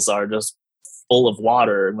cells are just full of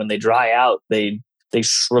water. And when they dry out, they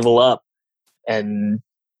shrivel up and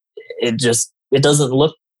it doesn't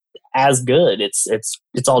look as good. It's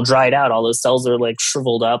all dried out. All those cells are like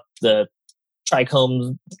shriveled up. The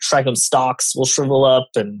trichome stalks will shrivel up.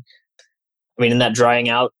 And I mean, in that drying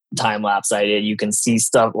out time lapse I did, you can see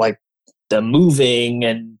stuff like them moving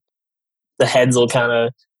and the heads will kind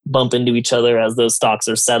of bump into each other as those stalks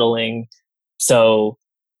are settling. So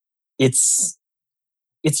it's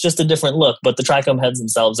just a different look, but the trichome heads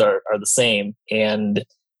themselves are the same. And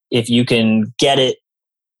if you can get it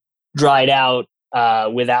dried out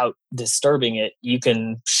without disturbing it, you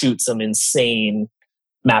can shoot some insane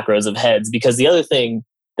macros of heads. Because the other thing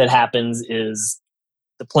that happens is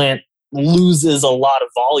the plant loses a lot of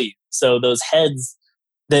volume. So those heads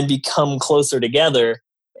then become closer together.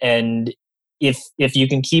 And if you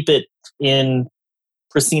can keep it in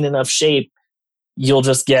pristine enough shape, you'll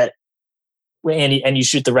just get, and you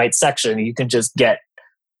shoot the right section, you can just get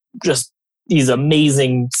just these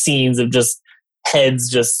amazing scenes of just heads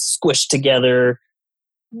just squished together,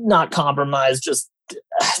 not compromised, just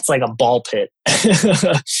it's like a ball pit.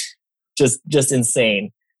 just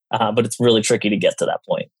insane. But it's really tricky to get to that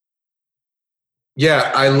point.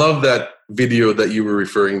 Yeah, I love that video that you were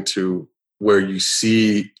referring to where you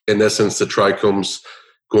see, in essence, the trichomes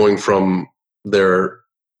going from their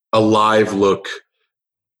alive look.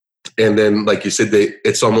 And then, like you said,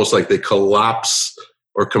 it's almost like they collapse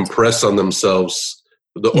or compress on themselves.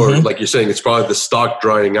 Or like you're saying, it's probably the stalk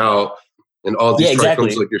drying out. And all these Yeah, trichomes,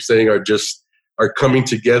 exactly. like you're saying, are coming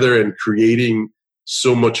together and creating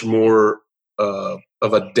so much more of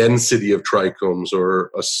a density of trichomes or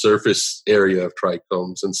a surface area of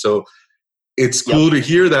trichomes. And so it's cool to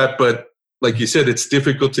hear that, but like you said, it's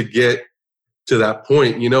difficult to get to that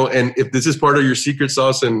point, and if this is part of your secret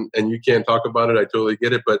sauce and you can't talk about it, I totally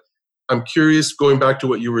get it. But I'm curious, going back to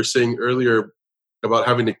what you were saying earlier about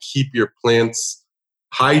having to keep your plants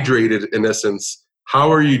hydrated, in essence,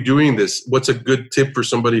 how are you doing this? What's a good tip for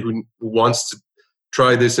somebody who wants to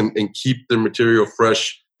try this and keep their material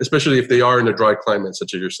fresh, especially if they are in a dry climate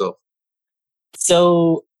such as yourself?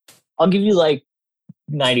 So I'll give you like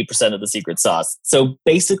 90% of the secret sauce. So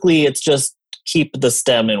basically it's just keep the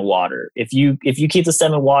stem in water. If you keep the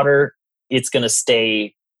stem in water, it's going to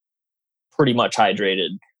stay pretty much hydrated.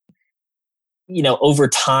 Over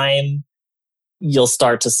time, you'll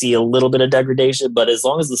start to see a little bit of degradation, but as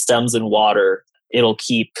long as the stem's in water, it'll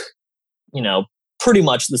keep, pretty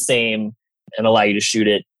much the same and allow you to shoot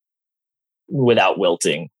it without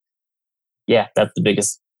wilting. Yeah, that's the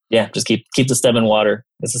biggest. Yeah, just keep the stem in water.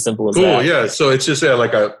 It's as simple as that. Cool. Yeah. So it's just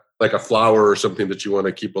like a flower or something that you want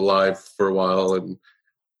to keep alive for a while.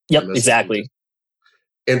 Yep, exactly.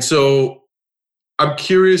 And so I'm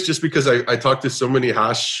curious, just because I talk to so many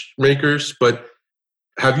hash makers, but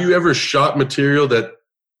have you ever shot material that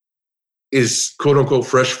is quote unquote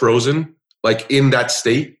fresh frozen, like in that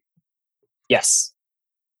state? Yes.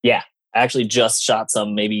 Yeah. I actually just shot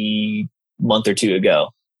some maybe a month or two ago.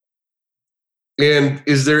 And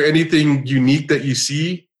is there anything unique that you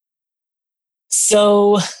see?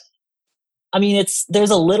 So, I mean, there's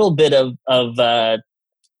a little bit of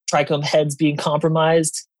trichome heads being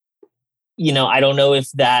compromised. I don't know if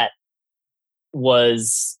that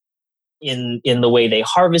was in the way they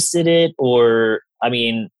harvested it, or, I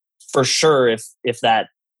mean, for sure, if that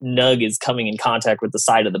nug is coming in contact with the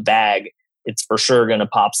side of the bag, it's for sure going to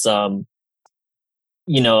pop some.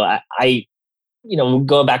 Going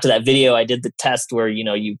back to that video, I did the test where,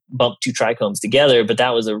 you bump two trichomes together, but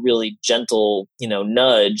that was a really gentle,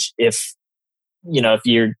 nudge. If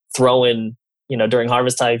you're throwing, during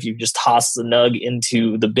harvest time, if you just toss the nug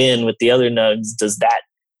into the bin with the other nugs, is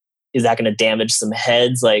that going to damage some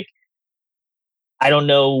heads? Like, I don't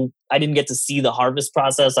know. I didn't get to see the harvest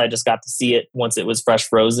process. I just got to see it once it was fresh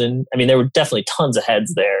frozen. I mean, there were definitely tons of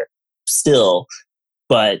heads there still,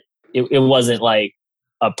 but it wasn't like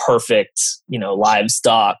a perfect,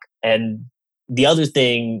 livestock. And the other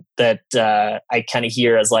thing that I kind of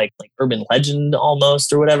hear as like urban legend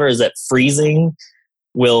almost or whatever is that freezing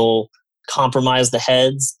will compromise the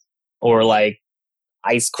heads, or like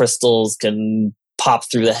ice crystals can pop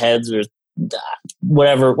through the heads, or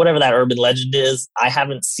whatever that urban legend is. I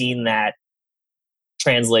haven't seen that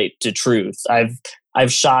translate to truth.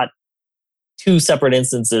 I've shot two separate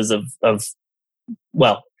instances of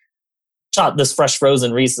shot this fresh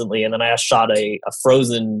frozen recently, and then I shot a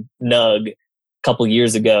frozen nug a couple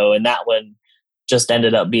years ago, and that one just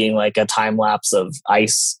ended up being like a time lapse of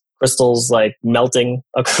ice crystals like melting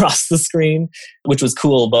across the screen, which was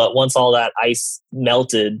cool. But once all that ice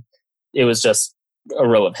melted, it was just a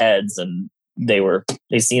row of heads, and they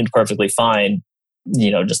seemed perfectly fine.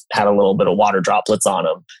 Just had a little bit of water droplets on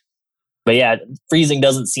them. But yeah, freezing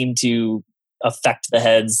doesn't seem to affect the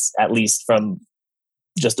heads, at least from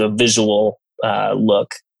just a visual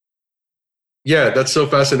look. Yeah, that's so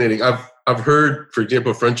fascinating. I've heard, for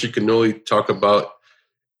example, Frenchy Cannoli talk about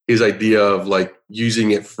his idea of like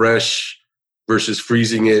using it fresh versus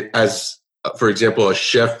freezing it as, for example, a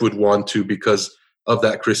chef would want to, because of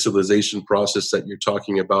that crystallization process that you're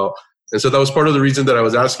talking about. And so that was part of the reason that I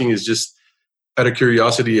was asking, is just out of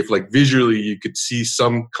curiosity if like visually you could see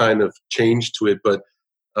some kind of change to it. But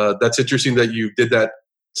that's interesting that you did that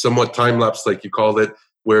somewhat time lapse, like you called it,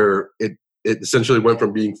 where it essentially went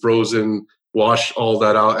from being frozen, wash all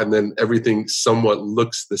that out, and then everything somewhat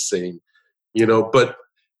looks the same, but,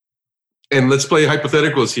 and let's play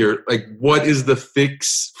hypotheticals here. Like, what is the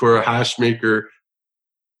fix for a hash maker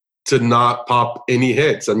to not pop any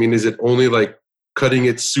heads? I mean, is it only like cutting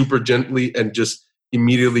it super gently and just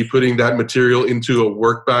immediately putting that material into a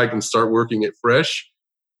work bag and start working it fresh?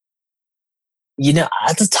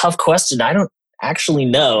 That's a tough question. I don't actually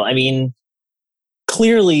know. I mean,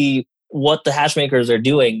 clearly what the hash makers are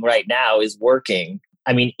doing right now is working.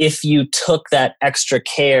 I mean, if you took that extra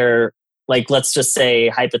care, like let's just say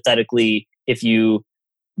hypothetically, if you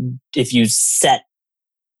set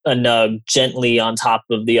a nug gently on top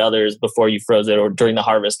of the others before you froze it, or during the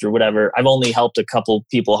harvest or whatever. I've only helped a couple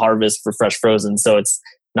people harvest for fresh frozen, so it's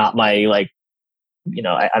not my I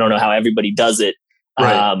don't know how everybody does it.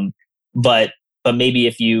 Right. But maybe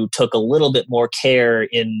if you took a little bit more care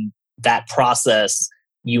in that process,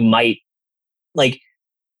 you might like,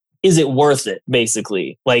 is it worth it?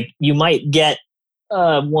 Basically, like you might get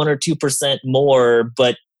 1 or 2% more,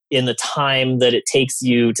 but in the time that it takes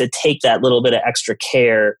you to take that little bit of extra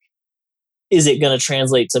care, is it going to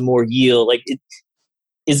translate to more yield? Like,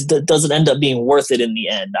 does it end up being worth it in the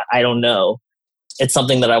end? I don't know. It's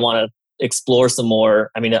something that I want to explore some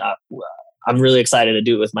more. I mean, I'm really excited to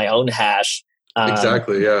do it with my own hash.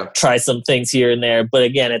 Exactly. Yeah. Try some things here and there, but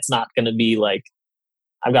again, it's not going to be like,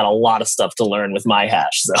 I've got a lot of stuff to learn with my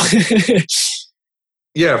hash. So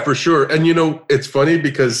Yeah, for sure. And it's funny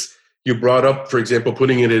because you brought up, for example,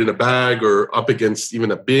 putting it in a bag or up against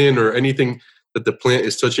even a bin or anything that the plant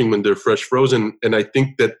is touching when they're fresh frozen. And I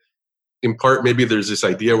think that in part, maybe there's this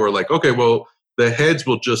idea where like, okay, well, the heads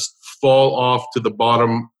will just fall off to the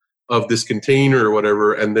bottom of this container or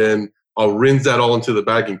whatever, and then I'll rinse that all into the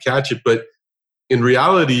bag and catch it. But in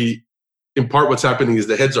reality, in part, what's happening is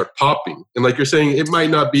the heads are popping. And like you're saying, it might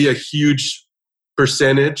not be a huge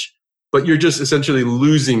percentage, but you're just essentially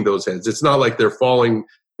losing those heads. It's not like they're falling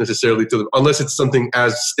necessarily to them, unless it's something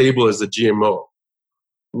as stable as the GMO.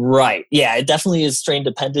 Right. Yeah, it definitely is strain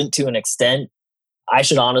dependent to an extent. I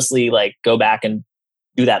should honestly like go back and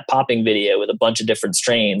do that popping video with a bunch of different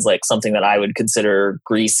strains, like something that I would consider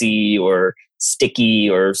greasy or sticky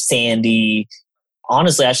or sandy.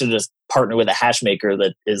 Honestly, I should just partner with a hash maker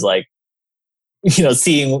that is like,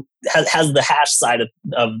 seeing has the hash side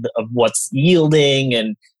of what's yielding,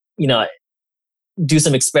 and do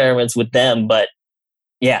some experiments with them. But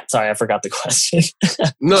yeah, sorry, I forgot the question.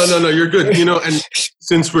 No, you're good. And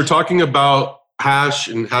since we're talking about hash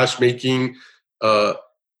and hash making,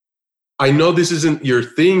 I know this isn't your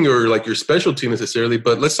thing or like your specialty necessarily,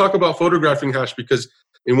 but let's talk about photographing hash, because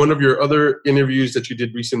in one of your other interviews that you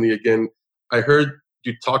did recently, again, I heard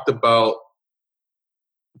you talked about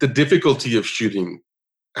the difficulty of shooting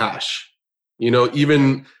hash.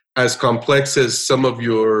 Even as complex as some of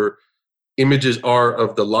your images are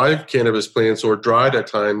of the live cannabis plants or dried at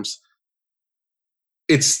times,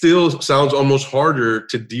 it still sounds almost harder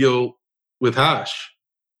to deal with hash.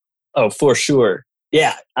 Oh, for sure.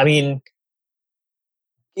 Yeah. I mean,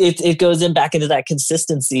 it goes back into that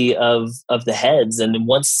consistency of the heads. And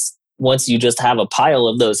once you just have a pile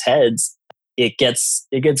of those heads, it gets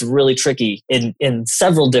really tricky in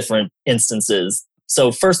several different instances.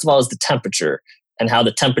 So first of all is the temperature, and how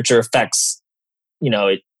the temperature affects,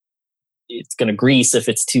 it's going to grease if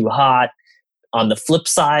it's too hot. On the flip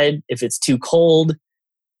side, if it's too cold,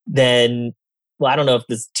 then, well, I don't know if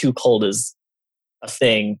this too cold is a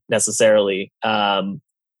thing necessarily.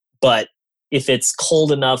 But if it's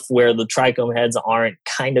cold enough where the trichome heads aren't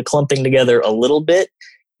kind of clumping together a little bit,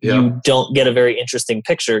 you don't get a very interesting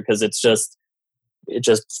picture, because it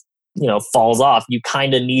just falls off. You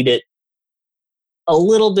kind of need it a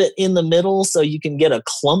little bit in the middle so you can get a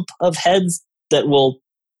clump of heads that will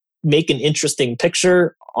make an interesting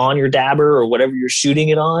picture on your dabber or whatever you're shooting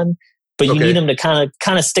it on. But you need them to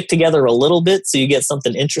kind of stick together a little bit so you get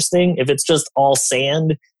something interesting. If it's just all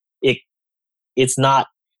sand, it's not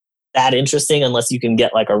that interesting unless you can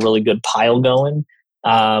get like a really good pile going.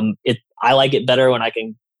 I like it better when I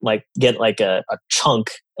can like get like a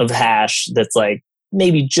chunk of hash that's like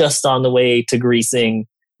maybe just on the way to greasing,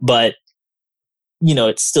 but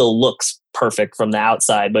it still looks perfect from the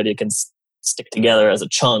outside, but it can stick together as a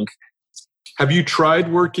chunk. Have you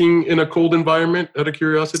tried working in a cold environment, out of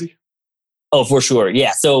curiosity? Oh, for sure.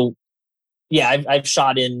 Yeah. So yeah, I've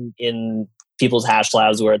shot in people's hash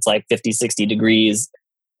labs where it's like 50, 60 degrees.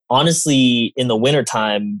 Honestly, in the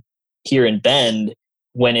wintertime here in Bend,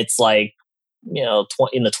 when it's like, in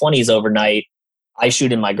the 20s overnight, I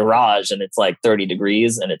shoot in my garage and it's like 30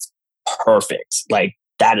 degrees and it's perfect. Like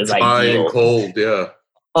that is ideal. And cold, yeah.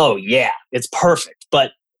 Oh yeah, it's perfect.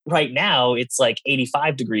 But right now it's like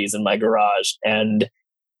 85 degrees in my garage, and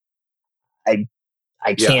I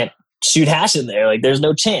can't shoot hash in there. Like there's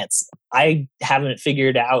no chance. I haven't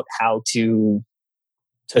figured out how to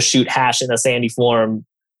shoot hash in a sandy form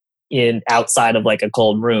in outside of like a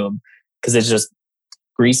cold room, because it's just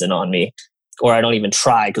greasing on me. Or I don't even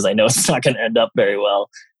try because I know it's not going to end up very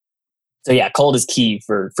well. So yeah, cold is key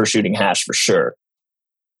for shooting hash for sure.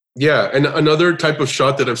 Yeah, and another type of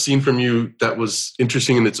shot that I've seen from you that was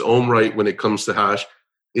interesting in its own right when it comes to hash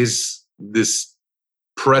is this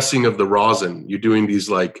pressing of the rosin. You're doing these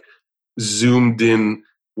like zoomed in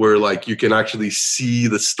where like you can actually see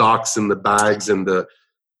the stalks in the bags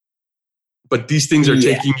but these things are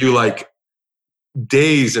taking you like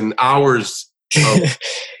days and hours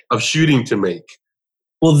of shooting to make.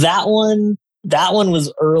 Well, that one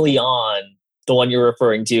was early on, the one you're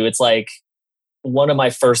referring to. It's like one of my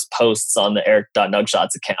first posts on the Erik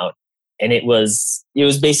Nugshots account. and it was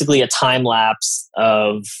basically a time lapse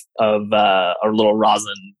of a little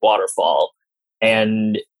rosin waterfall.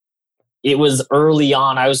 And it was early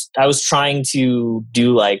on. I was trying to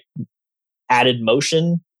do like added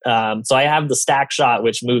motion. So I have the stack shot,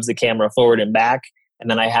 which moves the camera forward and back. And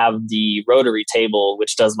then I have the rotary table,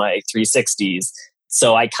 which does my 360s.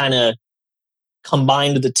 So I kind of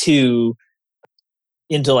combined the two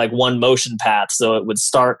into like one motion path. So it would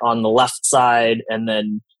start on the left side, and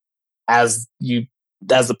then as the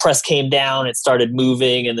press came down, it started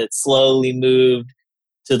moving, and it slowly moved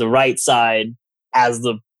to the right side as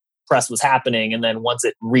the press was happening. And then once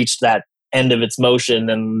it reached that end of its motion,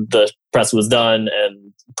 then the press was done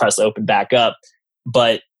and press opened back up.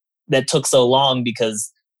 But that took so long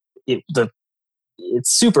because it's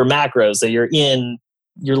super macro. So you're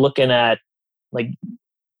looking at like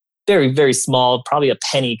very, very small, probably a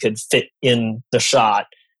penny could fit in the shot.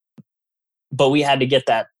 But we had to get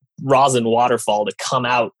that rosin waterfall to come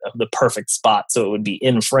out of the perfect spot so it would be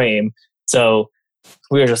in frame. So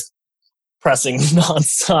we were just pressing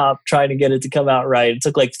nonstop, trying to get it to come out right. It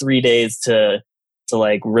took like 3 days to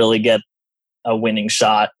like really get a winning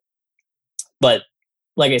shot. But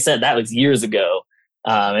like I said, that was years ago.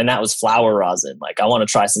 And that was flower rosin. Like I want to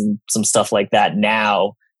try some stuff like that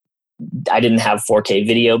now. I didn't have 4K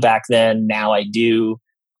video back then. Now I do.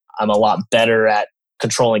 I'm a lot better at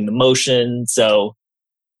controlling the motion. So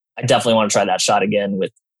I definitely want to try that shot again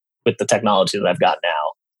with the technology that I've got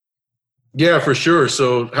now. Yeah, for sure.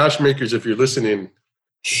 So hash makers, if you're listening,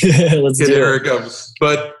 let's get do Erik it. up.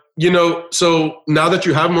 But, so now that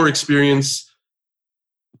you have more experience,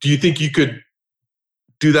 do you think you could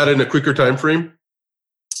do that in a quicker time frame?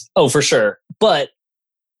 Oh, for sure. But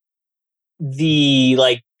the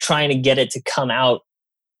like trying to get it to come out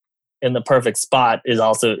in the perfect spot is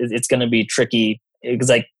also, it's going to be tricky because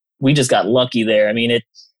like we just got lucky there. I mean,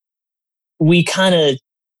 we kind of,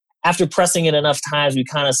 after pressing it enough times, we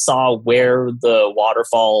kind of saw where the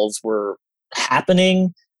waterfalls were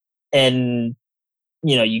happening. And,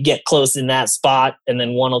 you get close in that spot and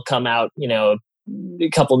then one will come out, a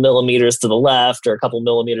couple millimeters to the left or a couple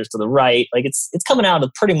millimeters to the right. Like it's coming out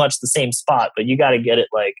of pretty much the same spot, but you got to get it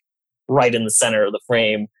like right in the center of the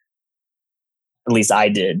frame. At least I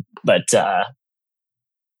did. But yeah,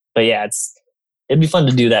 it'd be fun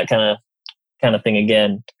to do that kind of thing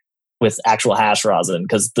again with actual hash rosin,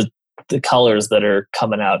 because the colors that are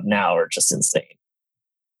coming out now are just insane.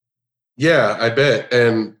 Yeah, I bet.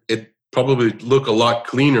 And it probably look a lot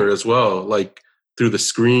cleaner as well, like through the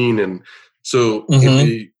screen. And so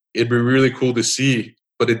it'd be really cool to see,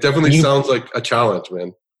 but it definitely sounds like a challenge,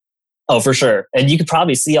 man. Oh, for sure. And you could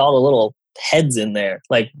probably see all the little heads in there,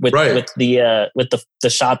 like with the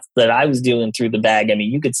shots that I was doing through the bag. I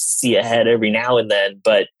mean, you could see a head every now and then,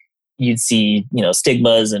 but you'd see,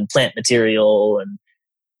 stigmas and plant material. And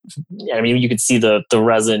I mean, you could see the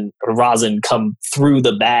rosin come through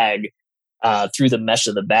the bag, through the mesh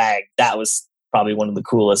of the bag. That was probably one of the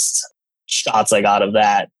coolest shots I got of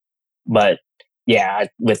that. But yeah,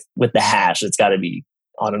 with the hash, it's got to be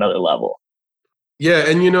on another level. Yeah.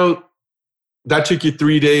 And that took you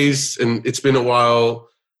 3 days and it's been a while,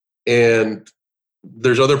 and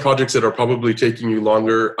there's other projects that are probably taking you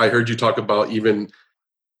longer. I heard you talk about even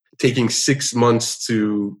taking 6 months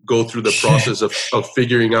to go through the process of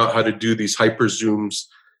figuring out how to do these hyper zooms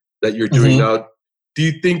that you're doing now. Do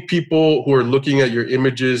you think people who are looking at your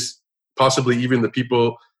images, possibly even the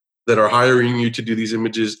people that are hiring you to do these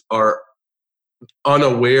images, are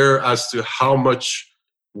unaware as to how much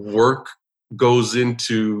work goes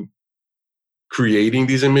into creating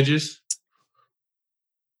these images?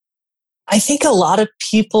 I think a lot of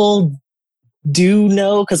people do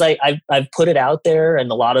know, because I've put it out there,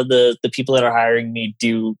 and a lot of the people that are hiring me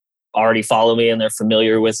do already follow me, and they're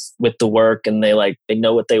familiar with the work, and they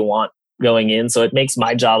know what they want going in. So it makes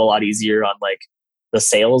my job a lot easier on like the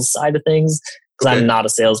sales side of things, because I'm not a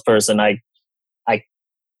salesperson. I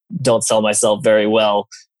don't sell myself very well,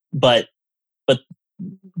 but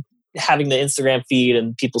having the Instagram feed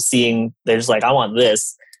and people seeing, they're just like, I want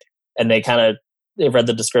this, and they've read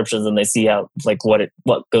the descriptions and they see how like what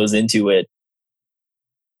goes into it.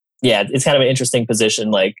 Yeah, it's kind of an interesting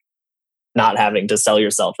position, like not having to sell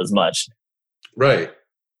yourself as much. Right.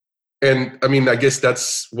 And I mean, I guess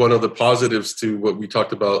that's one of the positives to what we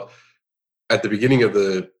talked about at the beginning of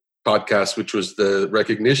the podcast, which was the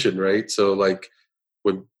recognition, right? So like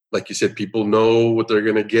when, like you said, people know what they're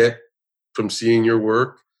going to get from seeing your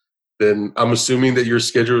work, then I'm assuming that your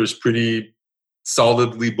schedule is pretty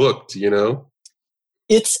solidly booked, It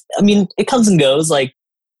comes and goes. Like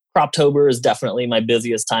Croptober is definitely my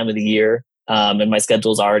busiest time of the year. And my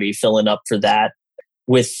schedule's already filling up for that.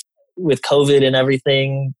 With with COVID and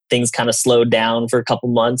everything, things kind of slowed down for a couple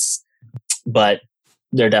months, but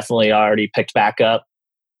they're definitely already picked back up.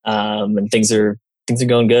 And things are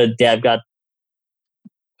going good. Yeah, I've got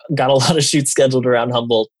a lot of shoots scheduled around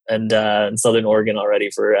Humboldt and in Southern Oregon already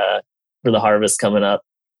for the harvest coming up.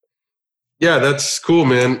 Yeah, that's cool,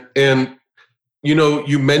 man. And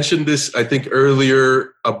you mentioned this, I think,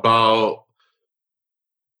 earlier about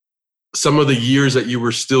some of the years that you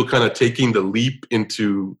were still kind of taking the leap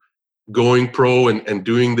into going pro and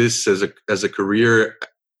doing this as a career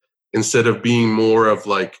instead of being more of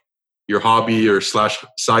like your hobby or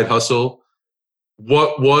 / side hustle.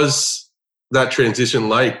 What was that transition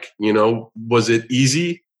like? Was it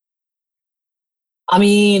easy? I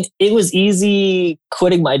mean, it was easy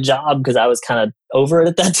quitting my job because I was kind of over it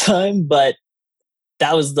at that time, but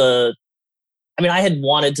that was I had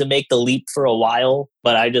wanted to make the leap for a while,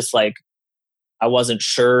 but I wasn't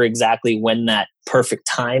sure exactly when that perfect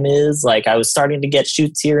time is. Like, I was starting to get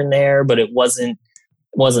shoots here and there, but it wasn't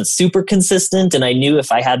super consistent. And I knew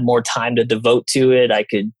if I had more time to devote to it, I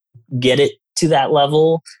could get it to that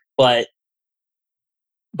level. But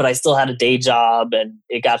I still had a day job, and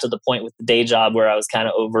it got to the point with the day job where I was kind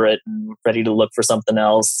of over it and ready to look for something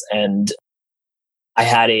else. And I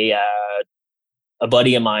had a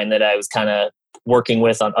buddy of mine that I was kind of working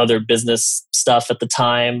with on other business stuff at the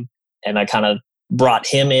time. And I kind of brought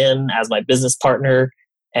him in as my business partner,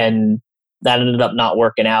 and that ended up not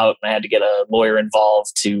working out. I had to get a lawyer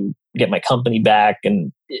involved to get my company back,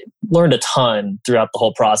 and learned a ton throughout the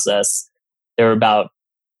whole process. There were about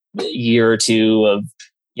a year or two of,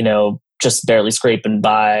 just barely scraping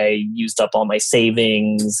by, used up all my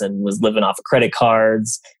savings and was living off of credit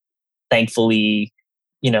cards. Thankfully,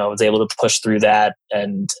 I was able to push through that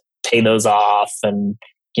and pay those off. And,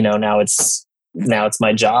 now it's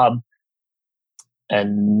my job.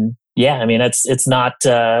 And yeah, it's not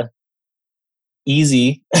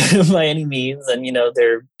easy by any means. And,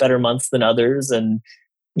 there are better months than others. And,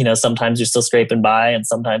 sometimes you're still scraping by and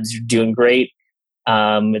sometimes you're doing great.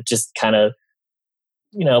 It just kind of,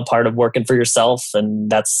 part of working for yourself. And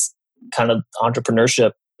that's kind of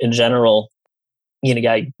entrepreneurship in general. You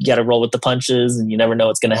got to roll with the punches, and you never know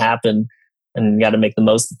what's going to happen, and you got to make the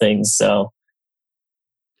most of things. So,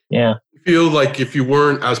 yeah. I feel like if you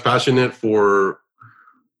weren't as passionate for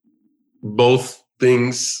both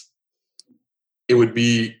things, it would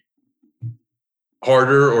be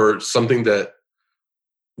harder, or something that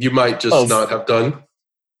you might just not have done?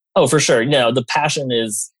 Oh, for sure. No, the passion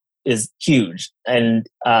is huge. And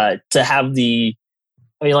to have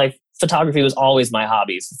photography was always my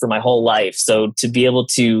hobby for my whole life. So to be able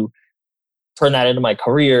to turn that into my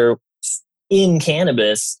career in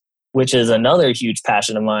cannabis, which is another huge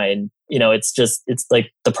passion of mine, it's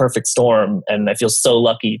like the perfect storm. And I feel so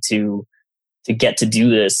lucky to get to do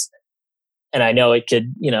this. And I know it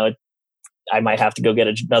could, I might have to go get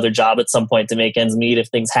another job at some point to make ends meet if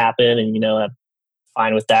things happen. And, I'm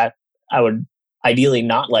fine with that. I would ideally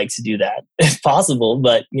not like to do that if possible,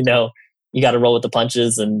 but, you got to roll with the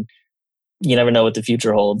punches, and you never know what the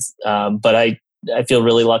future holds. But I feel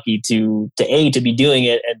really lucky to A, to be doing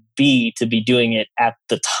it, and B, to be doing it at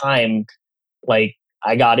the time. Like,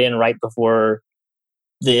 I got in right before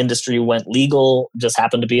the industry went legal, just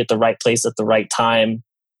happened to be at the right place at the right time,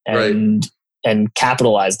 and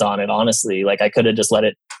capitalized on it. Honestly, like, I could have just let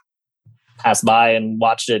it pass by and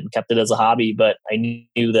watched it and kept it as a hobby, but I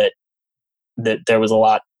knew that there was a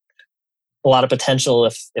lot of potential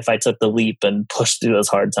if I took the leap and pushed through those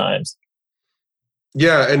hard times.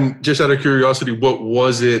 Yeah. And just out of curiosity, what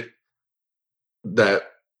was it that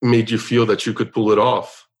made you feel that you could pull it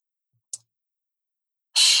off?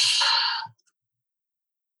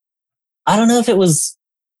 I don't know if it was,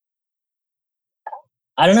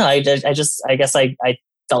 I don't know. I guess I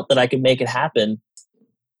felt that I could make it happen.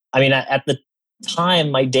 At the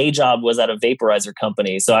time, my day job was at a vaporizer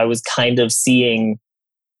company. So I was kind of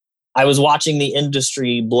I was watching the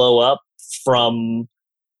industry blow up from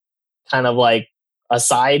kind of like a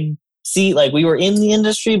side seat. Like, we were in the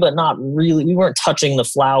industry, but not really, we weren't touching the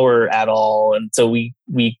flower at all. And so we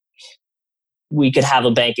could have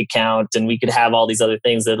a bank account, and we could have all these other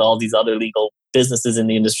things that all these other legal businesses in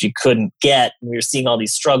the industry couldn't get. And we were seeing all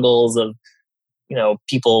these struggles of,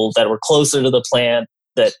 people that were closer to the plant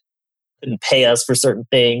that couldn't pay us for certain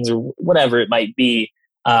things or whatever it might be.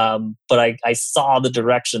 But I saw the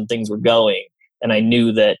direction things were going, and I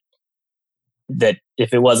knew that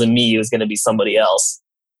if it wasn't me, it was going to be somebody else.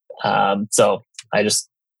 So I just,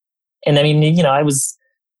 and I was,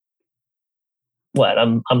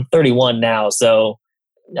 I'm 31 now, so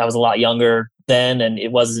I was a lot younger then, and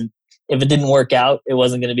if it didn't work out, it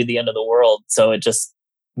wasn't going to be the end of the world. So it just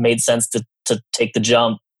made sense to take the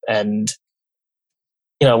jump. And,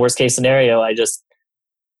 worst case scenario, I just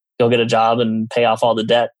go get a job and pay off all the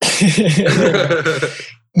debt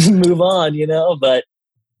and move on, but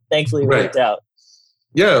thankfully it worked out.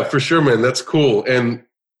 Yeah, for sure, man. That's cool. And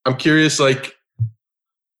I'm curious, like,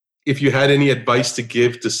 if you had any advice to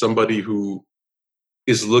give to somebody who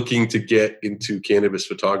is looking to get into cannabis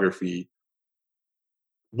photography,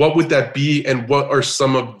 what would that be? And what are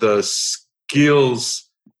some of the skills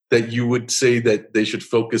that you would say that they should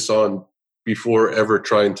focus on before ever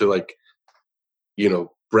trying to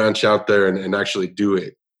branch out there and actually do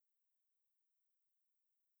it?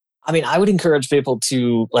 I mean, I would encourage people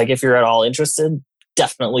to, if you're at all interested,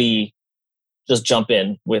 definitely just jump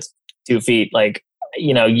in with 2 feet.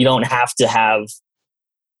 You don't have to have,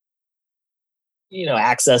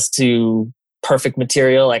 access to perfect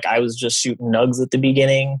material. I was just shooting nugs at the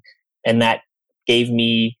beginning, and that gave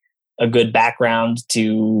me a good background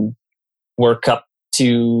to work up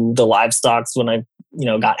to the livestocks when I,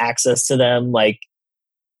 got access to them.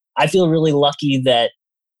 I feel really lucky that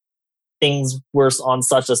things were on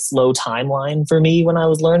such a slow timeline for me when I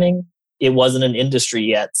was learning. It wasn't an industry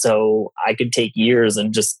yet, so I could take years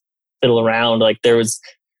and just fiddle around. There was,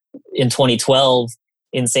 in 2012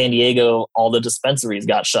 in San Diego, all the dispensaries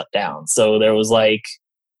got shut down. So there was a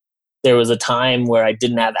time where I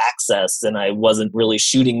didn't have access and I wasn't really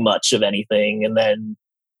shooting much of anything. And then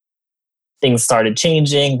things started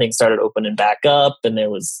changing, things started opening back up, and there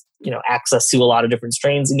was, access to a lot of different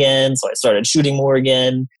strains again. So I started shooting more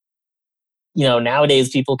again. Nowadays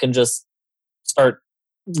people can just start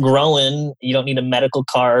growing. You don't need a medical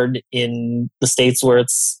card in the states where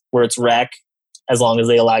it's rec, as long as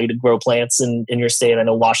they allow you to grow plants in your state. I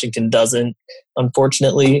know Washington doesn't,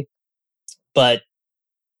 unfortunately. But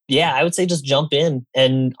yeah, I would say just jump in.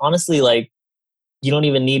 And honestly, you don't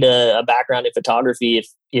even need a background in photography.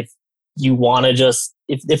 If you want to just,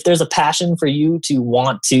 if there's a passion for you to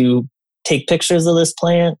want to take pictures of this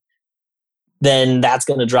plant, then that's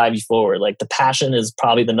going to drive you forward. The passion is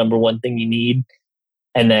probably the number one thing you need.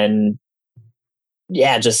 And then,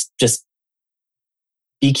 yeah, just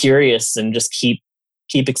be curious and just keep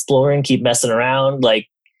exploring, keep messing around.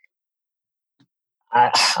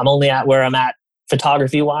 I'm only at where I'm at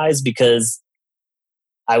photography wise because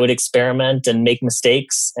I would experiment and make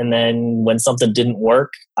mistakes. And then when something didn't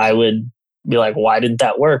work, I would be like, why didn't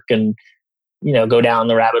that work? And, go down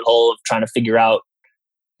the rabbit hole of trying to figure out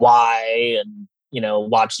why, and,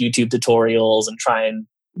 watch YouTube tutorials and try and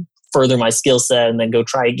further my skill set, and then go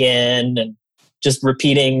try again, and just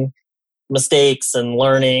repeating mistakes and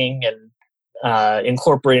learning and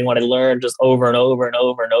incorporating what I learned just over and over and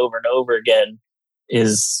over and over and over again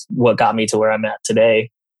is what got me to where I'm at today.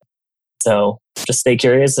 So just stay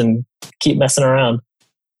curious and keep messing around.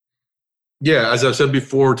 Yeah, as I've said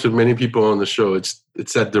before to many people on the show, it's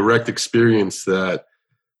that direct experience that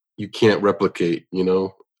you can't replicate.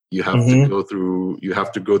 You have to go through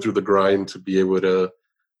the grind to be able to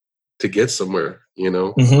get somewhere.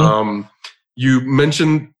 You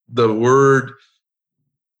mentioned the word.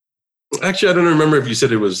 Actually, I don't remember if you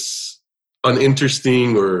said it was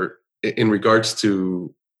uninteresting or in regards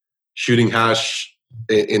to shooting hash.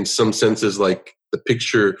 In some senses, the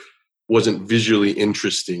picture wasn't visually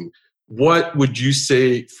interesting. What would you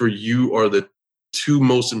say for you are the 2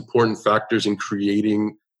 most important factors in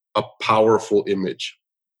creating a powerful image?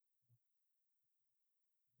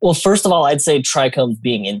 Well, first of all, I'd say trichomes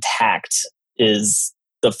being intact is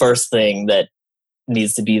the first thing that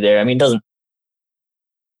needs to be there. I mean, you're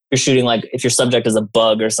shooting if your subject is a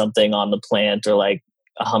bug or something on the plant, or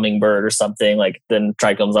a hummingbird or something, then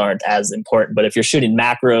trichomes aren't as important. But if you're shooting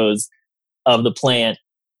macros of the plant,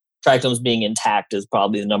 trichomes being intact is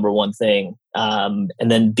probably the number one thing. And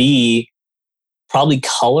then B, probably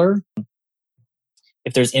color.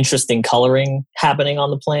 If there's interesting coloring happening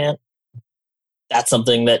on the plant, that's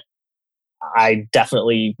something that I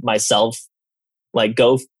definitely myself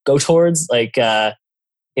go towards.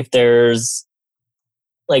 If there's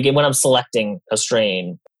when I'm selecting a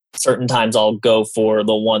strain, certain times I'll go for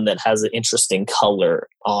the one that has an interesting color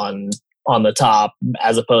on the top,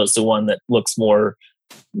 as opposed to one that looks more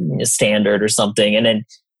standard or something. And then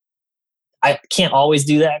I can't always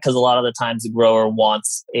do that because a lot of the times the grower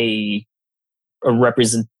wants a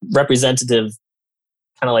representative,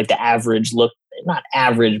 kind of the average look, not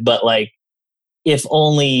average, but if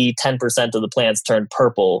only 10% of the plants turn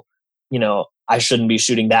purple, I shouldn't be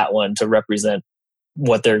shooting that one to represent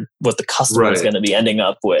what the customer is going to be ending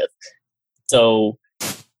up with. So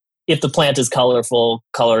if the plant is colorful,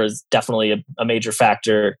 color is definitely a major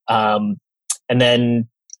factor. And then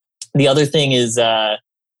the other thing is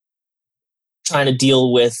trying to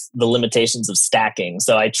deal with the limitations of stacking.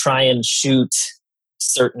 So I try and shoot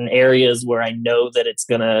certain areas where I know that it's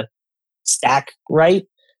going to stack right.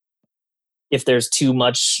 If there's too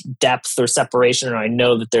much depth or separation, or I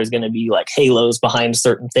know that there's going to be like halos behind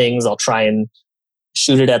certain things, I'll try and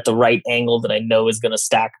shoot it at the right angle that I know is going to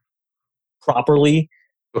stack properly.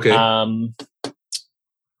 Okay.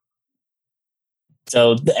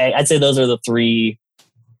 So I'd say those are the three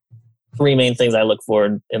main things I look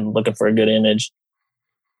for in looking for a good image.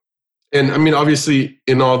 And I mean, obviously,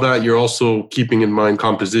 in all that, you're also keeping in mind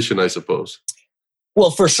composition, I suppose.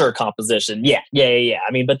 Well, for sure, composition. Yeah.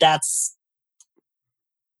 I mean, but that's...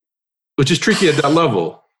 Which is tricky at that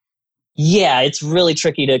level. Yeah, it's really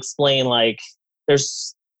tricky to explain. Like,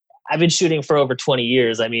 I've been shooting for over 20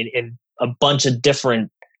 years. I mean, in a bunch of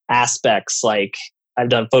different aspects. Like, I've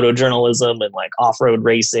done photojournalism and like off-road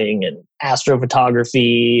racing and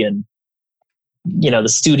astrophotography, and the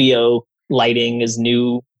studio lighting is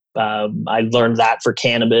new. I learned that for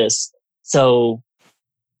cannabis. So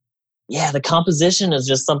yeah, the composition is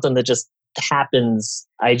just something that just happens.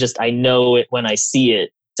 I know it when I see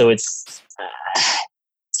it. So it's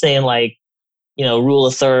saying like, rule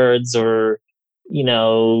of thirds, or,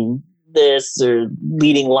 this, or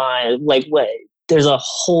leading line, like what, there's a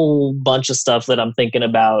whole bunch of stuff that I'm thinking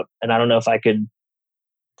about. And I don't know if I could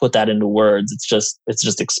put that into words. It's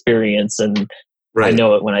just experience. And right. I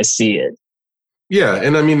know it when I see it. Yeah.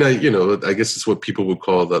 And I mean, I guess it's what people would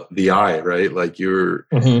call the eye, right? Like you're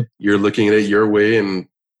looking at it your way, and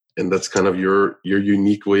that's kind of your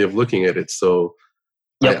unique way of looking at it. So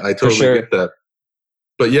yep, I totally get that.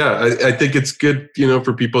 But yeah, I think it's good,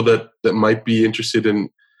 for people that might be interested in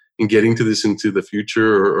getting to this into the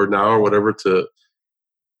future or now or whatever, to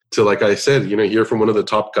like I said, hear from one of the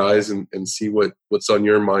top guys and see what's on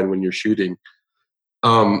your mind when you're shooting.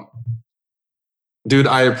 Dude,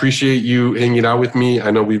 I appreciate you hanging out with me.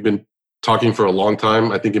 I know we've been talking for a long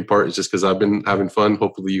time. I think in part it's just because I've been having fun.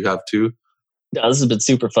 Hopefully you have too. No, this has been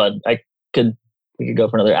super fun. We could go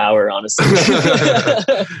for another hour, honestly.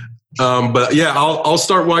 But yeah, I'll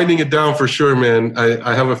start winding it down for sure, man.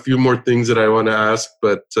 I have a few more things that I want to ask,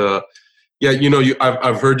 but yeah,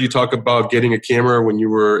 I've heard you talk about getting a camera when you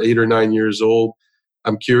were 8 or 9 years old.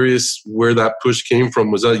 I'm curious where that push came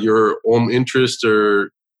from. Was that your own interest,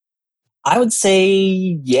 or? I would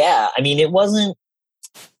say, yeah. I mean, it wasn't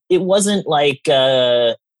like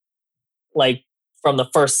from the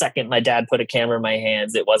first second my dad put a camera in my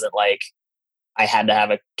hands, it wasn't like I had to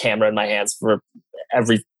have a camera in my hands for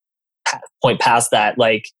every point past that.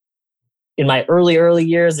 Like in my early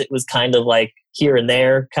years, it was kind of like here and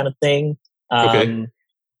there kind of thing. Okay.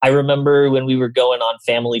 I remember when we were going on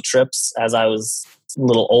family trips as I was a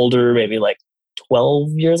little older, maybe like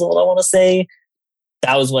 12 years old, I want to say.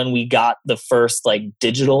 That was when we got the first like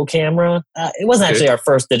digital camera. It wasn't actually our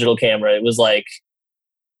first digital camera. It was the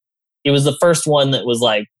first one that was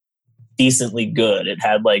like decently good. It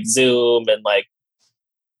had like zoom, and like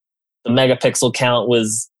the megapixel count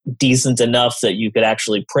was decent enough that you could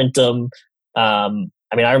actually print them. I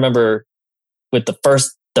mean, I remember with the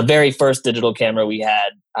very first digital camera we had,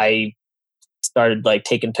 I started like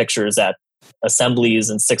taking pictures at assemblies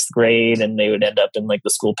in 6th grade, and they would end up in like the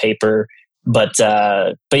school paper. But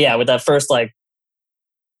yeah, with that first like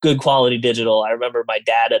good quality digital, I remember my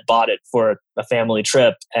dad had bought it for a family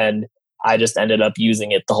trip, and I just ended up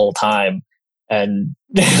using it the whole time, and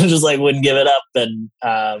just like wouldn't give it up. And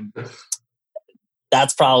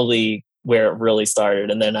that's probably where it really started.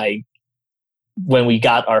 And then when we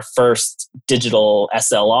got our first digital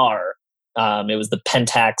SLR, it was the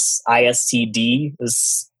Pentax ISTD. I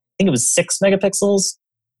think it was 6 megapixels,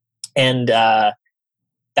 and that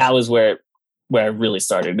was where I really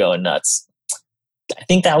started going nuts. I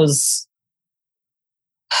think that was,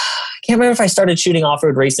 I can't remember if I started shooting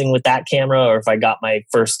off-road racing with that camera or if I got my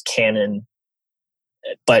first Canon.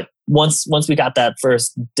 But once we got that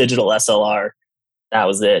first digital SLR, that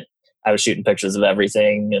was it. I was shooting pictures of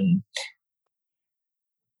everything, and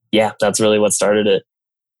yeah, that's really what started it.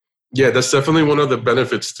 Yeah, that's definitely one of the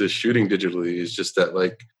benefits to shooting digitally, is just that,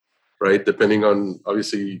 like, right, depending on,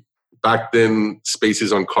 obviously, back then,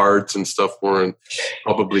 spaces on cards and stuff weren't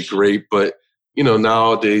probably great, but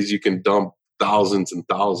nowadays you can dump thousands and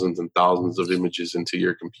thousands and thousands of images into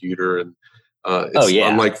your computer, and it's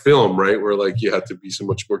unlike film, right, where like you had to be so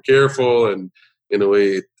much more careful, and in a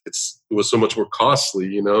way it was so much more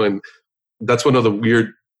costly, and that's one of the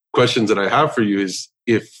weird questions that I have for you is,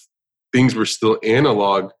 if things were still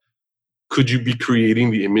analog, could you be creating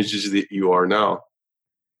the images that you are now?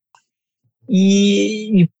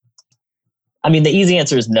 I mean, the easy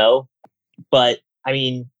answer is no, but I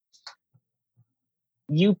mean,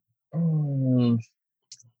 you I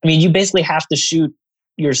mean, you basically have to shoot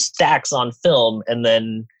your stacks on film and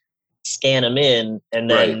then scan them in and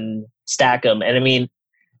then stack them. And I mean,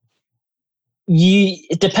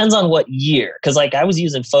 it depends on what year. Cause like I was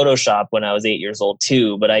using Photoshop when I was 8 years old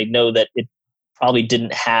too, but I know that it probably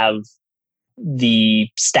didn't have the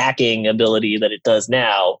stacking ability that it does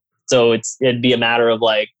now. So it'd be a matter of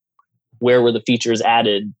like, where were the features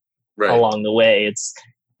added along the way?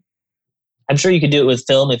 I'm sure you could do it with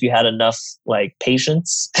film if you had enough like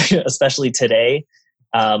patience, especially today.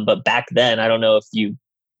 But back then, I don't know if you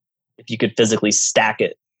could physically stack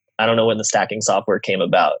it. I don't know when the stacking software came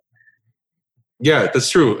about. Yeah, that's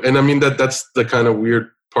true. And I mean, that's the kind of weird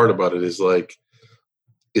part about it is like,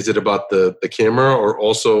 is it about the camera, or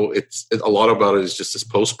also a lot about it is just this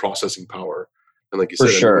post-processing power. And like you said,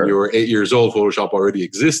 I mean, when you were 8 years old, Photoshop already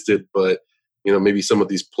existed, but you know, maybe some of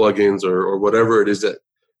these plugins or whatever it is that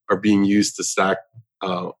are being used to stack,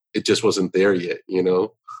 it just wasn't there yet, you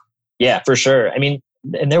know? Yeah, for sure. I mean,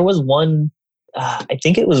 and there was one, I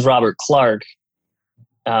think it was Robert Clark.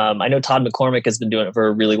 I know Todd McCormick has been doing it for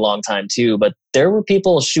a really long time too, but there were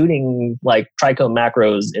people shooting like trichome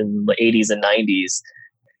macros in the 80s and 90s.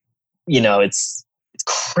 You know, it's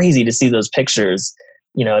crazy to see those pictures.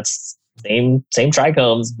 You know, it's same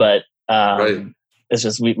trichomes, but it's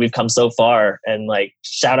just we've come so far. And like,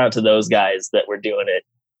 shout out to those guys that were doing it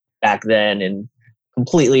back then in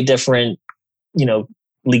completely different, you know,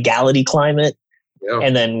 legality climate. Yeah.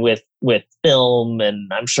 And then with film,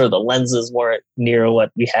 and I'm sure the lenses weren't near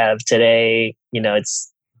what we have today. You know,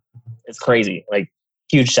 it's crazy. Like,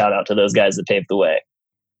 huge shout out to those guys that paved the way.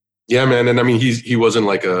 Yeah, man. And I mean, he wasn't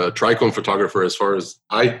like a trichome photographer as far as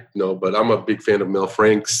I know, but I'm a big fan of Mel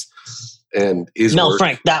Frank's and his Mel work.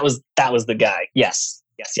 Frank, that was the guy. Yes.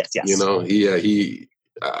 You know,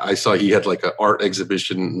 I saw he had like an art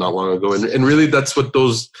exhibition not long ago, and really that's what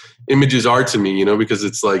those images are to me, you know, because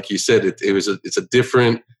it's like you said, it was a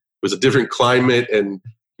different climate, and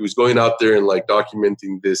he was going out there and like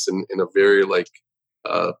documenting this in a very like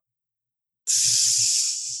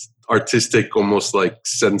artistic, almost like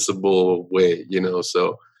sensible way, you know.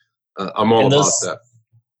 So I'm all about that.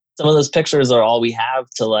 Some of those pictures are all we have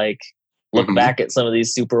to like look back at some of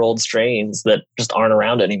these super old strains that just aren't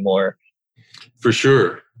around anymore. For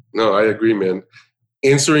sure. No, I agree, man.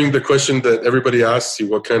 Answering the question that everybody asks you,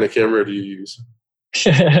 what kind of camera do you use?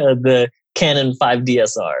 The Canon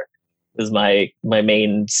 5DSR is my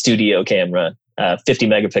main studio camera. 50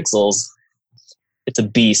 megapixels. It's a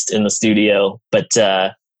beast in the studio, but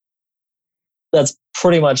that's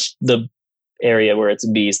pretty much the area where it's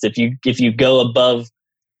a beast. If you go above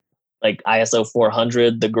like ISO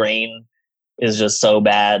 400, the grain is just so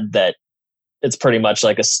bad that it's pretty much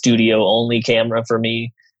like a studio only camera for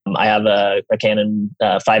me. I have a Canon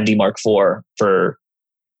 5D Mark IV for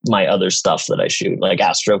my other stuff that I shoot, like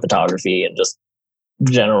astrophotography and just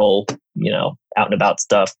general, you know, out and about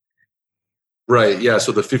stuff. Right. Yeah.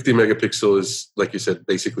 So the 50 megapixel is, like you said,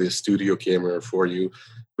 basically a studio camera for you,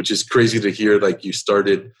 which is crazy to hear. Like you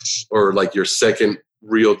started, or like your second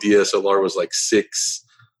real DSLR was like 6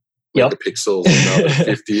 megapixels, and now they're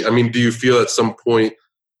 50. I mean, do you feel at some point,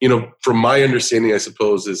 you know, from my understanding, I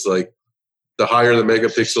suppose, is like the higher the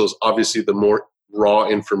megapixels, obviously the more raw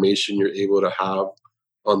information you're able to have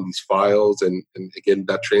on these files. And again,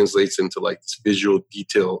 that translates into like this visual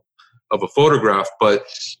detail of a photograph. But,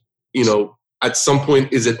 you know, at some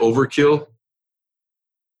point, is it overkill?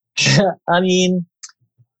 I mean,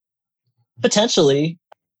 potentially.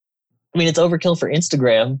 I mean, it's overkill for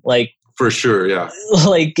Instagram. Like, for sure, yeah.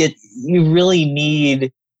 Like you really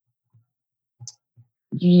need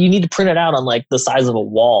to print it out on like the size of a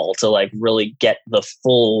wall to like really get the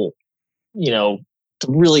full, you know, to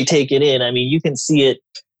really take it in. I mean, you can see it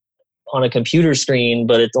on a computer screen,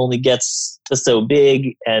 but it only gets to so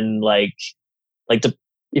big, and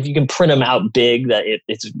if you can print them out big, that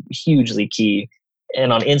it's hugely key.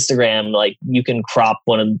 And on Instagram, like you can crop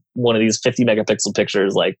one of these 50 megapixel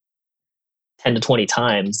pictures like 10 to 20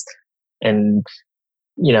 times. And,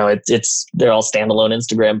 you know, they're all standalone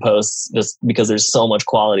Instagram posts just because there's so much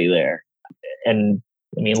quality there. And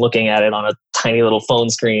I mean, looking at it on a tiny little phone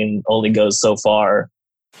screen only goes so far,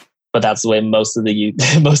 but that's the way most of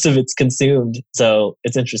it's consumed. So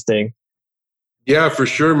it's interesting. Yeah, for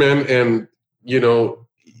sure, man. And, you know,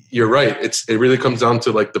 you're right. It really comes down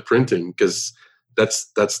to like the printing, because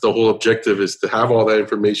that's the whole objective, is to have all that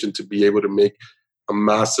information to be able to make a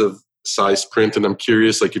massive size print. And I'm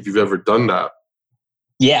curious, like, if you've ever done that.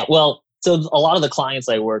 Yeah, well, so a lot of the clients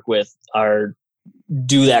I work with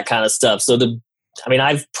do that kind of stuff. So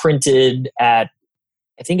I've printed at,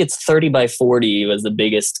 I think it's 30 by 40 was the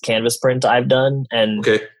biggest canvas print I've done. And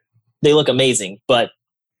they look amazing. But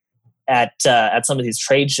at some of these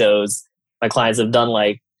trade shows, my clients have done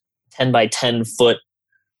like 10 by 10 foot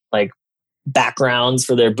like backgrounds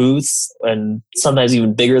for their booths, and sometimes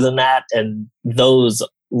even bigger than that. And those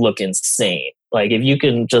look insane. Like if you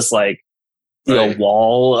can just like see a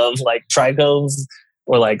wall of like trichomes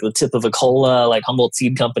or like the tip of a cola, like Humboldt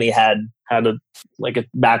Seed Company had a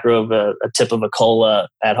back row of a tip of a cola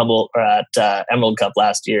at Humboldt or at Emerald Cup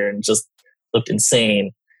last year, and just looked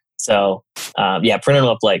insane. So printing them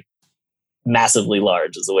up like massively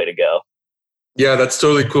large is the way to go. Yeah, that's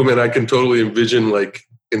totally cool, man. I can totally envision like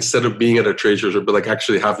instead of being at a trade show, but like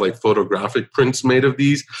actually have like photographic prints made of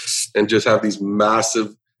these, and just have these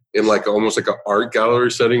massive in like almost like an art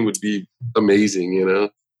gallery setting would be amazing, you know?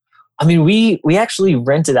 I mean, we actually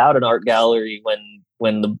rented out an art gallery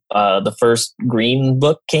when the first green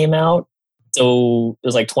book came out. So it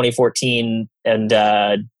was like 2014, and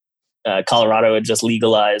Colorado had just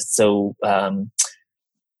legalized. So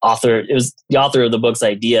it was the author of the book's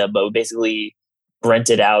idea, but we basically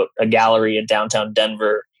rented out a gallery in downtown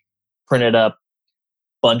Denver, printed up a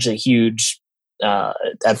bunch of huge,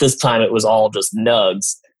 at this time it was all just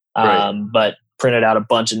nugs, but printed out a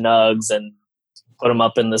bunch of nugs and put them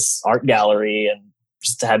up in this art gallery, and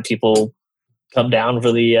just had people come down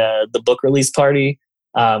for the book release party.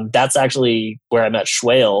 That's actually where I met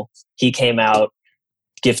Schwale. He came out,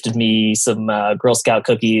 gifted me some Girl Scout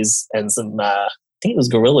cookies and some, I think it was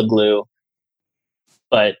Gorilla Glue,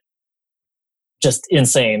 but just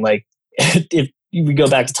insane. Like if we go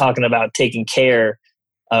back to talking about taking care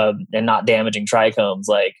and not damaging trichomes,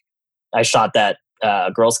 like I shot that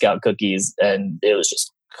Girl Scout cookies and it was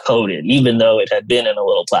just coated, even though it had been in a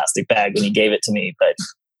little plastic bag when he gave it to me. But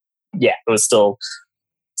yeah, it was still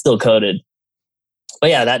coated. But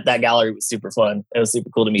yeah, that gallery was super fun. It was super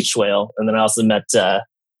cool to meet Schwale. And then I also met a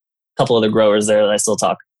couple other growers there that I still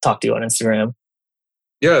talk to on Instagram.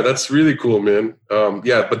 Yeah, that's really cool, man.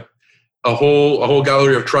 But a whole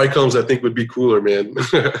gallery of trichomes I think would be cooler, man.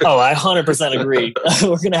 Oh, I 100% agree.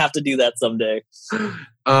 We're going to have to do that someday.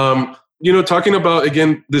 Talking about,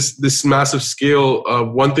 again, this massive scale,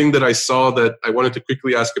 one thing that I saw that I wanted to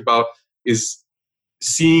quickly ask about is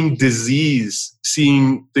seeing disease,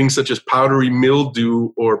 seeing things such as powdery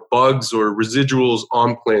mildew or bugs or residuals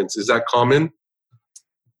on plants. Is that common?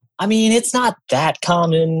 I mean, it's not that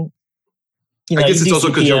common. I guess it's also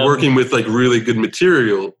because you're working with like really good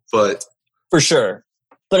material, but... For sure.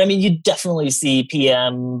 But I mean, you definitely see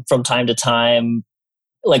PM from time to time.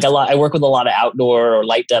 Like I work with a lot of outdoor or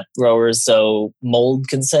light depth growers, so mold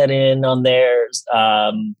can set in on theirs.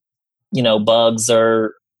 Bugs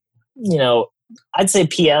are, I'd say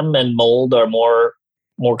PM and mold are more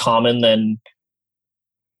common than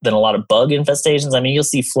a lot of bug infestations. I mean, you'll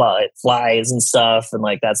see flies and stuff, and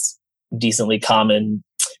like that's decently common.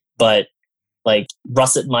 But like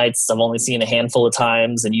russet mites, I've only seen a handful of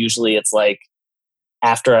times, and usually it's like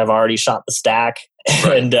after I've already shot the stack,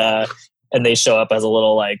 right. and they show up as a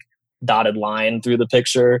little like dotted line through the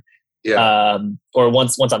picture. Yeah. Or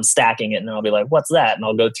once I'm stacking it, and then I'll be like, "What's that?" And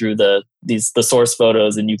I'll go through the source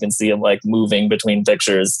photos, and you can see them like moving between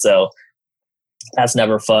pictures. So that's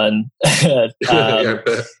never fun. I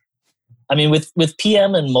mean, with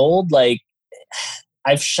PM and mold, like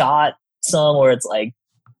I've shot some where it's like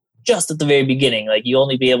just at the very beginning, like you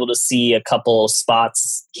only be able to see a couple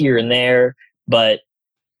spots here and there, but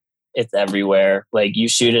it's everywhere. Like you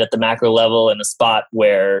shoot it at the macro level in a spot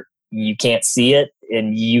where you can't see it,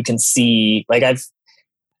 and you can see, like I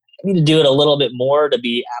need to do it a little bit more to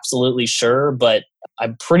be absolutely sure, but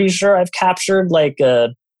I'm pretty sure I've captured like a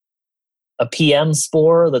PM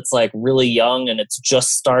spore that's like really young, and it's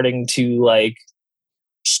just starting to like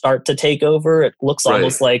start to take over. It looks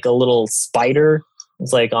almost like a little spider.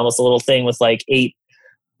 It's like almost a little thing with like 8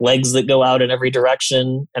 legs that go out in every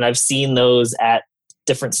direction. And I've seen those at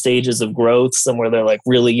different stages of growth, some where they're like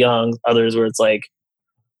really young, others where it's like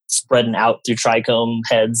spreading out through trichome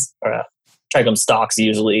heads or trichome stalks.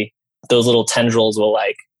 Usually those little tendrils will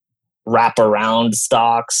like wrap around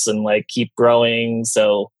stalks and like keep growing.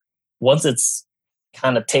 So once it's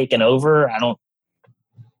kind of taken over,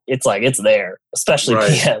 it's like it's there, especially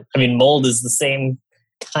PM. I mean, mold is the same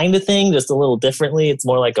kind of thing, just a little differently. It's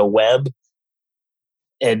more like a web,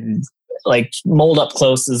 and like mold up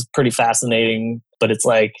close is pretty fascinating, but it's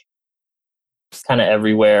like it's kind of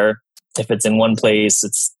everywhere. If it's in one place,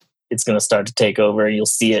 it's going to start to take over. You'll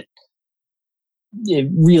see it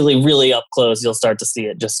really, really up close. You'll start to see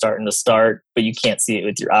it just starting to start, but you can't see it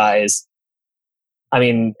with your eyes. I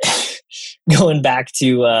mean, going back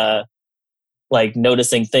to like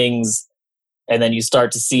noticing things, and then you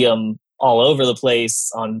start to see them all over the place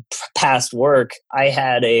on past work, I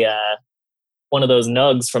had one of those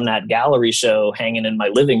nugs from that gallery show hanging in my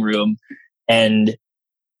living room. And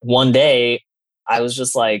one day I was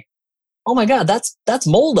just like, oh my God, that's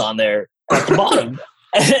mold on there at the bottom.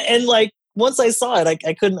 And like, once I saw it,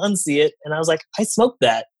 I couldn't unsee it. And I was like, I smoked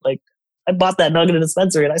that. Like, I bought that nug in a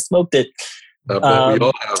dispensary and I smoked it. I bet we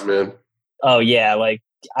all have, man. Oh yeah. Like,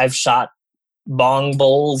 I've shot bong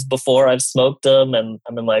bowls before I've smoked them. And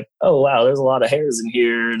I've been like, oh wow, there's a lot of hairs in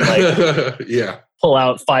here. And like, yeah. Pull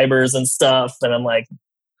out fibers and stuff. And I'm like,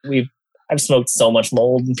 I've smoked so much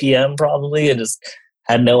mold in PM probably and just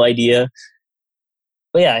had no idea.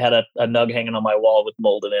 But yeah, I had a nug hanging on my wall with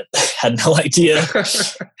mold in it. Had no idea.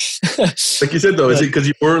 Like you said, though, is it because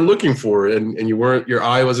you weren't looking for it and your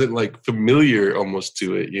eye wasn't like familiar almost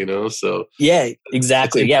to it, you know? So yeah,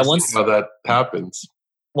 exactly. Yeah, once how that happens.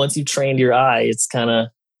 Once you trained your eye, it's kind of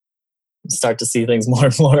start to see things more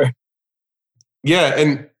and more. Yeah,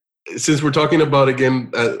 and since we're talking about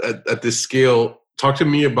again at this scale, talk to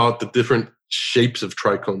me about the different shapes of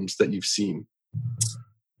trichomes that you've seen.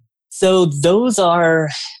 So those are,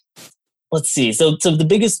 let's see. So the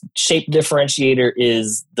biggest shape differentiator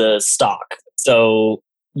is the stalk. So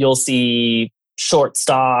you'll see short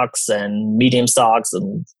stalks and medium stalks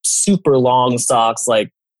and super long stalks.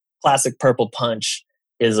 Like classic purple punch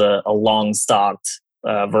is a long stalked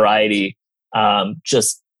variety.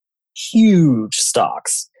 Just huge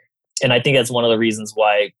stalks. And I think that's one of the reasons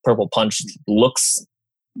why purple punch looks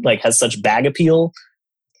like has such bag appeal.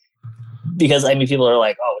 Because I mean, people are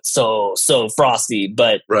like, "Oh, it's so frosty,"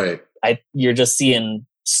 but right, you're just seeing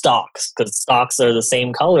stalks because stalks are the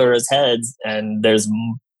same color as heads, and there's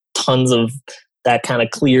tons of that kind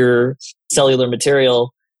of clear cellular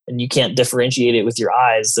material, and you can't differentiate it with your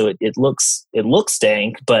eyes, so it looks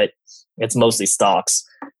dank, but it's mostly stalks.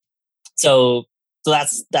 So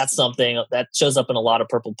that's something that shows up in a lot of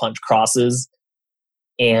purple punch crosses,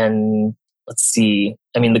 and let's see.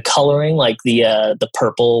 I mean, the coloring, like the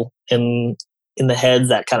purple in the heads,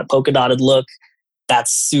 that kind of polka dotted look, that's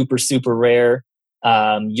super, super rare.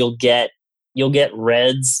 You'll get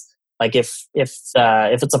reds. Like if it's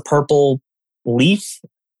a purple leaf,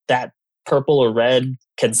 that purple or red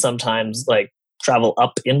can sometimes like travel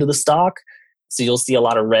up into the stalk. So you'll see a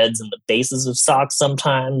lot of reds in the bases of stalks.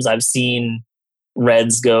 Sometimes I've seen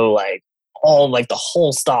reds go like the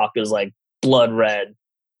whole stalk is like blood red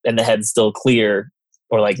and the head's still clear,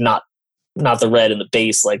 or like not the red in the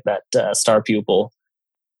base, like that star pupil.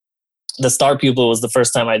 The star pupil was the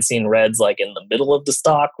first time I'd seen reds like in the middle of the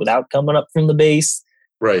stalk without coming up from the base.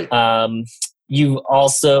 Right. You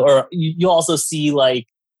also see like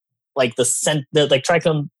the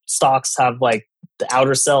trichome stalks have like the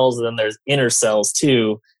outer cells, and then there's inner cells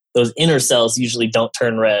too. Those inner cells usually don't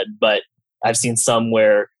turn red, but I've seen some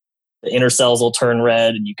where the inner cells will turn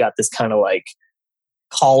red, and you got this kind of like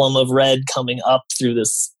column of red coming up through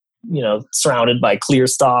this, surrounded by clear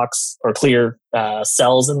stalks or clear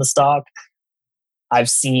cells in the stalk. I've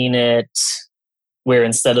seen it where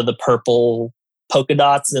instead of the purple polka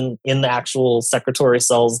dots in the actual secretory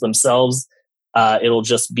cells themselves, it'll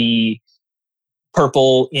just be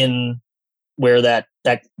purple in where that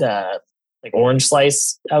like orange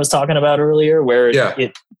slice I was talking about earlier, where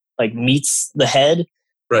it like meets the head.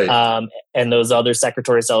 Right. And those other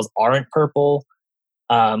secretory cells aren't purple.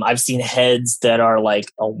 I've seen heads that are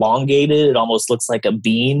like elongated. It almost looks like a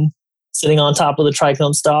bean sitting on top of the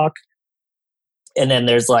trichome stalk. And then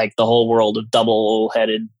there's like the whole world of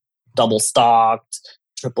double-headed, double-stalked,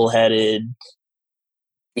 triple-headed.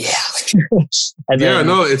 Yeah.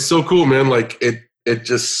 No, it's so cool, man. Like it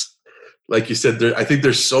just, like you said, I think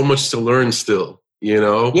there's so much to learn still,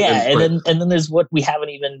 Yeah, and then there's what we haven't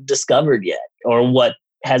even discovered yet, or what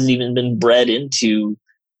hasn't even been bred into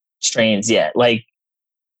strains yet. Like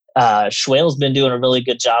Schwale's been doing a really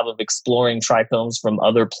good job of exploring trichomes from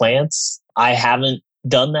other plants. I haven't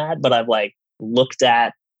done that, but I've like looked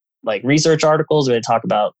at like research articles where they talk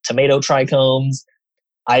about tomato trichomes.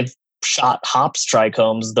 I've shot hops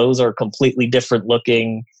trichomes. Those are completely different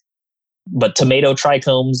looking, but tomato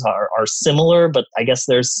trichomes are similar, but I guess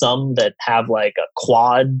there's some that have like a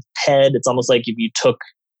quad head. It's almost like if you took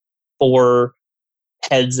 4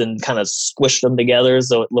 heads and kind of squished them together,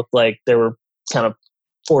 so it looked like there were kind of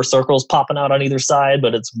 4 circles popping out on either side,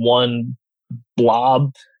 but it's one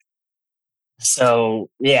blob. So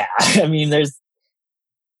yeah, I mean,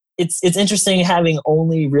 it's interesting having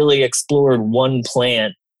only really explored one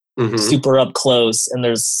plant super up close, and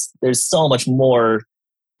there's so much more.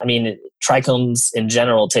 I mean, trichomes in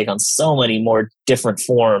general take on so many more different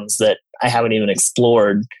forms that I haven't even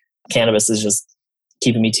explored. Cannabis is just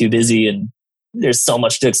keeping me too busy and there's so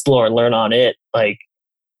much to explore and learn on it. Like,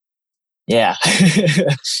 yeah.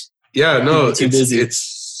 Yeah, no, Too busy.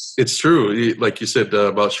 it's true. Like you said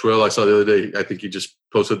about Schwell, I saw the other day, I think he just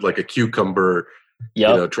posted like a cucumber,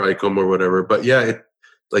 trichome or whatever. But yeah,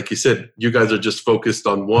 like you said, you guys are just focused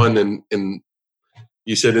on one, and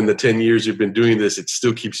you said in the 10 years you've been doing this, it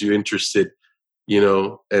still keeps you interested,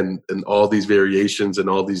 and all these variations and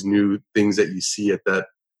all these new things that you see at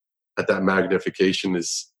that magnification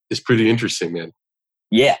is pretty interesting, man.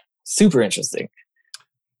 Yeah, super interesting.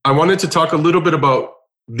 I wanted to talk a little bit about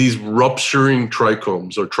these rupturing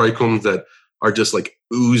trichomes, or trichomes that are just like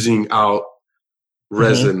oozing out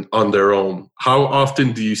resin on their own. How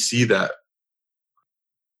often do you see that?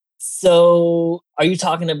 So are you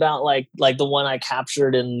talking about like the one I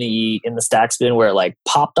captured in the stack spin where it like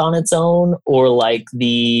popped on its own, or like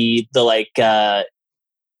the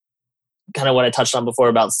kind of what I touched on before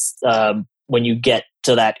about when you get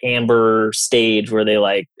to that amber stage where they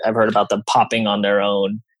like, I've heard about them popping on their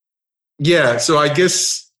own? Yeah, so I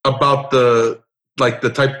guess about the type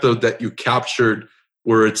that you captured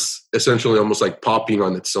where it's essentially almost like popping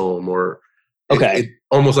on its own, or it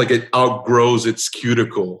almost like it outgrows its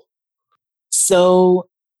cuticle. So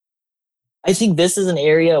I think this is an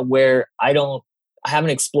area where I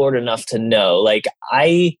haven't explored enough to know. Like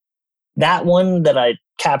that one that I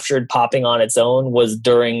captured popping on its own was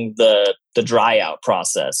during the dry out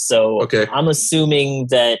process. So I'm assuming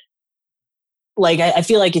that, like, I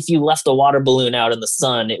feel like if you left a water balloon out in the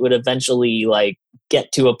sun, it would eventually like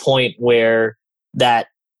get to a point where that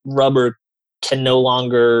rubber can no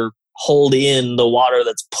longer hold in the water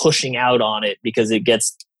that's pushing out on it because it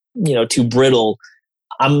gets, too brittle.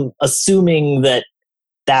 I'm assuming that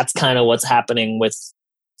that's kind of what's happening with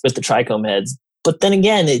the trichome heads. But then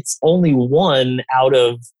again, it's only one out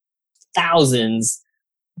of thousands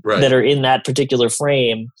that are in that particular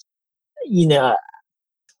frame.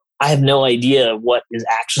 I have no idea what is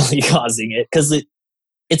actually causing it, because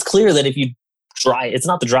it's clear that if you it's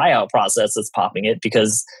not the dry out process that's popping it,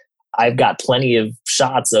 because I've got plenty of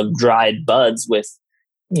shots of dried buds with,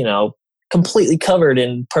 completely covered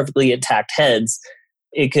in perfectly intact heads.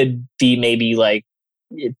 It could be maybe like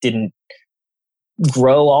it didn't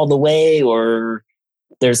grow all the way, or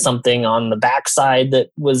there's something on the backside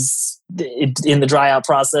that was in the dry out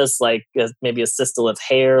process, like maybe a cistle of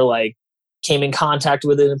hair, like came in contact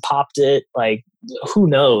with it and popped it. Like, who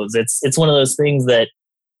knows? It's one of those things that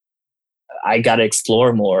I got to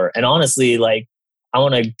explore more. And honestly, like, I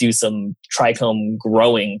want to do some trichome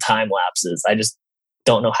growing time lapses. I just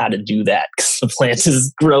don't know how to do that because the plant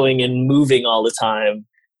is growing and moving all the time.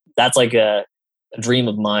 That's like a dream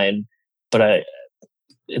of mine, but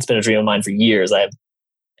it's been a dream of mine for years. I've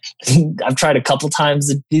tried a couple times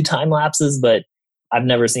to do time lapses, but I've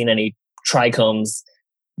never seen any trichomes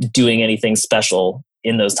doing anything special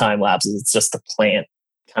in those time lapses. It's just the plant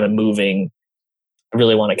kind of moving. I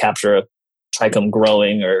really want to capture a trichome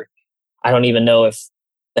growing, or I don't even know if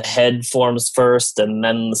the head forms first and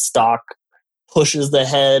then the stalk pushes the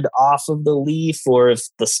head off of the leaf, or if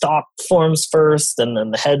the stalk forms first and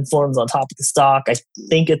then the head forms on top of the stalk. I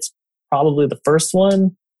think it's probably the first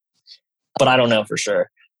one, but I don't know for sure.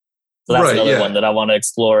 So that's another one that I want to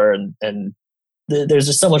explore, and there's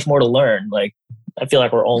just so much more to learn. Like, I feel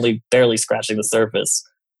like we're only barely scratching the surface.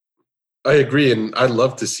 I agree, and I'd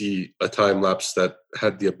love to see a time lapse that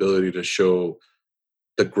had the ability to show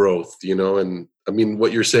the growth, and I mean,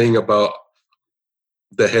 what you're saying about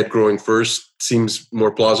the head growing first seems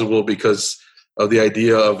more plausible because of the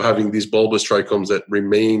idea of having these bulbous trichomes that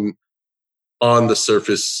remain on the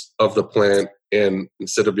surface of the plant, and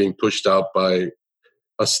instead of being pushed out by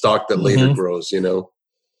a stalk that later grows,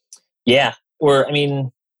 Yeah. Or, I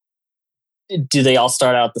mean, do they all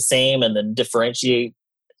start out the same and then differentiate?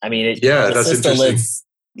 I mean, that's interesting.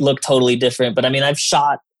 Look totally different. But I mean, I've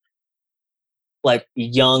shot like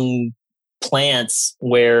young plants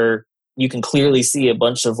where you can clearly see a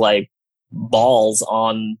bunch of like balls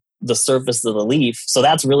on the surface of the leaf. So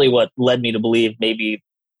that's really what led me to believe maybe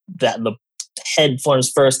that the head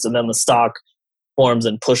forms first and then the stalk forms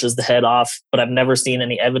and pushes the head off. But I've never seen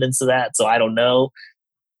any evidence of that, so I don't know.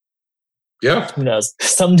 Yeah. Who knows?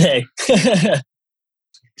 Someday.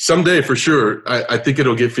 Someday, for sure. I think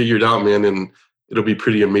it'll get figured out, man, and it'll be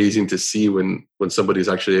pretty amazing to see when somebody's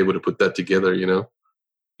actually able to put that together,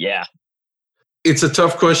 Yeah. It's a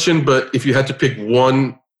tough question, but if you had to pick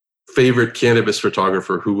one favorite cannabis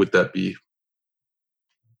photographer, who would that be?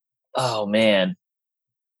 Oh, man.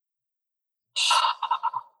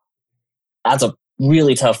 That's a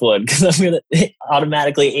really tough one, because I'm going to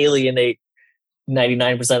automatically alienate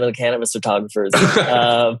 99% of the cannabis photographers.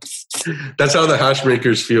 That's how the hash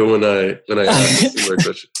makers feel when I ask a similar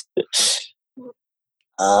question.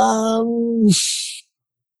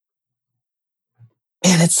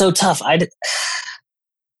 Man, it's so tough.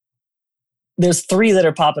 There's three that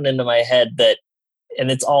are popping into my head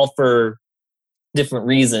and it's all for different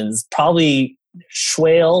reasons. Probably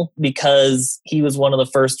Schwale, because he was one of the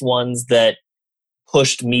first ones that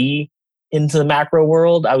pushed me into the macro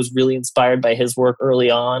world. I was really inspired by his work early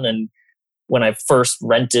on. And when I first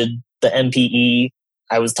rented the MPE,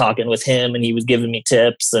 I was talking with him and he was giving me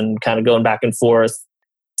tips and kind of going back and forth.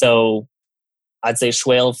 So I'd say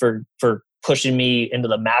Schwale for pushing me into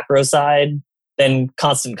the macro side. Then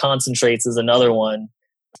Constant Concentrates is another one.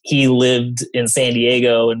 He lived in San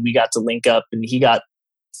Diego and we got to link up, and he got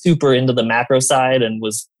super into the macro side and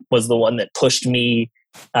was the one that pushed me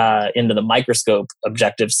into the microscope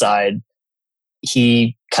objective side.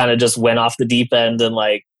 He kind of just went off the deep end and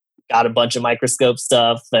like got a bunch of microscope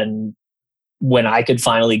stuff. And when I could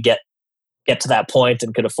finally get to that point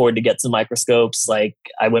and could afford to get some microscopes, like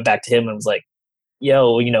I went back to him and was like,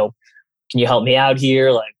 yo, can you help me out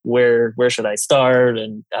here? Like where should I start?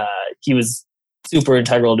 And he was super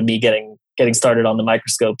integral to me getting started on the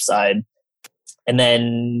microscope side. And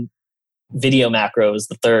then Video Macro is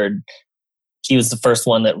the third. He was the first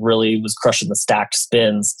one that really was crushing the stacked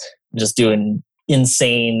spins, just doing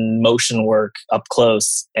insane motion work up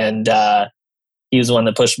close. And he was the one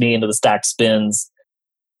that pushed me into the stacked spins.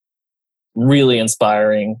 Really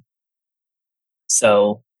inspiring.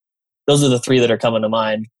 So those are the three that are coming to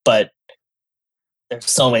mind, but there's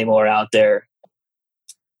so many more out there.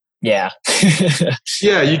 Yeah.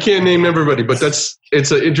 Yeah, you can't name everybody, but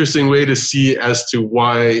it's an interesting way to see as to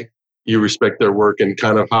why you respect their work and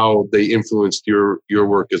kind of how they influenced your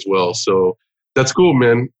work as well. So that's cool,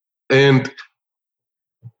 man. And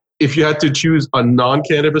if you had to choose a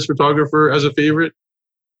non-cannabis photographer as a favorite?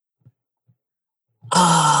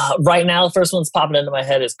 Right now, the first one's popping into my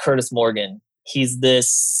head is Curtis Morgan. He's a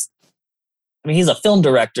film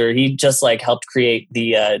director. He just like helped create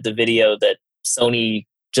the video that Sony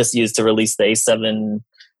just used to release the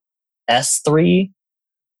A7S3,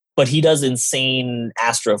 but he does insane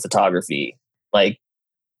astrophotography, like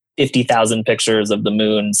 50,000 pictures of the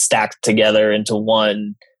moon stacked together into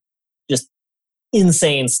one, just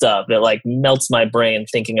insane stuff that like melts my brain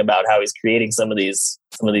thinking about how he's creating some of these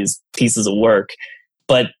pieces of work.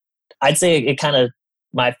 But I'd say it kind of,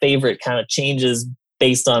 my favorite kind of changes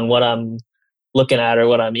based on what I'm looking at or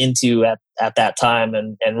what I'm into at that time.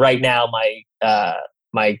 And right now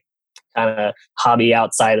my kind of hobby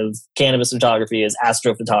outside of cannabis photography is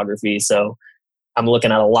astrophotography. So I'm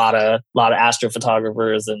looking at a lot of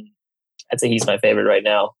astrophotographers, and I'd say he's my favorite right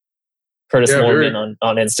now. Curtis Morgan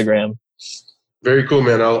on Instagram. Very cool,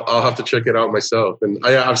 man. I'll have to check it out myself. And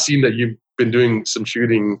I've seen that you've been doing some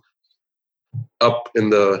shooting up in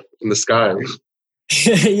the sky.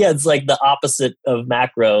 Yeah, it's like the opposite of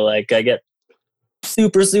macro. Like I get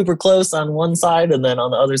super, super close on one side, and then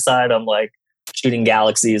on the other side, I'm like shooting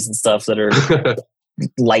galaxies and stuff that are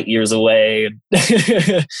light years away.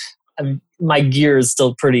 My gear is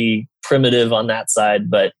still pretty primitive on that side,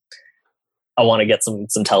 but I want to get some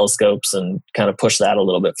telescopes and kind of push that a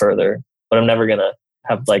little bit further. But I'm never gonna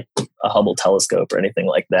have like a Hubble telescope or anything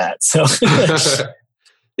like that. So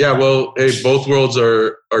yeah, well, hey, both worlds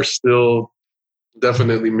are still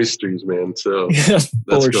definitely mysteries, man. So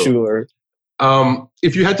for sure.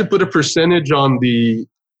 If you had to put a percentage on the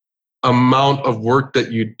amount of work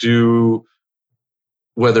that you do,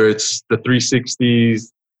 whether it's the 360s,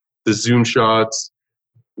 the zoom shots,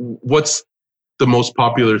 what's the most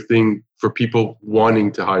popular thing for people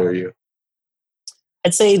wanting to hire you?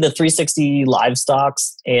 I'd say the 360 live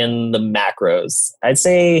stocks and the macros. I'd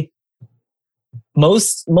say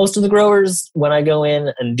most of the growers, when I go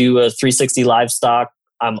in and do a 360 live stock,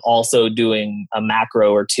 I'm also doing a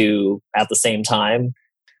macro or two at the same time.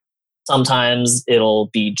 Sometimes it'll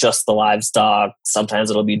be just the livestock. Sometimes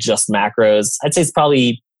it'll be just macros. I'd say it's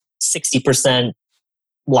probably 60%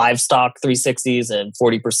 livestock 360s and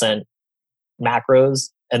 40% macros.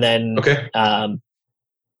 And then,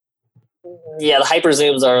 the hyper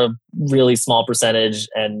zooms are a really small percentage,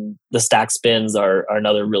 and the stack spins are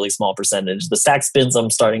another really small percentage. The stack spins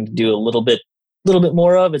I'm starting to do a little bit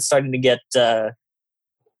more of. It's starting to get a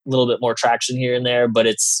little bit more traction here and there, but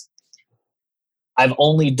I've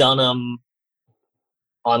only done them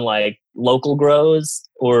on like local grows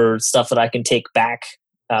or stuff that I can take back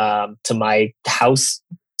to my house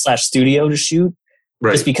 /studio to shoot,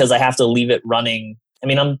 just because I have to leave it running. I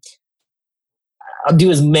mean, I'll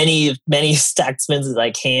do as many stacked spins as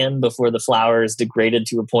I can before the flower is degraded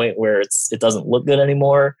to a point where it doesn't look good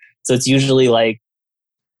anymore. So it's usually like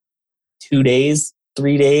 2 days,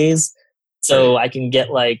 3 days. So I can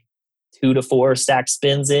get like 2 to 4 stacked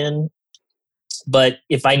spins in. But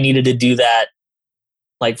if I needed to do that,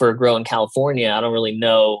 like for a grow in California, I don't really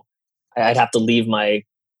know. I'd have to leave my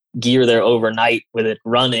gear there overnight with it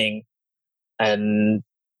running, and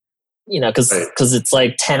because it's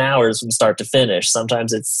like 10 hours from start to finish.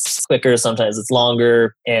 Sometimes it's quicker, sometimes it's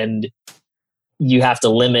longer, and you have to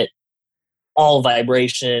limit all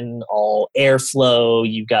vibration, all airflow.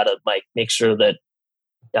 You've got to like make sure that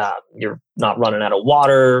you're not running out of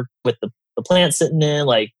water with the plant sitting in.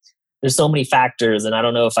 Like, there's so many factors, and I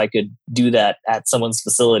don't know if I could do that at someone's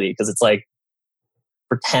facility, because it's like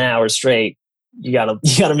for 10 hours straight, you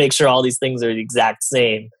gotta make sure all these things are the exact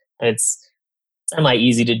same, and it's semi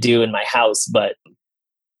easy to do in my house, but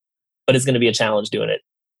it's going to be a challenge doing it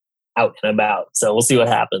out and about. So we'll see what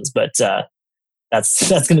happens, but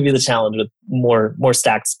that's going to be the challenge with more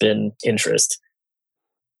stacked spin interest.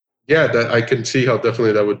 Yeah, that I can see how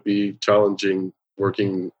definitely that would be challenging,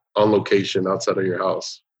 working on location outside of your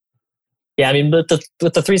house. Yeah, I mean, with the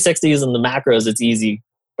 360s and the macros, it's easy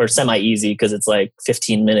or semi-easy, because it's like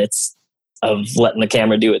 15 minutes of letting the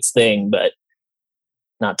camera do its thing, but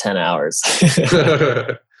not 10 hours.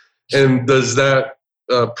 And does that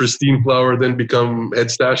pristine flower then become head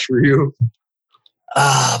stash for you?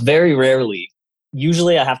 Very rarely.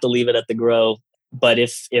 Usually I have to leave it at the grow, but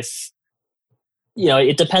if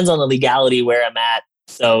it depends on the legality where I'm at.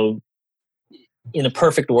 So in a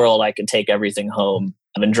perfect world, I could take everything home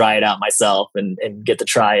and dry it out myself and get to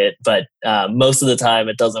try it. But most of the time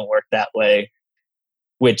it doesn't work that way,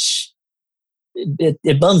 which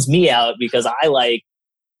it bums me out, because I like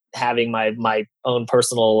having my own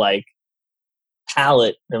personal like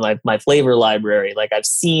palette and my flavor library. Like, I've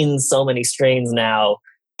seen so many strains now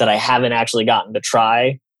that I haven't actually gotten to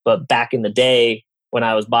try. But back in the day when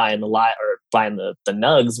I was buying the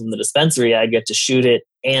nugs from the dispensary, I get to shoot it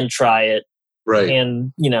and try it, right?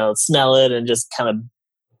 And smell it and just kind of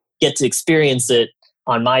get to experience it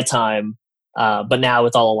on my time. But now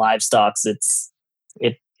with all the livestocks,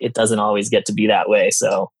 it doesn't always get to be that way.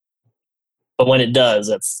 So, but when it does,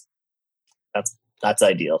 that's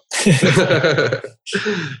ideal.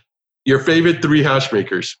 Your favorite 3 hash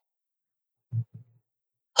makers?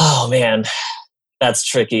 Oh man, that's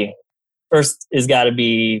tricky. First is got to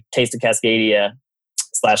be Taste of Cascadia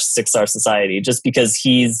 / 6 Star Society, just because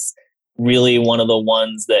he's really one of the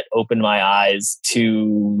ones that opened my eyes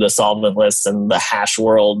to the solventless and the hash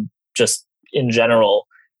world just in general.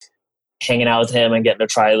 Hanging out with him and getting to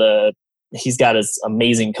try he's got his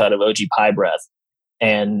amazing cut of OG Pie Breath.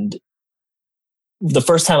 And the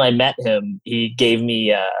first time I met him, he gave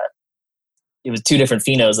me, it was 2 different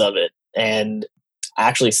phenos of it. And I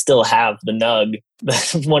actually still have the nug,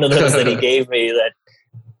 one of those that he gave me, that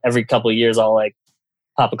every couple of years I'll like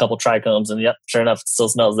pop a couple trichomes, and yep, sure enough, it still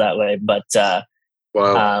smells that way. But,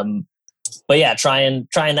 wow. But yeah, trying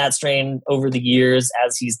that strain over the years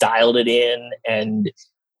as he's dialed it in, and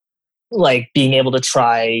like being able to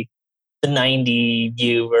try the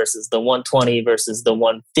 90U versus the 120 versus the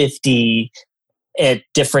 150 at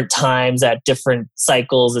different times, at different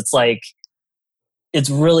cycles. It's like, it's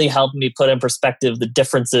really helped me put in perspective the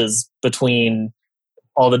differences between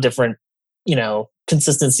all the different,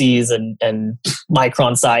 consistencies and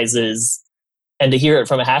micron sizes, and to hear it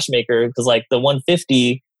from a hash maker. Because like the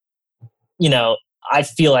 150, I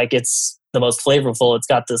feel like it's the most flavorful. It's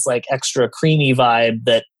got this like extra creamy vibe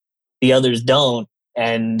that the others don't.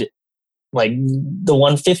 And like the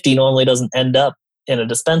 150 normally doesn't end up in a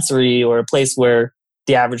dispensary or a place where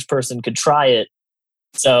the average person could try it.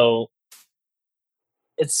 So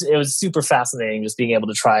it was super fascinating just being able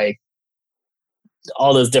to try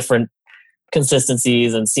all those different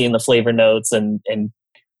consistencies and seeing the flavor notes and kind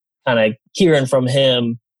of hearing from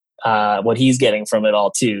him what he's getting from it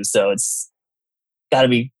all too. So it's gotta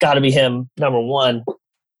be him, number one.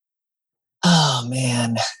 Oh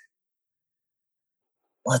man.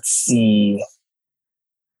 Let's see.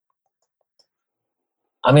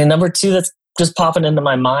 I mean, number 2 that's just popping into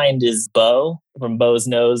my mind is Bo from Bo's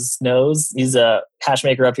Nose. He's a hash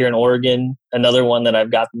maker up here in Oregon. Another one that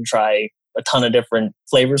I've gotten to try a ton of different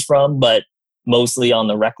flavors from, but mostly on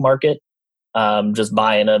the rec market. Just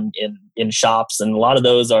buying them in shops, and a lot of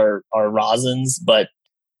those are rosins. But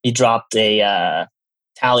he dropped a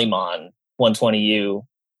Tallimon 120U,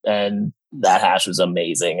 and that hash was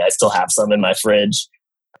amazing. I still have some in my fridge.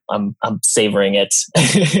 I'm savoring it.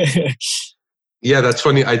 Yeah, that's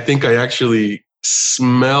funny. I think I actually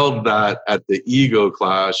smelled that at the Ego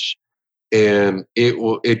Clash, and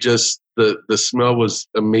it just the smell was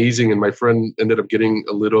amazing. And my friend ended up getting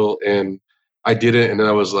a little, and I didn't, and then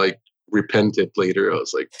I was like repented later. I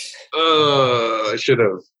was like, I should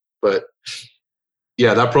have, but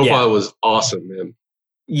yeah, that profile was awesome, man.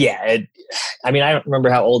 Yeah, I mean, I don't remember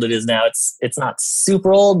how old it is now. It's not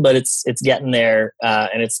super old, but it's getting there,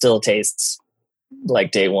 and it still tastes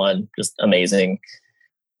like day one. Just amazing.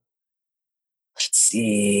 Let's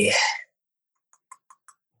see.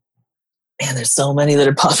 Man, there's so many that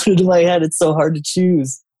are popping into my head. It's so hard to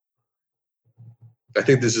choose. I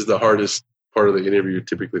think this is the hardest part of the interview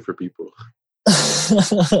typically for people.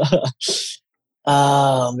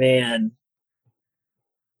 Oh, man.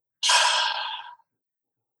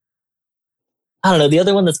 I don't know. The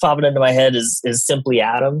other one that's popping into my head is Simply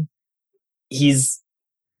Adam. He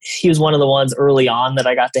was one of the ones early on that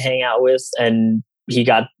I got to hang out with, and he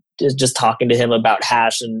got just talking to him about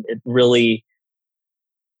hash, and it really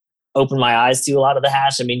opened my eyes to a lot of the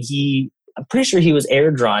hash. I mean, I'm pretty sure he was air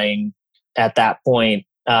drying at that point.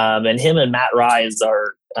 And him and Matt Rise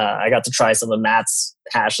I got to try some of Matt's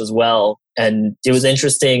hash as well. And it was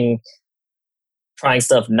interesting trying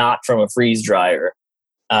stuff not from a freeze dryer,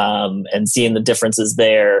 and seeing the differences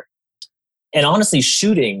there. And honestly,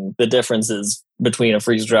 shooting the differences between a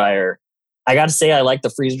freeze dryer. I got to say, I like the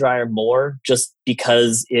freeze dryer more just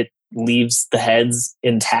because it leaves the heads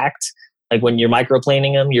intact. Like when you're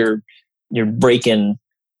microplaning them, you're breaking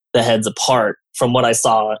the heads apart from what I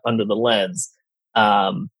saw under the lens.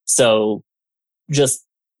 So just,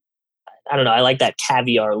 I don't know, I like that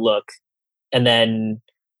caviar look. And then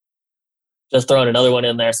just throwing another one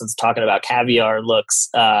in there since talking about caviar looks,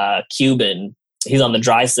 Cuban. He's on the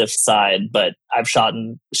dry sift side, but I've shot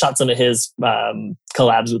some of his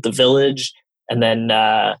collabs with The Village. And then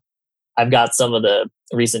I've got some of the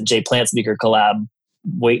recent Jay Plant Speaker collab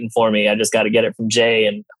waiting for me. I just got to get it from Jay,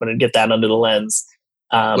 and I'm going to get that under the lens.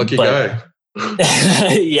 Lucky guy.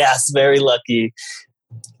 Yes, very lucky.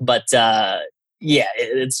 But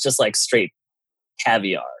it's just like straight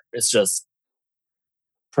caviar. It's just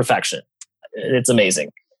perfection. It's amazing.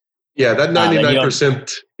 Yeah, that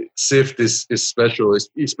 99% sift is special,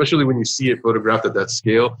 especially when you see it photographed at that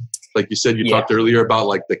scale. Like you said, you talked earlier about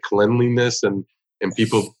like the cleanliness and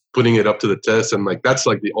people putting it up to the test, and like that's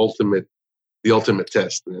like the ultimate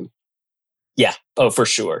test, man. Yeah. Oh, for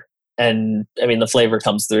sure. And I mean, the flavor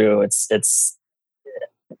comes through. It's.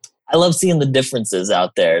 I love seeing the differences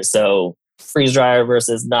out there. So freeze dryer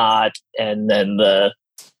versus not, and then the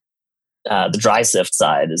dry sift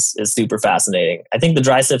side is super fascinating. I think the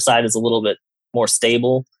dry sift side is a little bit more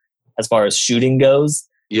stable as far as shooting goes.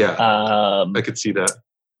 Yeah, I could see that.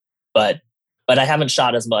 But I haven't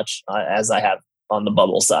shot as much as I have on the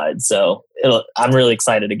bubble side. So I'm really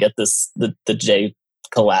excited to get the J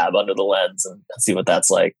collab under the lens and see what that's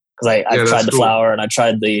like. Because I've tried the flower, and I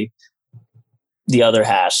tried the other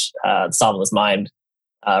hash, Somnoless Mind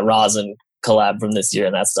rosin collab from this year,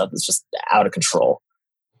 and that stuff is just out of control.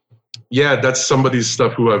 Yeah, that's somebody's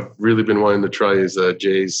stuff who I've really been wanting to try is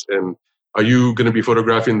Jay's. And are you going to be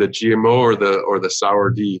photographing the GMO or the Sour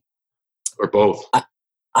D, or both?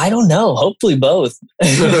 I don't know. Hopefully both.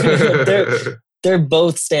 They're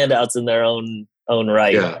both standouts in their own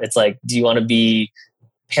right. Yeah. It's like, do you want to be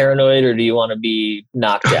paranoid or do you want to be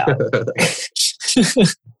knocked out?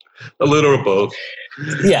 A little of both.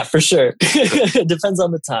 Yeah, for sure. Depends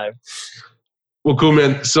on the time. Well, cool,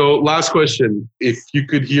 man. So last question. If you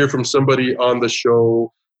could hear from somebody on the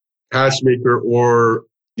show, hash maker or,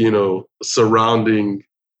 surrounding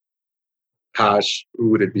hash, who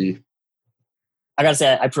would it be? I gotta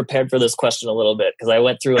say, I prepared for this question a little bit because I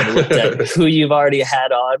went through and looked at who you've already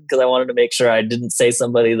had on, because I wanted to make sure I didn't say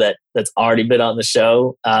somebody that's already been on the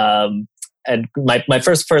show. And my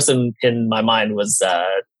first person in my mind was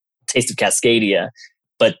Taste of Cascadia,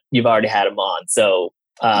 but you've already had him on. So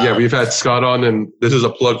yeah, we've had Scott on, and this is a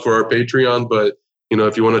plug for our Patreon. But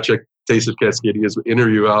if you want to check Taste of Cascadia's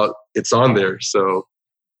interview out, it's on there. So,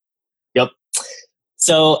 yep.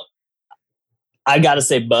 So I got to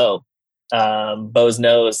say, Bo. Bo's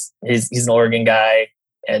Nose. He's an Oregon guy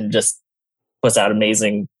and just puts out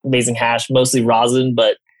amazing hash, mostly rosin,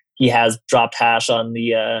 but he has dropped hash on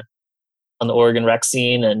the Oregon rec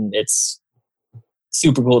scene, and it's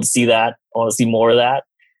super cool to see that. I want to see more of that.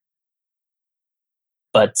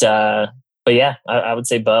 But yeah, I would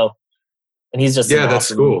say Bo, and he's just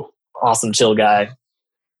that's cool, awesome, chill guy.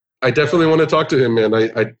 I definitely want to talk to him, man.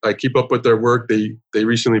 I keep up with their work. They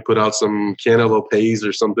recently put out some cantaloupe haze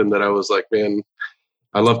or something that I was like, man,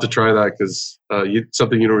 I love to try that because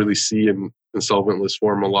something you don't really see in solventless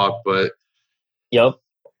form a lot. But yep,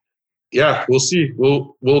 yeah, we'll see.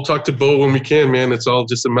 We'll talk to Bo when we can, man. It's all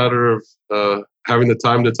just a matter of having the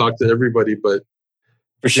time to talk to everybody. But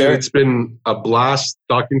For sure. it's been a blast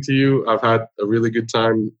talking to you. I've had a really good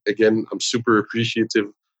time. Again, I'm super appreciative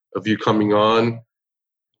of you coming on.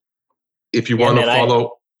 If you want to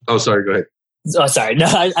follow... Oh, sorry, go ahead. Oh, sorry. No,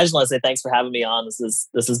 I just want to say thanks for having me on. This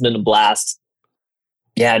has been a blast.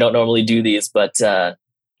 Yeah, I don't normally do these, but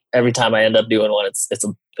every time I end up doing one, it's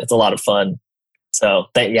a lot of fun. So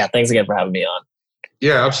thanks again for having me on.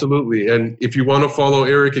 Yeah, absolutely. And if you want to follow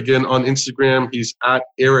Erik again on Instagram, he's at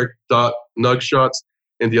Erik.Nugshots,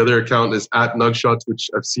 and the other account is at Nugshots, which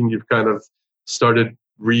I've seen you've kind of started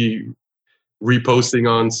reposting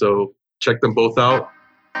on. So check them both out.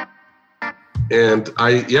 And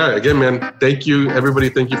again, man, thank you, everybody.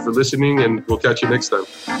 Thank you for listening, and we'll catch you next time.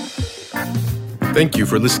 Thank you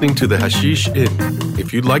for listening to the Hashish Inn.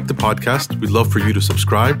 If you like the podcast, we'd love for you to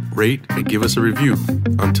subscribe, rate, and give us a review.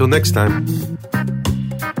 Until next time.